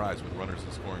 22 tries with runners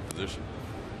in scoring position.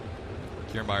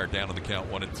 Kiermaier down on the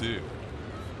count, 1-2.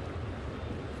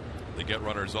 They get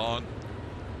runners on.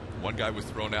 One guy was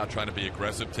thrown out trying to be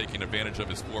aggressive, taking advantage of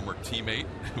his former teammate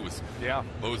who was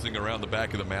moseying around the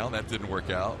back of the mound. That didn't work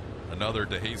out. Another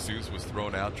DeJesus was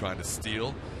thrown out trying to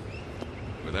steal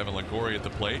with Evan Longoria at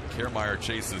the plate. Kiermaier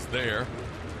chases there.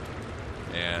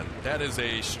 And that is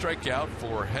a strikeout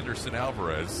for Henderson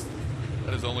Alvarez.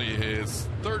 That is only his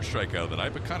third strikeout of the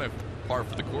night, but kind of par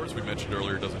for the course. We mentioned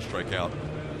earlier, doesn't strike out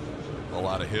a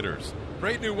lot of hitters.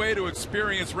 Great new way to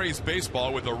experience Rays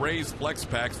baseball with the Rays Flex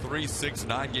Packs. 3, 6,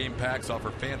 9-game packs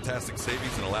offer fantastic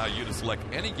savings and allow you to select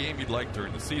any game you'd like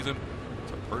during the season.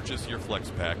 To purchase your Flex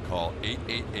Pack, call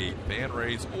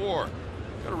 888-FAN-RAYS or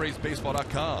go to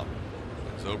RaysBaseball.com.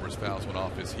 Zobrist fouls one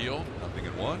off his heel,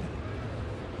 0-1.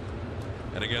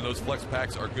 And again, those Flex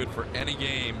Packs are good for any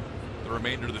game the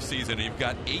remainder of the season. And you've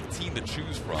got 18 to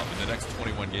choose from in the next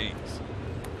 21 games.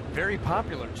 Very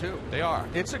popular, too. They are.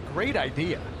 It's a great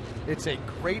idea. It's a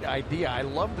great idea. I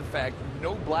love the fact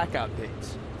no blackout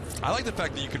dates. I like the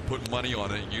fact that you can put money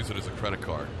on it and use it as a credit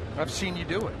card. I've seen you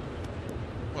do it.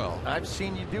 Well, I've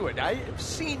seen you do it. I've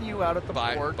seen you out at the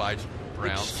port by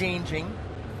Browns. exchanging.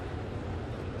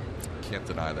 Can't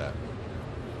deny that.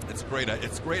 It's great.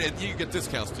 It's great. And you get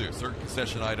discounts too. Certain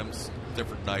concession items,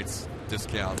 different nights,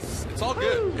 discounts. It's all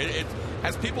good.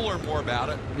 As people learn more about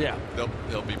it,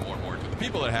 they'll be more and more into it. The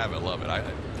people that have it love it.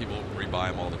 People rebuy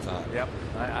them all the time. Yep,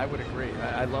 I would agree.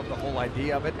 I love the whole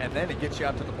idea of it, and then it gets you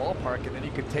out to the ballpark, and then you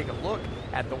can take a look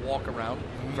at the walk around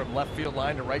from left field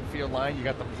line to right field line. You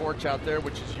got the porch out there,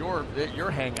 which is your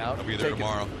hangout. I'll be there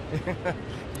tomorrow.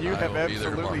 You have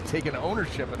absolutely taken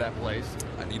ownership of that place.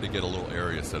 I need to get a little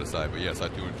area set aside, but yes, I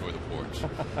do enjoy the porch.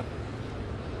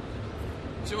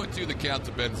 2-2 the count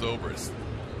to Ben Zobrist.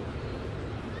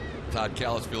 Todd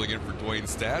Callis filling in for Dwayne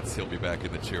Stats. He'll be back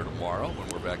in the chair tomorrow when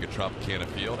we're back at Tropicana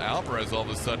Field. Alvarez all of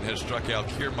a sudden has struck out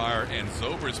Kiermaier and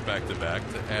Zobrist back-to-back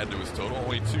to add to his total.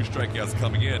 Only 2 strikeouts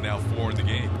coming in, now 4 in the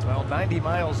game. Well, 90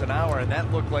 miles an hour, and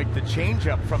that looked like the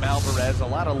changeup from Alvarez. A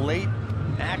lot of late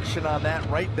action on that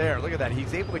right there. Look at that.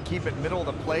 He's able to keep it middle of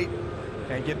the plate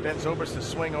and get Ben Zobrist to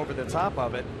swing over the top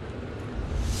of it.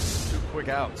 2 quick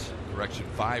outs. Correction,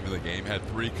 5 in the game, had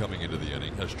 3 coming into the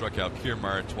inning. Has struck out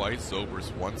Kiermaier twice,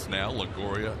 Zobrist once now,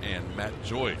 Longoria and Matt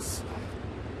Joyce.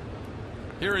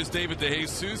 Here is David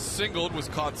DeJesus, singled, was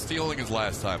caught stealing his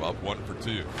last time up, 1 for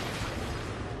 2.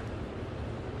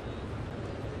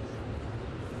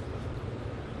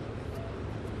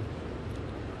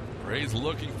 Rays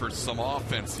looking for some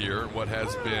offense here in what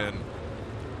has been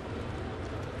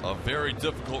a very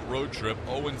difficult road trip.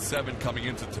 0-7 coming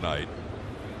into tonight.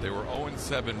 They were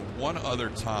 0-7 one other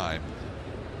time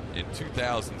in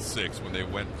 2006 when they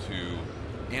went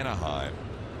to Anaheim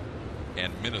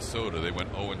and Minnesota. They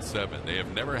went 0-7. They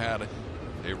have never had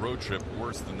a road trip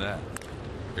worse than that.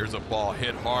 Here's a ball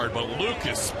hit hard, but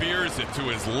Lucas spears it to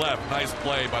his left. Nice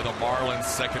play by the Marlins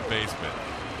second baseman.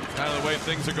 Kind of the way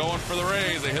things are going for the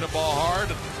Rays. They hit a ball hard.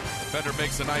 Defender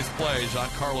makes a nice play.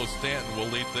 Giancarlo Stanton will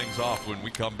lead things off when we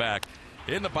come back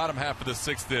in the bottom half of the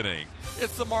 6th inning.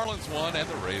 It's the Marlins 1 and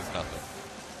the Rays nothing.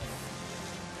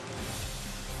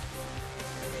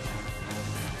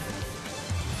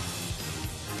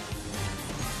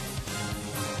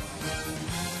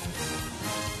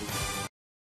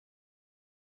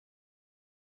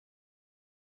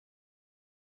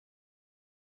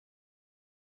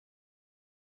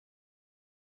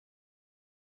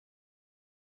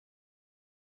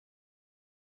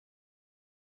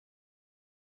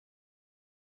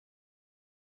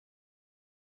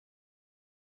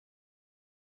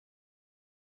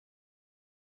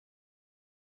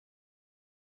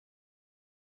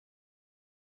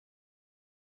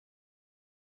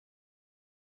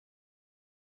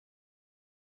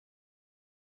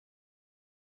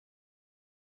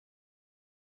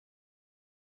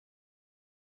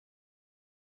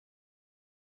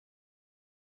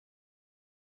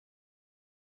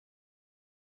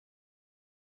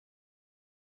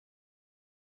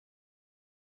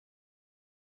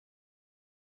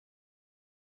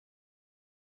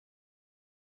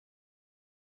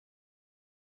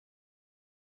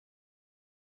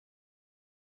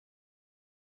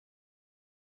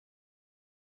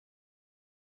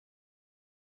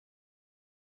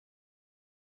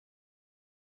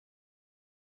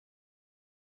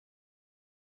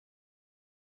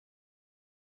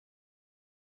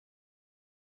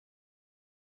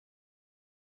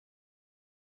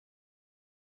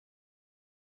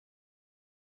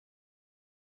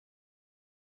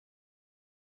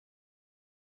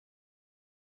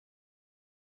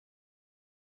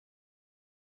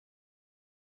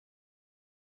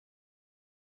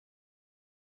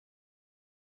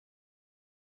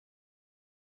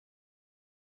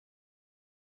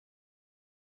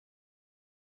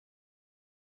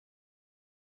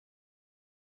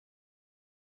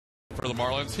 For the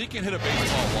Marlins, he can hit a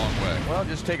baseball a long way. Well,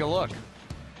 just take a look.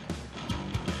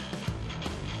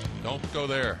 Don't go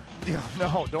there.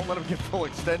 No, don't let him get full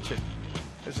extension.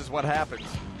 This is what happens.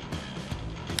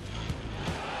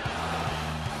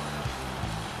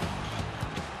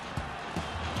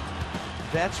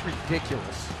 That's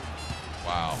ridiculous.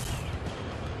 Wow.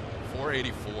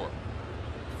 484.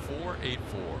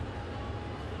 484.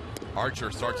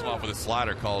 Archer starts him off with a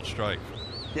slider called strike.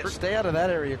 Yeah, stay out of that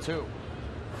area, too.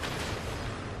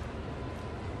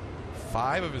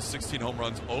 5 of his 16 home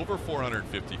runs over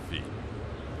 450 feet.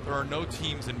 There are no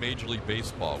teams in Major League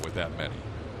Baseball with that many,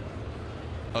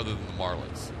 other than the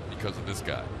Marlins, because of this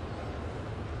guy.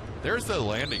 There's the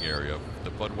landing area of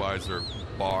the Budweiser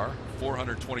bar,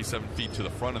 427 feet to the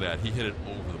front of that. He hit it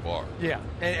over the bar. Yeah,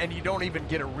 and you don't even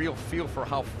get a real feel for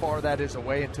how far that is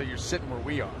away until you're sitting where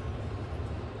we are.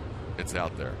 It's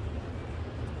out there.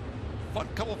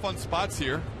 Couple fun spots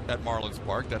here at Marlins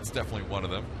Park. That's definitely one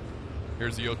of them.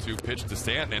 Here's the 0-2 pitch to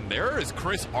Stanton, and there is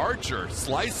Chris Archer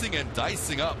slicing and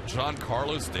dicing up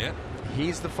Giancarlo Stanton.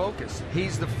 He's the focus.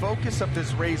 He's the focus of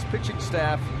this Rays pitching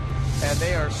staff, and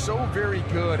they are so very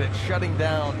good at shutting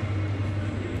down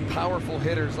powerful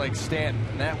hitters like Stanton.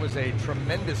 And that was a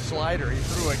tremendous slider. He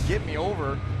threw a get me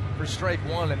over for strike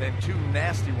one and then 2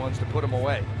 nasty ones to put him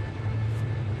away.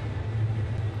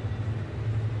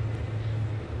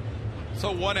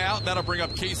 So 1 out, that'll bring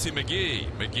up Casey McGee.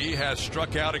 McGee has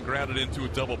struck out and grounded into a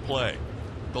double play.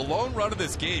 The lone run of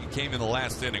this game came in the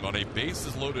last inning on a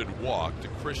bases-loaded walk to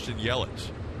Christian Yelich.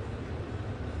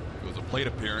 It was a plate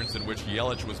appearance in which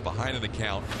Yelich was behind in the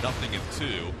count,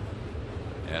 0-2,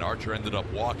 and Archer ended up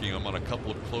walking him on a couple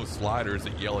of close sliders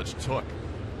that Yelich took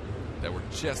that were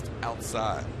just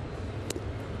outside.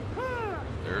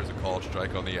 There's a called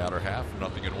strike on the outer half,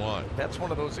 0-1. That's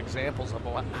one of those examples of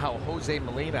how Jose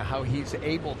Molina, how he's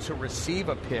able to receive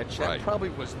a pitch. That probably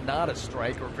was not a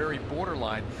strike or very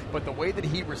borderline, but the way that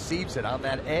he receives it on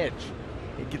that edge,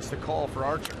 it gets the call for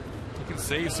Archer. He can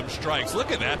save some strikes.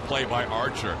 Look at that play by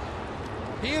Archer.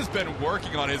 He has been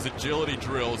working on his agility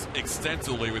drills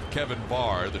extensively with Kevin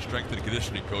Barr, the strength and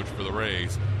conditioning coach for the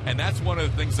Rays, and that's one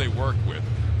of the things they work with.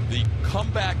 The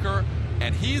comebacker.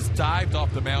 And he's dived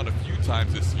off the mound a few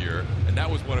times this year, and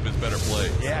that was one of his better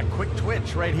plays. Yeah, quick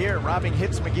twitch right here. Robbing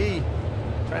hits McGee,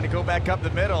 trying to go back up the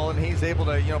middle, and he's able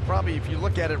to, probably if you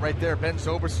look at it right there, Ben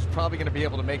Zobrist is probably going to be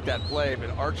able to make that play,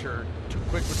 but Archer, too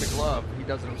quick with the glove. He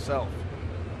does it himself.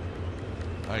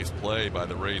 Nice play by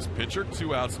the Rays pitcher.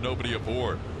 2 outs, nobody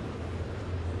aboard.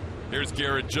 Here's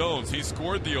Garrett Jones. He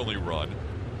scored the only run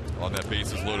on that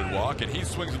bases-loaded walk, and he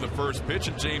swings at the first pitch,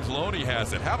 and James Loney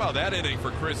has it. How about that inning for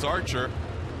Chris Archer?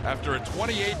 After a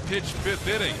 28-pitch 5th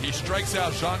inning, he strikes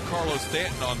out Giancarlo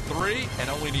Stanton on 3 and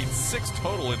only needs 6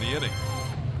 total in the inning.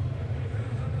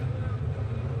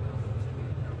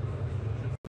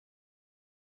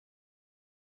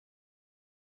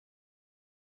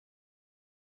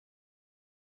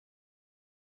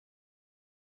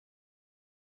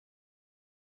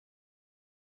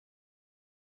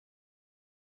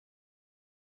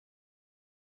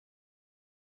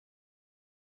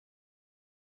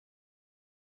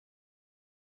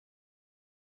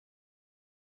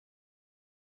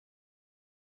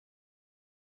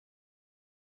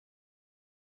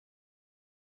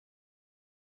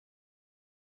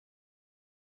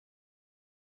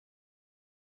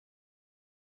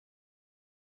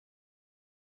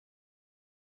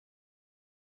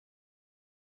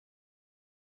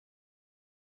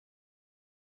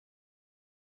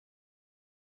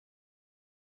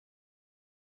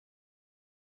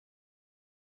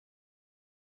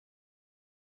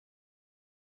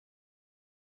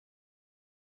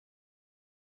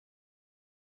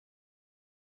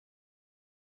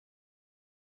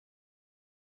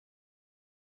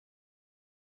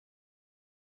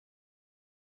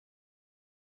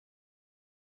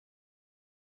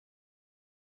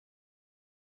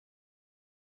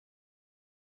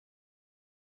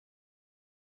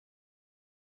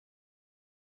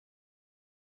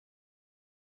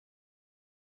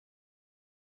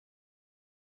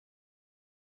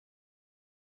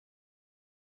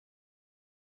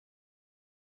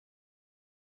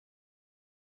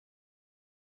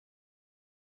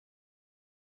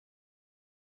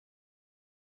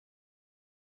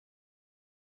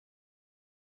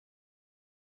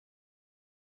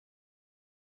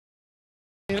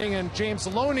 And James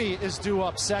Loney is due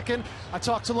up second. I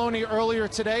talked to Loney earlier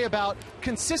today about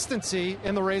consistency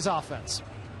in the Rays offense.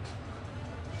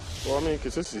 Well, I mean,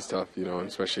 consistency's tough,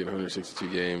 especially in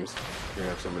 162 games. You're going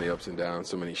to have so many ups and downs,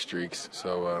 so many streaks.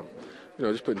 So,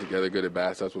 just putting together good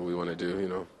at-bats, that's what we want to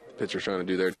do, pitchers trying to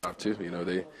do their job too. You know,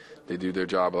 they do their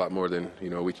job a lot more than,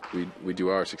 you know, we do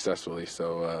ours successfully.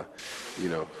 So, you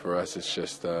know, for us, it's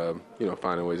just, you know,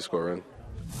 finding a way to score a run.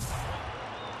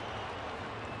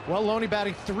 Well, Loney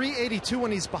batting .382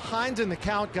 when he's behind in the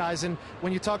count, guys. And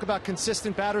when you talk about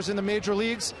consistent batters in the major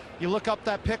leagues, you look up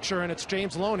that picture and it's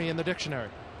James Loney in the dictionary.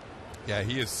 Yeah,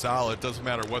 he is solid. Doesn't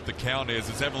matter what the count is.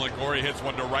 As Evan Longoria hits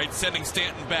one to right, sending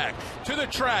Stanton back to the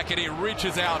track, and he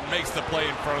reaches out and makes the play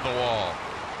in front of the wall.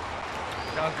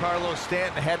 Giancarlo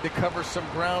Stanton had to cover some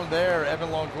ground there. Evan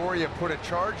Longoria put a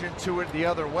charge into it the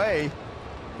other way,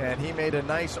 and he made a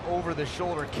nice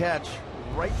over-the-shoulder catch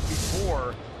right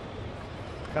before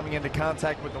coming into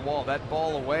contact with the wall. That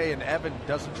ball away, and Evan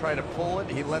doesn't try to pull it.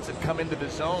 He lets it come into the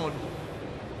zone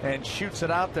and shoots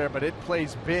it out there, but it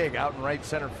plays big out in right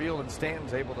center field, and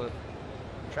Stanton's able to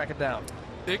track it down.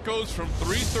 It goes from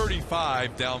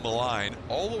 335 down the line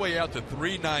all the way out to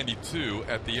 392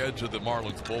 at the edge of the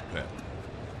Marlins bullpen.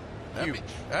 Huge.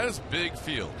 That is big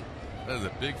field. That is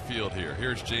a big field here.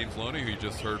 Here's James Loney, who you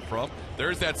just heard from.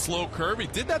 There's that slow curve. He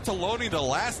did that to Loney the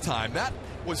last time. That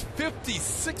was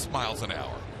 56 miles an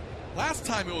hour. Last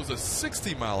time it was a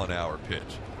 60-mile-an-hour pitch.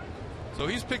 So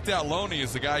he's picked out Loney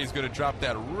as the guy he's going to drop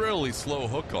that really slow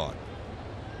hook on.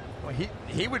 Well,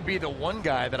 he would be the one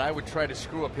guy that I would try to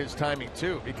screw up his timing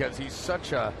too, because he's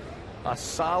such a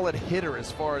solid hitter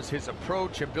as far as his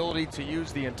approach, ability to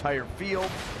use the entire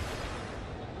field.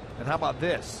 And how about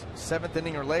this? 7th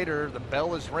inning or later, the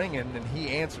bell is ringing and he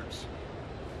answers.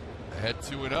 Ahead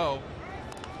 2-0.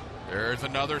 There's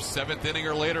another 7th inning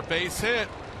or later base hit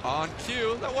on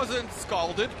cue. That wasn't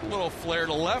scalded. A little flare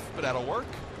to left, but that'll work.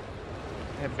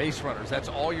 And base runners, that's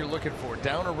all you're looking for.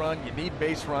 Down a run, you need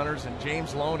base runners, and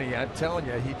James Loney, I'm telling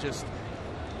you, he just,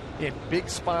 in big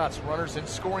spots, runners in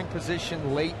scoring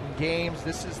position late in games,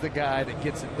 this is the guy that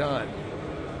gets it done.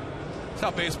 That's how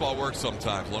baseball works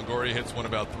sometimes. Longoria hits one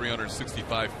about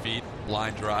 365 feet,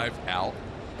 line drive, out,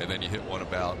 and then you hit one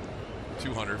about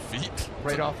 200 feet.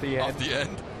 Right off the end. Off the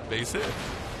end, base hit.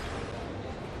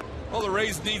 Well, the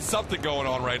Rays need something going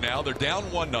on right now. They're down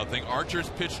 1-0. Archer's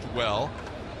pitched well.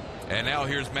 And now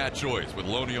here's Matt Joyce with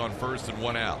Loney on first and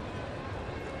one out.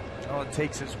 All it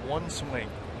takes is one swing,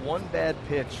 one bad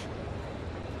pitch.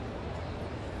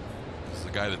 This is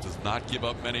a guy that does not give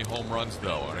up many home runs,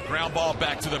 though. And a ground ball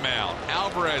back to the mound.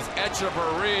 Alvarez,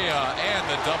 Echeverria, and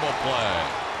the double play.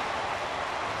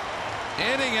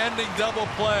 Inning-ending double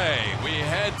play. We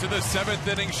head to the 7th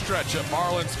inning stretch at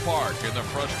Marlins Park, and the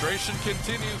frustration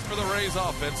continues for the Rays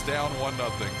offense, down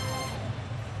 1-0.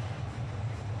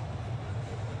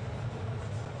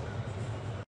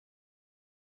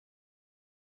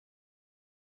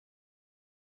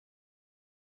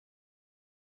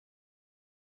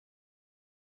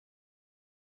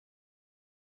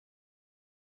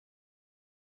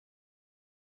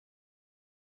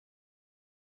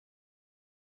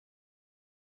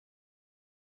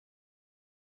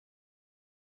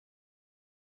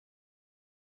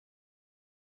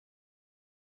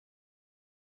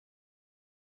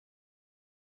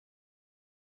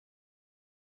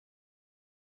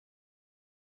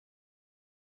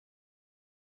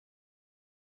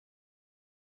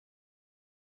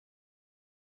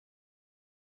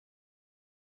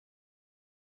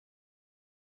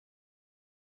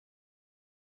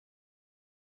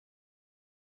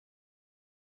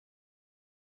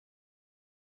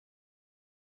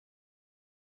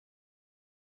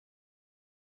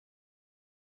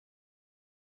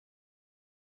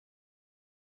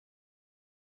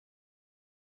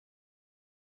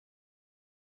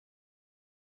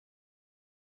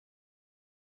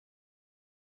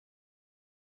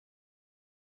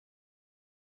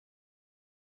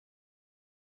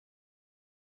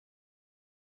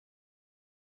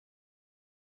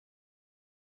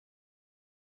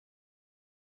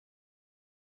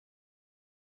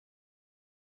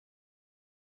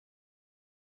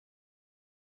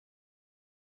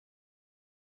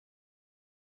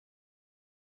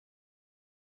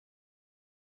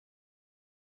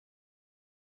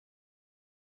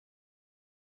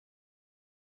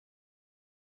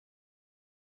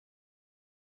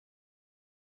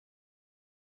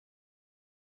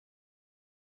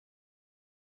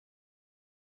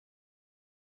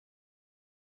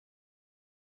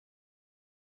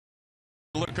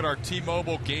 Look at our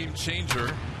T-Mobile game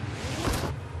changer.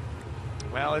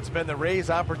 Well, it's been the Rays'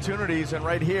 opportunities, and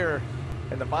right here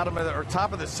in the bottom of the, or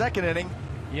top of the 2nd inning,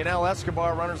 Yanel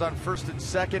Escobar, runners on 1st and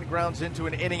 2nd, grounds into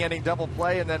an inning-ending double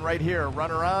play, and then right here,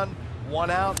 runner on, one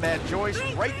out, Matt Joyce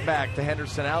right back to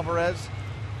Henderson Alvarez.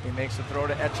 He makes a throw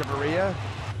to Echeverria.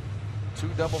 2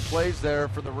 double plays there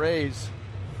for the Rays.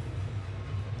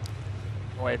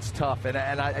 Boy, it's tough, and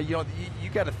I, you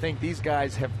got to think these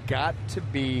guys have got to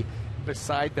be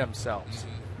beside themselves.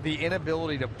 The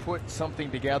inability to put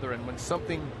something together, and when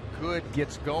something good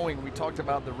gets going, we talked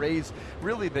about the Rays,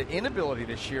 really the inability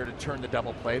this year to turn the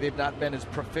double play. They've not been as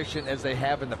proficient as they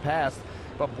have in the past,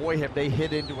 but boy, have they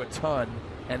hit into a ton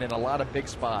and in a lot of big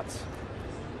spots.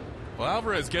 Well,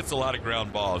 Alvarez gets a lot of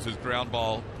ground balls. His ground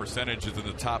ball percentage is in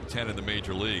the top 10 in the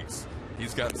major leagues.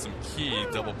 He's gotten some key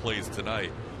double plays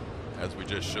tonight, as we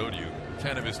just showed you.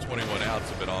 10 of his 21 outs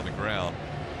have been on the ground.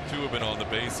 2 have been on the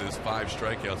bases, 5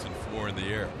 strikeouts, and 4 in the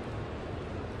air.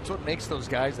 That's what makes those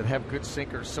guys that have good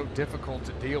sinkers so difficult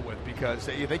to deal with, because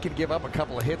they can give up a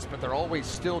couple of hits, but they're always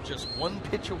still just one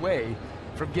pitch away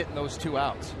from getting those 2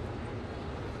 outs.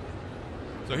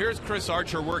 So here's Chris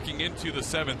Archer working into the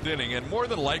 7th inning, and more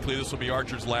than likely this will be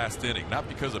Archer's last inning. Not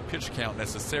because of pitch count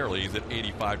necessarily. He's at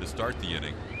 85 to start the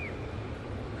inning,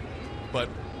 but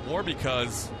more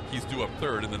because he's due up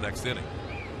third in the next inning.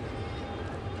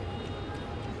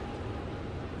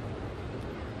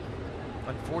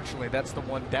 Unfortunately, that's the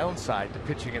one downside to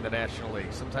pitching in the National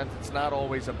League. Sometimes it's not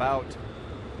always about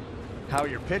how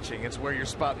you're pitching, it's where your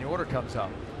spot in the order comes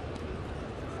up.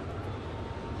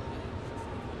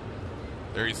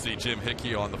 There you see Jim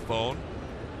Hickey on the phone.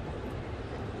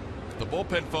 The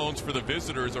bullpen phones for the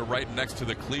visitors are right next to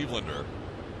the Clevelander.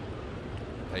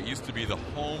 That used to be the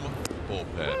home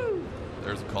bullpen. Woo!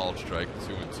 There's a called strike,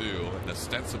 2-2, and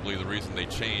ostensibly the reason they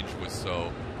changed was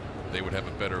so they would have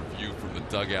a better view from the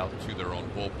dugout to their own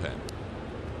bullpen.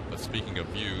 But speaking of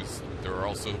views, there are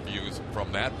also views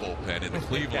from that bullpen in the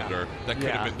Clevelander that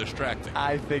could have been distracting.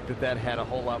 I think that had a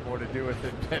whole lot more to do with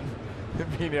it than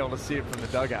being able to see it from the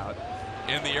dugout.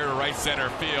 In the air to right center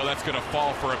field, that's going to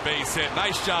fall for a base hit.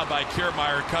 Nice job by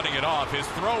Kiermaier cutting it off. His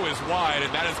throw is wide,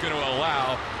 and that is going to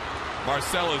allow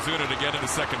Marcell Ozuna to get into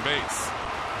second base.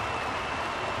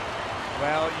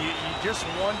 Well, you just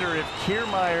wonder if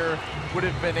Kiermaier would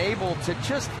have been able to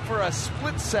just for a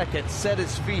split second set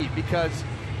his feet, because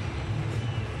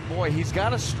boy, he's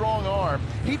got a strong arm.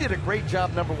 He did a great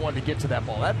job, number one, to get to that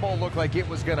ball. That ball looked like it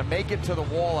was going to make it to the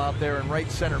wall out there in right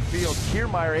center field.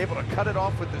 Kiermaier able to cut it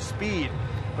off with the speed,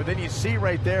 but then you see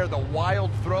right there the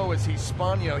wild throw as he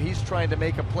spun. He's trying to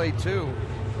make a play too,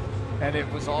 and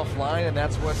it was offline, and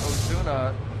that's what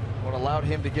Ozuna, what allowed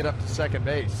him to get up to second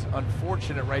base.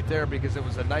 Unfortunate right there, because it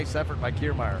was a nice effort by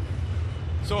Kiermaier.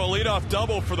 So a leadoff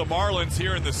double for the Marlins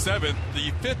here in the 7th. The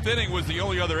 5th inning was the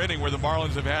only other inning where the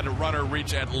Marlins have had a runner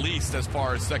reach at least as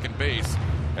far as second base,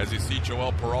 as you see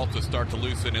Joel Peralta start to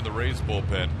loosen in the Rays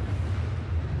bullpen.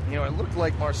 It looked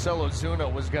like Marcell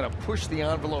Ozuna was going to push the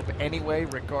envelope anyway,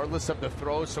 regardless of the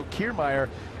throw. So Kiermaier,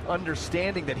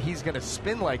 understanding that he's going to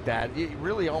spin like that, he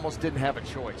really almost didn't have a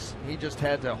choice. He just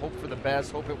had to hope for the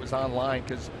best, hope it was on line,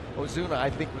 because Ozuna,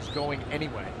 I think, was going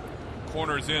anyway.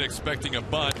 Corners in, expecting a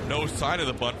bunt. No sign of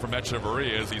the bunt from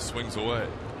Echeverria as he swings away.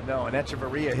 No, and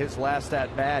Echeverria, his last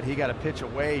at bat, he got a pitch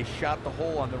away, shot the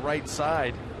hole on the right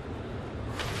side.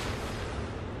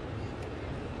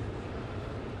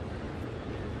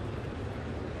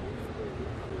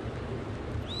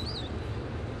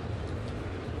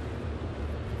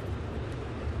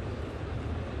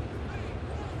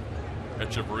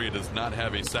 Echeverria does not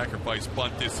have a sacrifice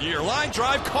bunt this year. Line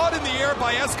drive caught in the air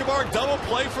by Escobar. Double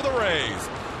play for the Rays.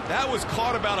 That was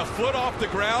caught about a foot off the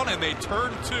ground, and they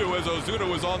turned 2 as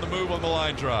Ozuna was on the move on the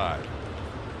line drive.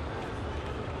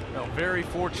 No, very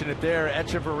fortunate there.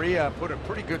 Echeverria put a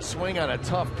pretty good swing on a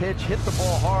tough pitch, hit the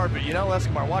ball hard, but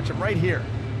Escobar, watch him right here.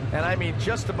 And I mean,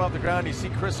 just above the ground, you see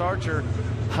Chris Archer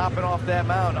hopping off that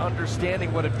mound,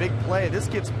 understanding what a big play. This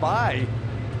gets by.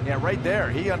 Yeah, right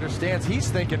there. He understands. He's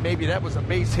thinking maybe that was a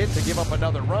base hit to give up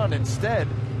another run. Instead,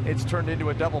 it's turned into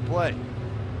a double play.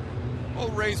 Well,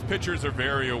 Rays pitchers are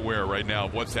very aware right now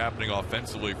of what's happening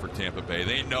offensively for Tampa Bay.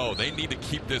 They know they need to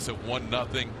keep this at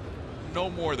 1-0,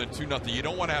 no more than 2-0. You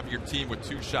don't want to have your team with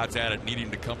 2 shots at it needing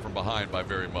to come from behind by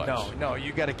very much. No,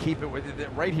 you got to keep it with it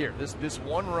right here. This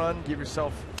one run, give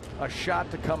yourself a shot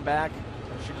to come back.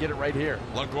 You should get it right here.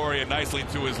 Longoria nicely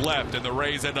to his left, and the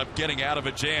Rays end up getting out of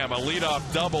a jam. A leadoff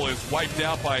double is wiped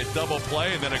out by a double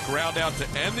play, and then a ground out to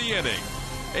end the inning.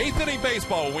 8th inning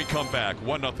baseball when we come back.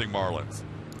 1-0 Marlins.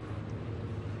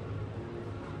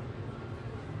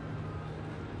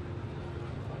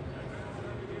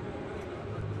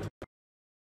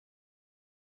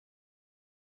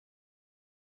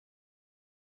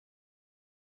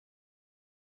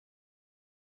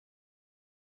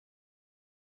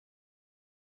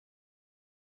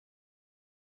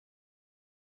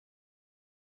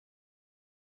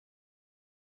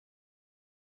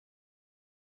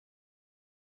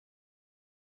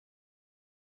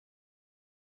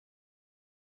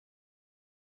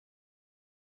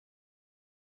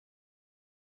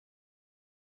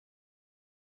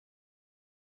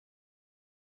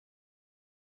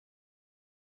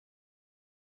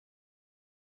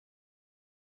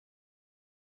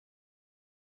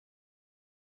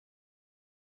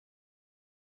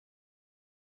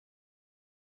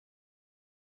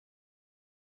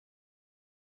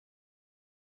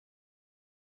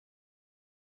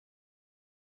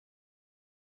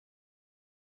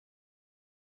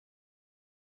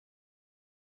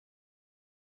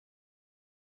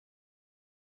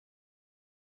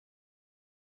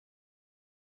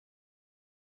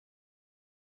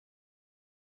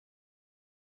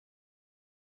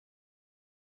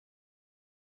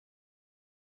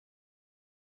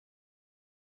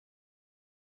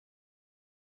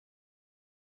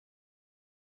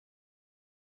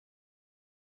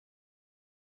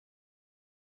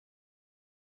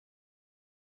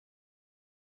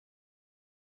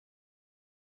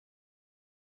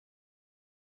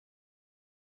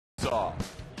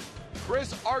 off.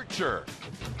 Chris Archer,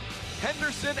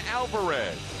 Henderson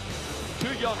Alvarez.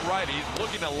 Two young righties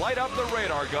looking to light up the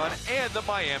radar gun and the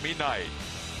Miami night.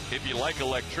 If you like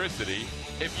electricity,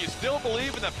 if you still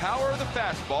believe in the power of the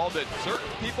fastball that certain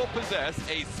people possess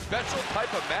a special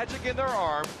type of magic in their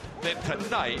arm, then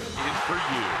tonight is for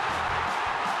you.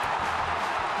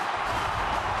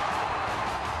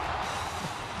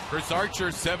 Chris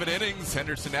Archer, 7 innings.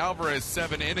 Henderson Alvarez,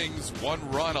 7 innings.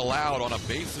 1 run allowed on a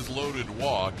bases-loaded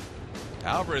walk.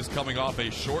 Alvarez coming off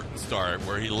a shortened start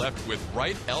where he left with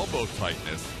right elbow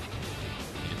tightness.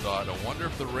 He thought, I wonder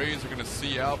if the Rays are going to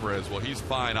see Alvarez. Well, he's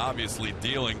fine, obviously,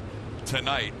 dealing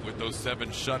tonight with those 7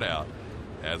 shutout.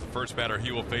 As the first batter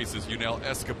he will face is Yunel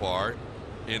Escobar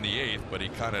in the 8th, but he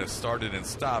kind of started and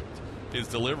stopped his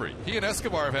delivery. He and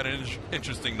Escobar have had an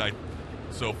interesting night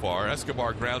so far.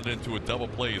 Escobar grounded into a double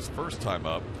play his first time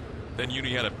up. Then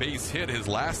Uni had a base hit his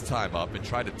last time up and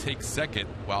tried to take second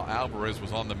while Alvarez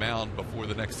was on the mound before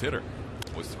the next hitter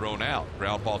was thrown out.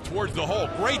 Ground ball towards the hole.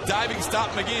 Great diving stop.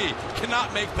 McGee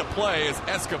cannot make the play as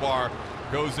Escobar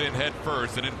goes in head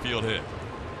first, an infield hit.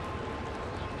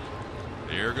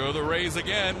 Here go the Rays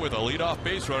again with a leadoff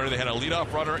base runner. They had a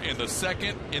leadoff runner in the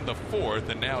 2nd, in the 4th,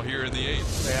 and now here in the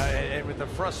 8th. Yeah, and with the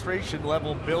frustration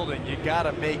level building, you got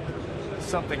to make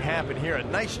something happen here. A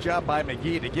nice job by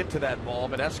McGee to get to that ball,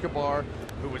 but Escobar,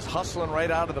 who was hustling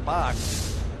right out of the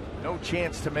box, no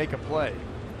chance to make a play.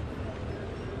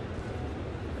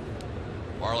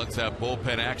 Marlins have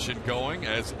bullpen action going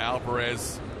as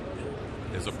Alvarez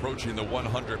is approaching the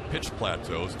 100 pitch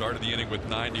plateau. Started the inning with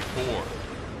 94.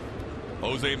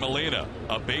 Jose Molina,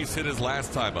 a base hit his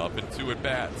last time up in 2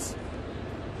 at-bats.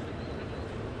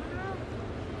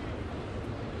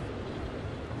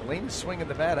 Molina's swinging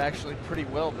the bat actually pretty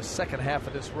well the second half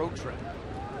of this road trip.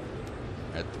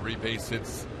 Had 3 base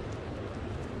hits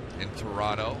in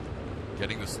Toronto,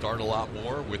 getting to start a lot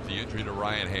more with the injury to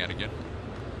Ryan Hannigan.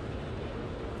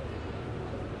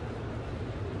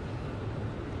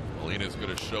 Molina's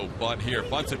going to show bunt here.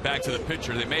 Bunts it back to the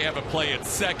pitcher. They may have a play at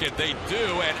second. They do,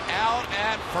 and out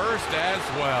at first as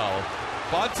well.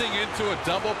 Bunting into a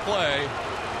double play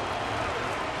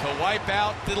to wipe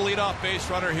out the leadoff base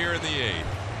runner here in the 8th.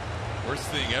 We're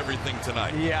seeing everything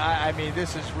tonight. Yeah, I mean,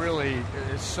 this is really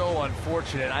so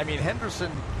unfortunate. I mean,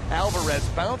 Henderson Alvarez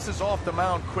bounces off the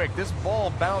mound quick. This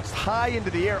ball bounced high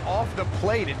into the air off the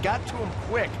plate. It got to him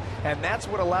quick, and that's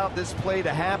what allowed this play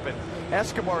to happen.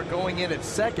 Escobar going in at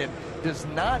second does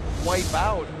not wipe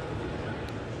out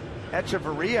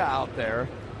Echeverria out there,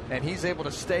 and he's able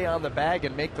to stay on the bag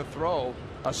and make the throw,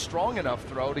 a strong enough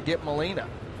throw to get Molina.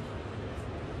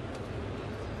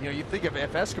 You know, you think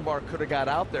if Escobar could have got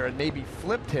out there and maybe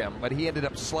flipped him, but he ended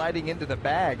up sliding into the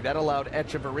bag. That allowed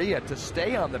Echeverria to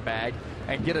stay on the bag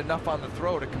and get enough on the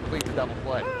throw to complete the double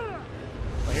play.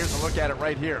 Well, here's a look at it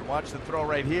right here. Watch the throw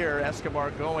right here. Escobar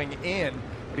going in,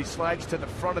 but he slides to the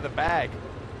front of the bag.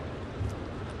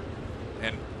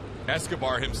 And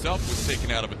Escobar himself was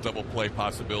taken out of a double play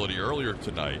possibility earlier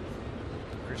tonight.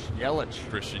 Christian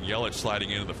Yelich sliding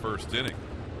into the first inning.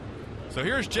 So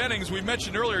here's Jennings. We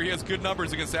mentioned earlier he has good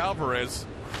numbers against Alvarez.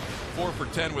 4 for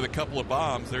 10 with a couple of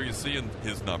bombs. There you see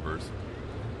his numbers.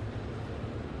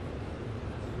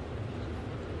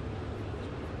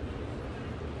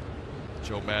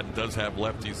 Joe Madden does have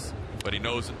lefties, but he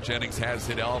knows that Jennings has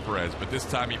hit Alvarez, but this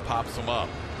time he pops him up.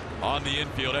 On the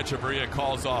infield, Echeverria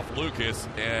calls off Lucas,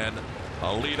 and a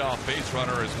leadoff base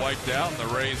runner is wiped out, and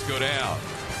the Rays go down.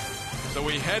 So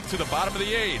we head to the bottom of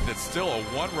the 8th. It's still a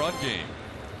 1-run game.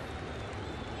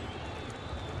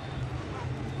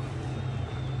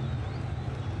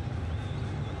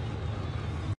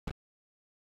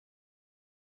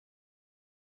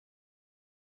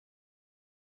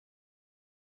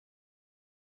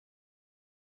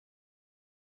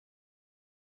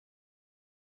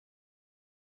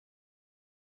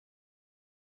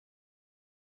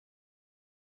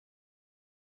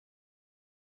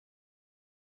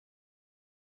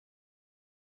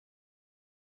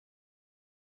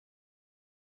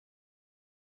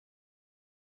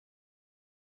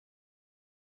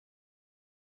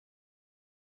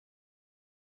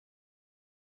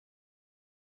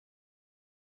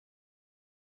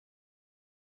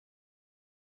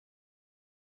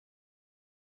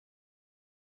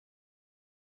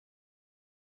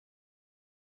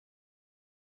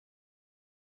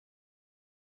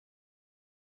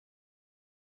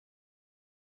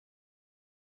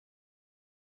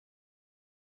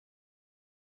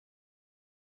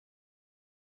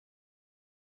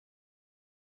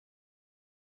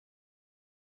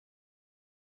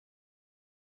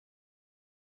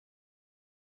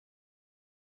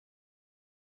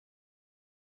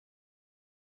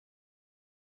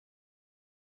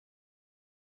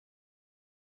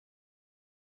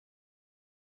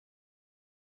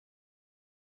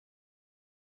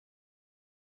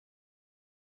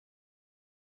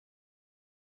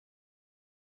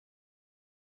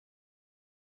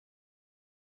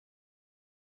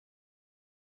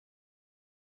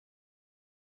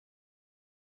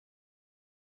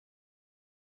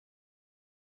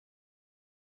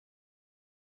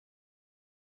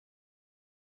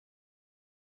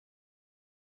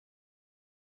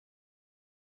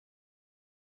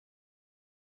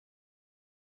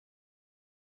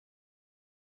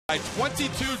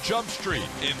 22 Jump Street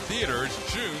in theaters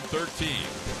June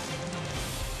 13th.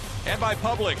 And by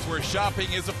Publix, where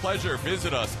shopping is a pleasure.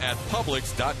 Visit us at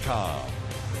Publix.com.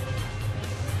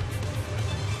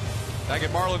 Back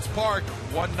at Marlins Park,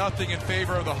 1-0 in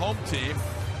favor of the home team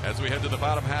as we head to the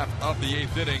bottom half of the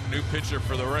 8th inning. New pitcher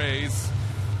for the Rays.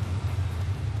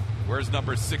 Where's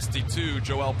number 62,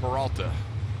 Joel Peralta?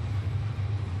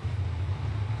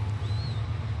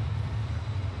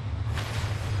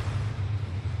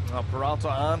 Peralta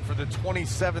on for the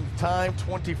 27th time,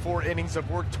 24 innings of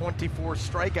work, 24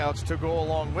 strikeouts to go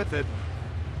along with it.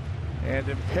 And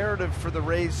imperative for the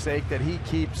Rays' sake that he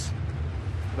keeps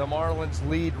the Marlins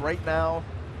lead right now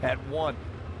at 1.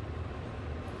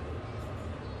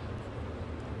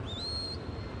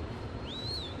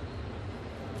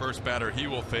 First batter he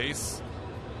will face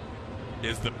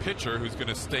is the pitcher who's going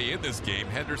to stay in this game,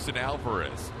 Henderson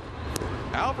Alvarez.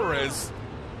 Alvarez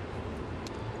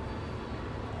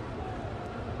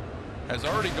has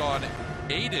already gone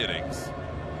 8 innings.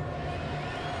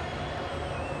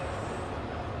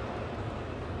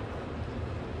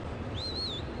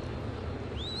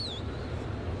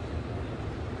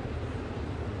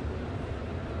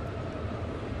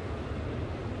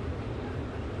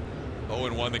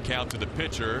 And 1 the count to the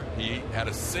pitcher. He had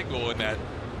a single in that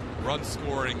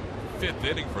run-scoring 5th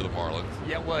inning for the Marlins.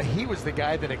 Yeah, well, he was the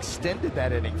guy that extended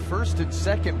that inning. First and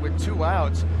second with 2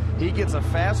 outs. He gets a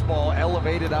fastball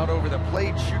elevated out over the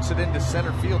plate, shoots it into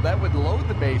center field. That would load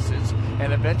the bases,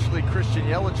 and eventually Christian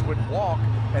Yelich would walk,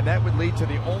 and that would lead to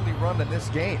the only run in this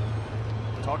game.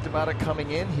 Talked about it coming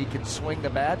in. He can swing the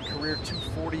bat. Career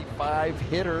 .245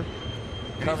 hitter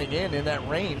coming in that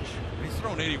range. He's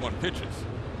thrown 81 pitches.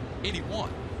 81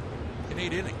 in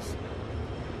 8 innings.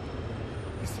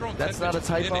 He's thrown 10 That's not a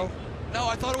typo? No,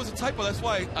 I thought it was a typo. That's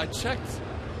why I checked.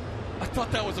 I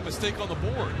thought that was a mistake on the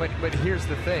board. But here's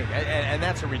the thing, and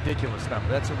that's a ridiculous number.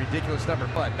 That's a ridiculous number,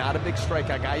 but not a big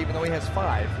strikeout guy, even though he has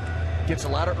 5. Gets a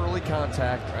lot of early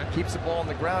contact, right. Keeps the ball on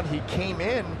the ground. He came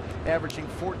in averaging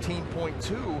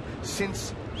 14.2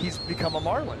 since he's become a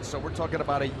Marlin. So we're talking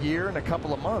about a year and a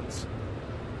couple of months.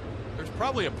 There's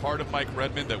probably a part of Mike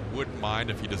Redmond that wouldn't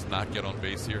mind if he does not get on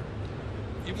base here.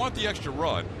 You want the extra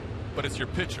run, but it's your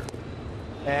pitcher.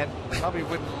 And probably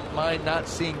wouldn't mind not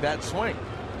seeing that swing.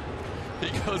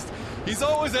 Because he's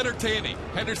always entertaining.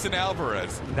 Henderson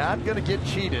Alvarez. Not going to get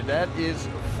cheated, that is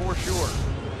for sure.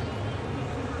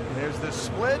 There's the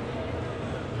split.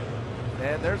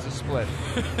 And there's a split.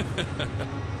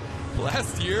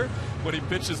 Last year, when he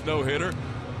pitched his no-hitter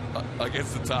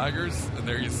against the Tigers, and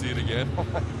there you see it again.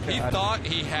 Oh he thought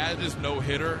he had his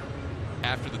no-hitter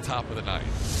after the top of the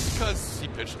 9th because he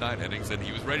pitched 9 innings and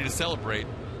he was ready to celebrate,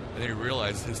 and then he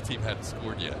realized his team hadn't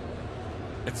scored yet.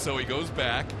 And so he goes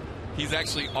back. He's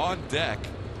actually on deck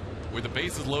with the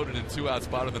bases loaded and 2 outs,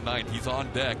 bottom of the 9th. He's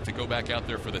on deck to go back out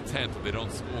there for the 10th if they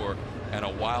don't score, and a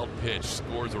wild pitch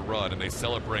scores a run, and they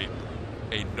celebrate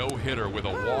a no-hitter with a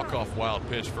walk-off wild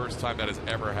pitch. First time that has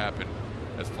ever happened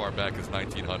as far back as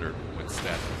 1900 when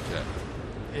stats were kept.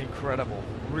 Incredible.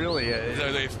 Really.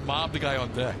 They mobbed the guy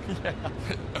on deck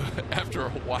after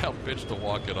a wild pitch to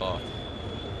walk it off.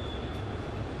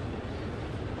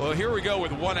 Well, here we go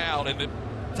with 1 out, and the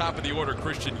top of the order,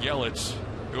 Christian Yelich,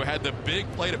 who had the big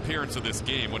plate appearance of this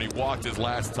game when he walked his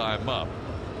last time up.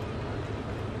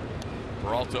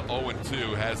 Peralta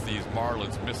 0-2 has these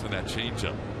Marlins missing that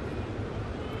changeup.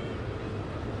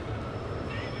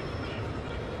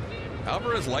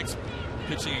 Alvarez likes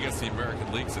pitching against the American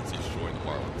League since he's joined the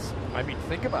Marlins. I mean,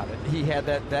 think about it. He had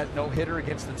that no-hitter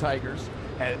against the Tigers.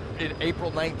 And in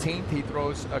April 19th, he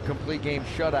throws a complete game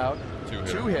shutout,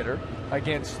 two-hitter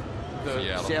against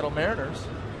the Seattle Mariners.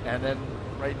 And then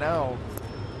right now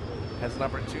has an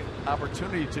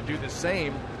opportunity to do the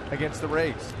same against the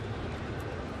Rays.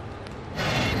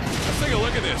 Let's take a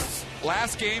look at this.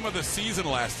 Last game of the season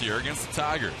last year against the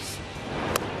Tigers.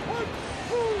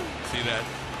 See that?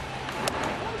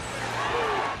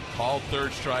 Called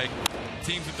third strike.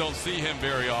 Teams that don't see him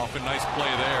very often. Nice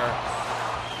play there.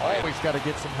 Always got to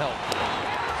get some help.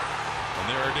 And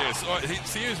there it is. Oh,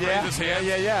 see him raise his hands?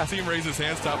 Yeah. See him raise his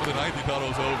hands top of the 9th. He thought it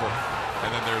was over. And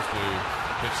then there's the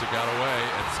pitch that got away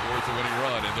and scores the winning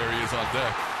run. And there he is on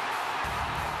deck.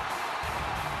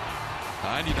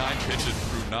 99 pitches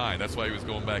through 9. That's why he was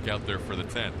going back out there for the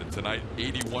 10th. And tonight,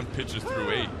 81 pitches through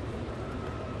 8.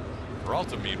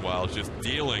 Peralta, meanwhile, is just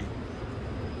dealing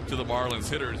to the Marlins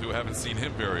hitters who haven't seen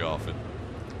him very often.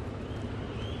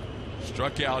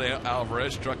 Struck out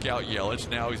Alvarez, struck out Yelich.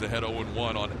 Now he's ahead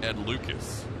 0-1 on Ed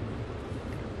Lucas.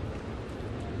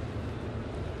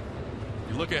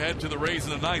 You look ahead to the Rays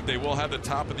in the 9th, they will have the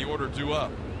top of the order due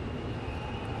up.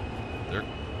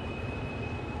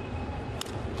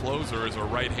 closer is a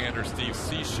right-hander, Steve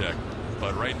Cishek.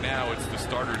 But right now, it's the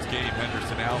starter's game,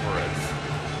 Henderson Alvarez.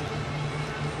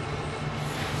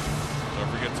 Don't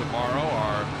forget tomorrow,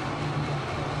 our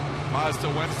Mazda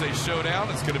Wednesday showdown.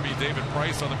 It's going to be David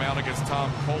Price on the mound against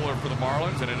Tom Kohler for the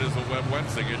Marlins, and it is a Web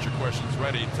Wednesday. Get your questions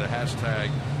ready to hashtag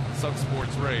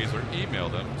SunSportsRays or email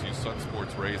them to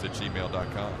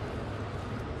sunsportsrays@gmail.com.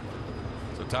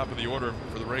 So top of the order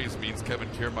for the Rays means Kevin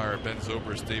Kiermaier, Ben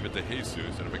Zobrist, David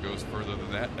DeJesus, and if it goes further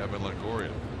than that, Evan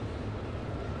Longoria.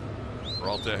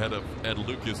 Peralta ahead of Ed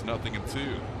Lucas,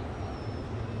 0-2.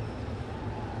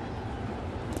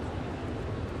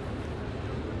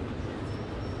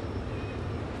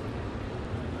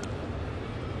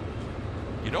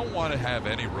 You don't want to have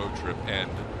any road trip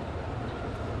end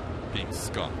being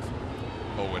skunked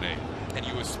 0-8. And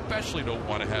you especially don't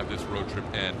want to have this road trip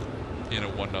end in a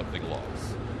 1-0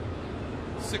 loss.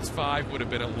 6-5 would have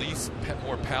been at least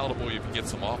more palatable if you could get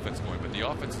some offense going, but the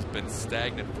offense has been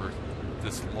stagnant for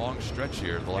this long stretch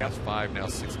here, the last 5, now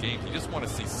 6 games. You just want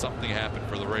to see something happen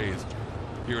for the Rays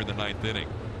here in the 9th inning.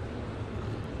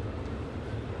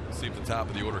 See if the top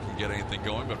of the order can get anything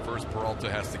going, but first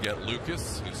Peralta has to get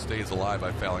Lucas, who stays alive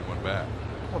by fouling one back.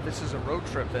 Well, this is a road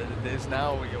trip that is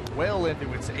now well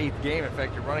into its 8th game. In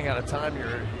fact, you're running out of time.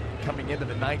 You're coming into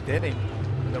the 9th inning.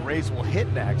 The Rays will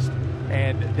hit next,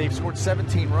 and they've scored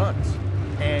 17 runs,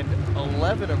 and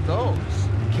 11 of those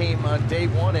came on day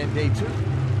 1 and day 2.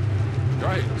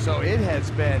 Right. So it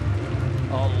has been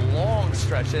a long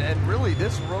stretch, and really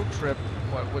this road trip,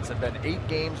 what's it been, 8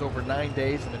 games over 9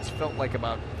 days, and it's felt like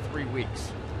about 3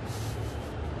 weeks.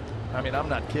 I mean, I'm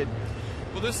not kidding.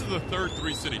 Well, this is the 3rd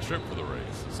 3-city trip for the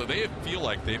Rays, so they feel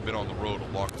like they've been on the road a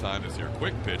long time this year.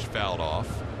 Quick pitch fouled off.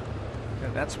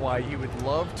 And that's why you would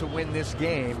love to win this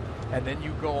game, and then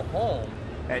you go home,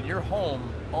 and you're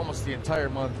home almost the entire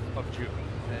month of June.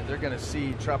 And they're going to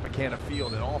see Tropicana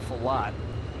Field an awful lot.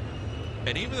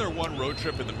 And even their one road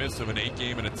trip in the midst of an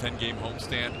 8-game and a 10-game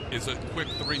homestand is a quick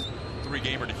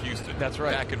three-gamer to Houston. That's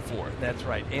right. Back and forth. That's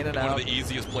right. In and out. One of the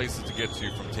easiest places to get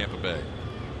to from Tampa Bay.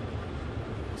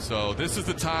 So this is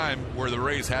the time where the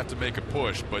Rays have to make a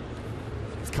push, but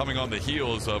it's coming on the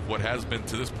heels of what has been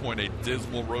to this point a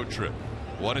dismal road trip.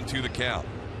 1-2 the count.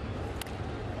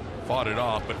 Fought it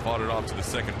off, but fought it off to the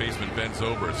second baseman, Ben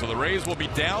Zobrist. So the Rays will be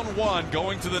down 1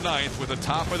 going to the 9th with the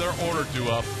top of their order due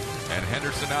up. And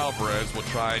Henderson Alvarez will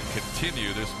try and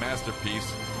continue this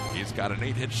masterpiece. He's got an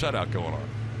 8-hit shutout going on.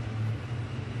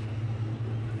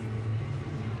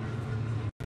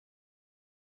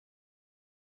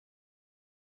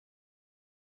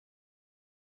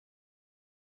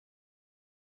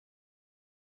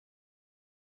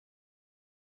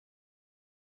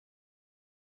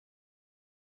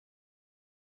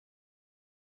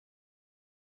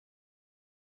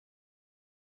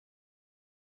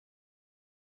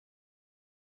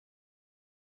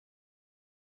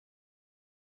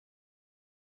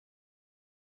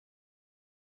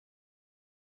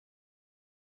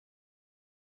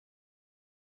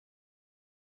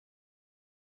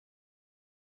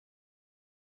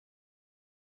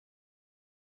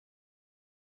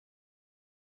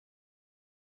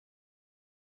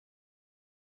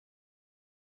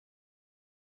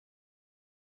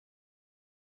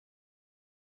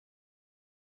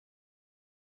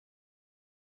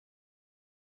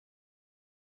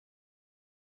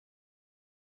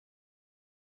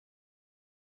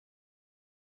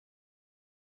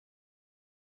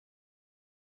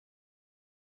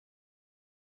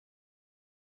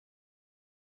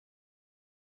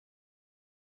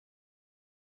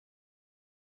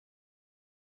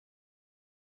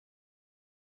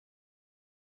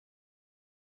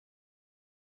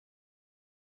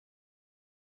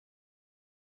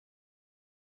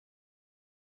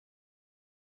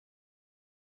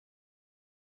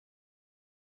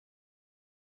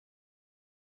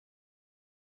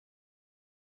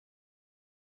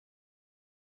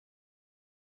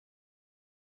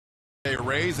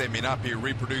 Rays, they may not be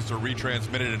reproduced or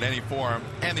retransmitted in any form,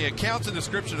 and the accounts and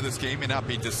description of this game may not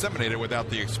be disseminated without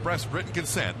the express written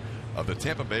consent of the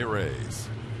Tampa Bay Rays.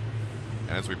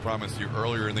 And as we promised you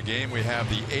earlier in the game, we have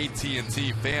the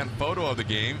AT&T fan photo of the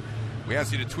game. We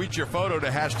ask you to tweet your photo to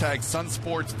hashtag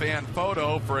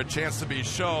SunSportsFanPhoto for a chance to be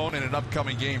shown in an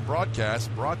upcoming game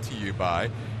broadcast brought to you by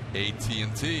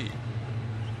AT&T.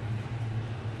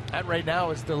 That right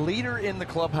now is the leader in the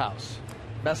clubhouse.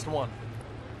 Best one.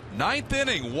 9th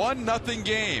inning, 1-0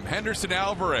 game. Henderson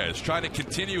Alvarez trying to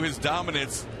continue his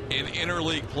dominance in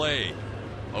interleague play.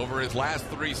 Over his last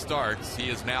 3 starts, he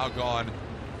has now gone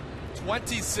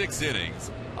 26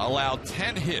 innings, allowed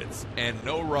 10 hits and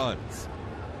no runs.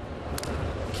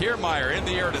 Kiermaier in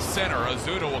the air to center.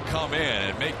 Ozuna will come in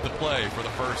and make the play for the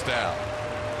first out.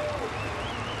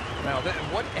 Now,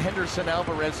 what Henderson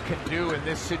Alvarez can do in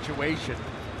this situation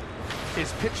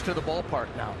is pitch to the ballpark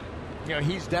now. You know,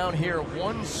 he's down here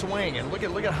one swing, and look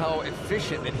at how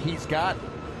efficient that he's got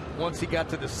once he got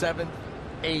to the 7th,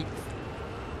 8th,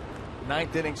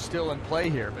 9th inning still in play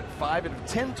here. But 5 of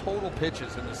 10 total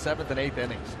pitches in the 7th and 8th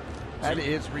innings. That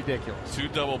is ridiculous. 2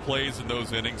 double plays in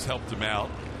those innings helped him out.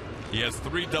 He has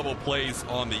 3 double plays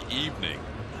on the evening.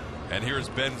 And here's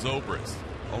Ben Zobrist.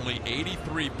 Only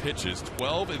 83 pitches,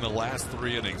 12 in the last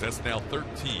 3 innings. That's now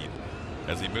 13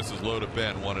 as he misses low to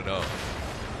Ben, 1-0.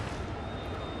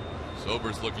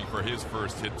 Zobrist looking for his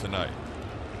first hit tonight.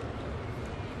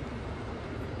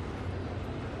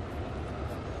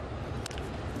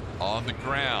 On the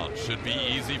ground, should be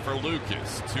easy for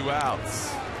Lucas. 2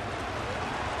 outs.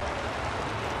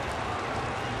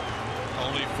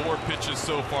 Only 4 pitches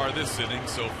so far this inning,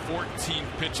 so 14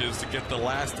 pitches to get the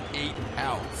last 8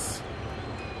 outs.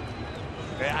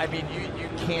 I mean, you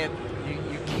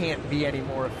can't be any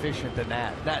more efficient than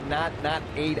that. Not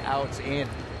 8 outs in,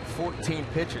 14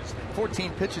 pitches.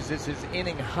 14 pitches is his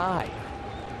inning high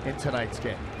in tonight's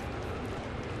game.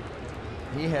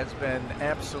 He has been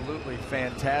absolutely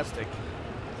fantastic.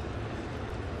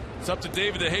 It's up to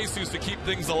David DeJesus to keep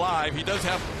things alive. He does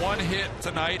have 1 hit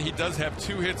tonight. He does have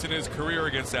 2 hits in his career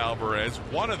against Alvarez.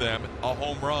 One of them a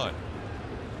home run.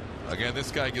 Again,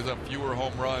 this guy gives up fewer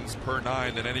home runs per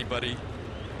 9 than anybody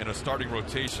in a starting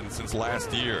rotation since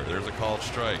last year. There's a called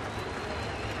strike.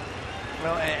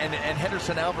 Well, and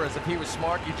Henderson Alvarez, if he was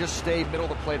smart, you just stay middle of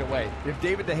the plate away. If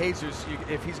David DeJesus,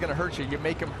 if he's going to hurt you, you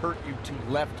make him hurt you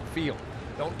to left field.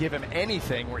 Don't give him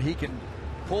anything where he can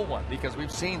pull one, because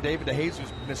we've seen David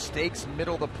DeJesus mistakes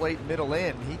middle of the plate, middle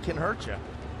in. He can hurt you.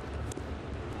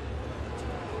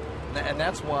 And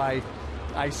that's why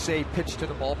I say pitch to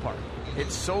the ballpark.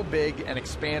 It's so big and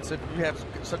expansive. You have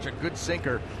such a good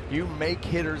sinker. You make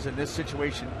hitters in this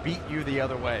situation beat you the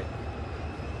other way.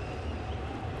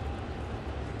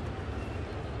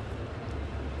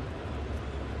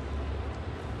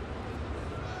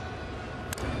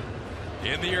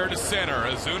 In the air to center.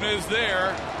 Ozuna is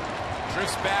there.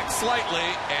 Drifts back slightly,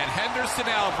 and Henderson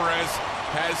Alvarez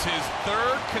has his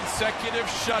 3rd consecutive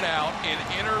shutout in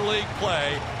interleague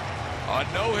play. A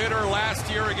no-hitter last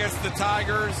year against the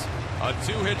Tigers, a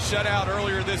 2-hit shutout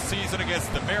earlier this season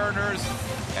against the Mariners,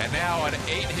 and now an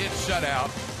 8-hit shutout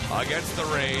against the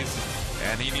Rays,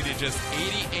 and he needed just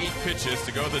 88 pitches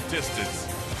to go the distance.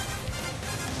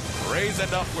 Rays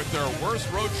end up with their worst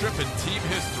road trip in team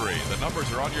history. The numbers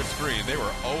are on your screen. They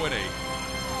were 0-8.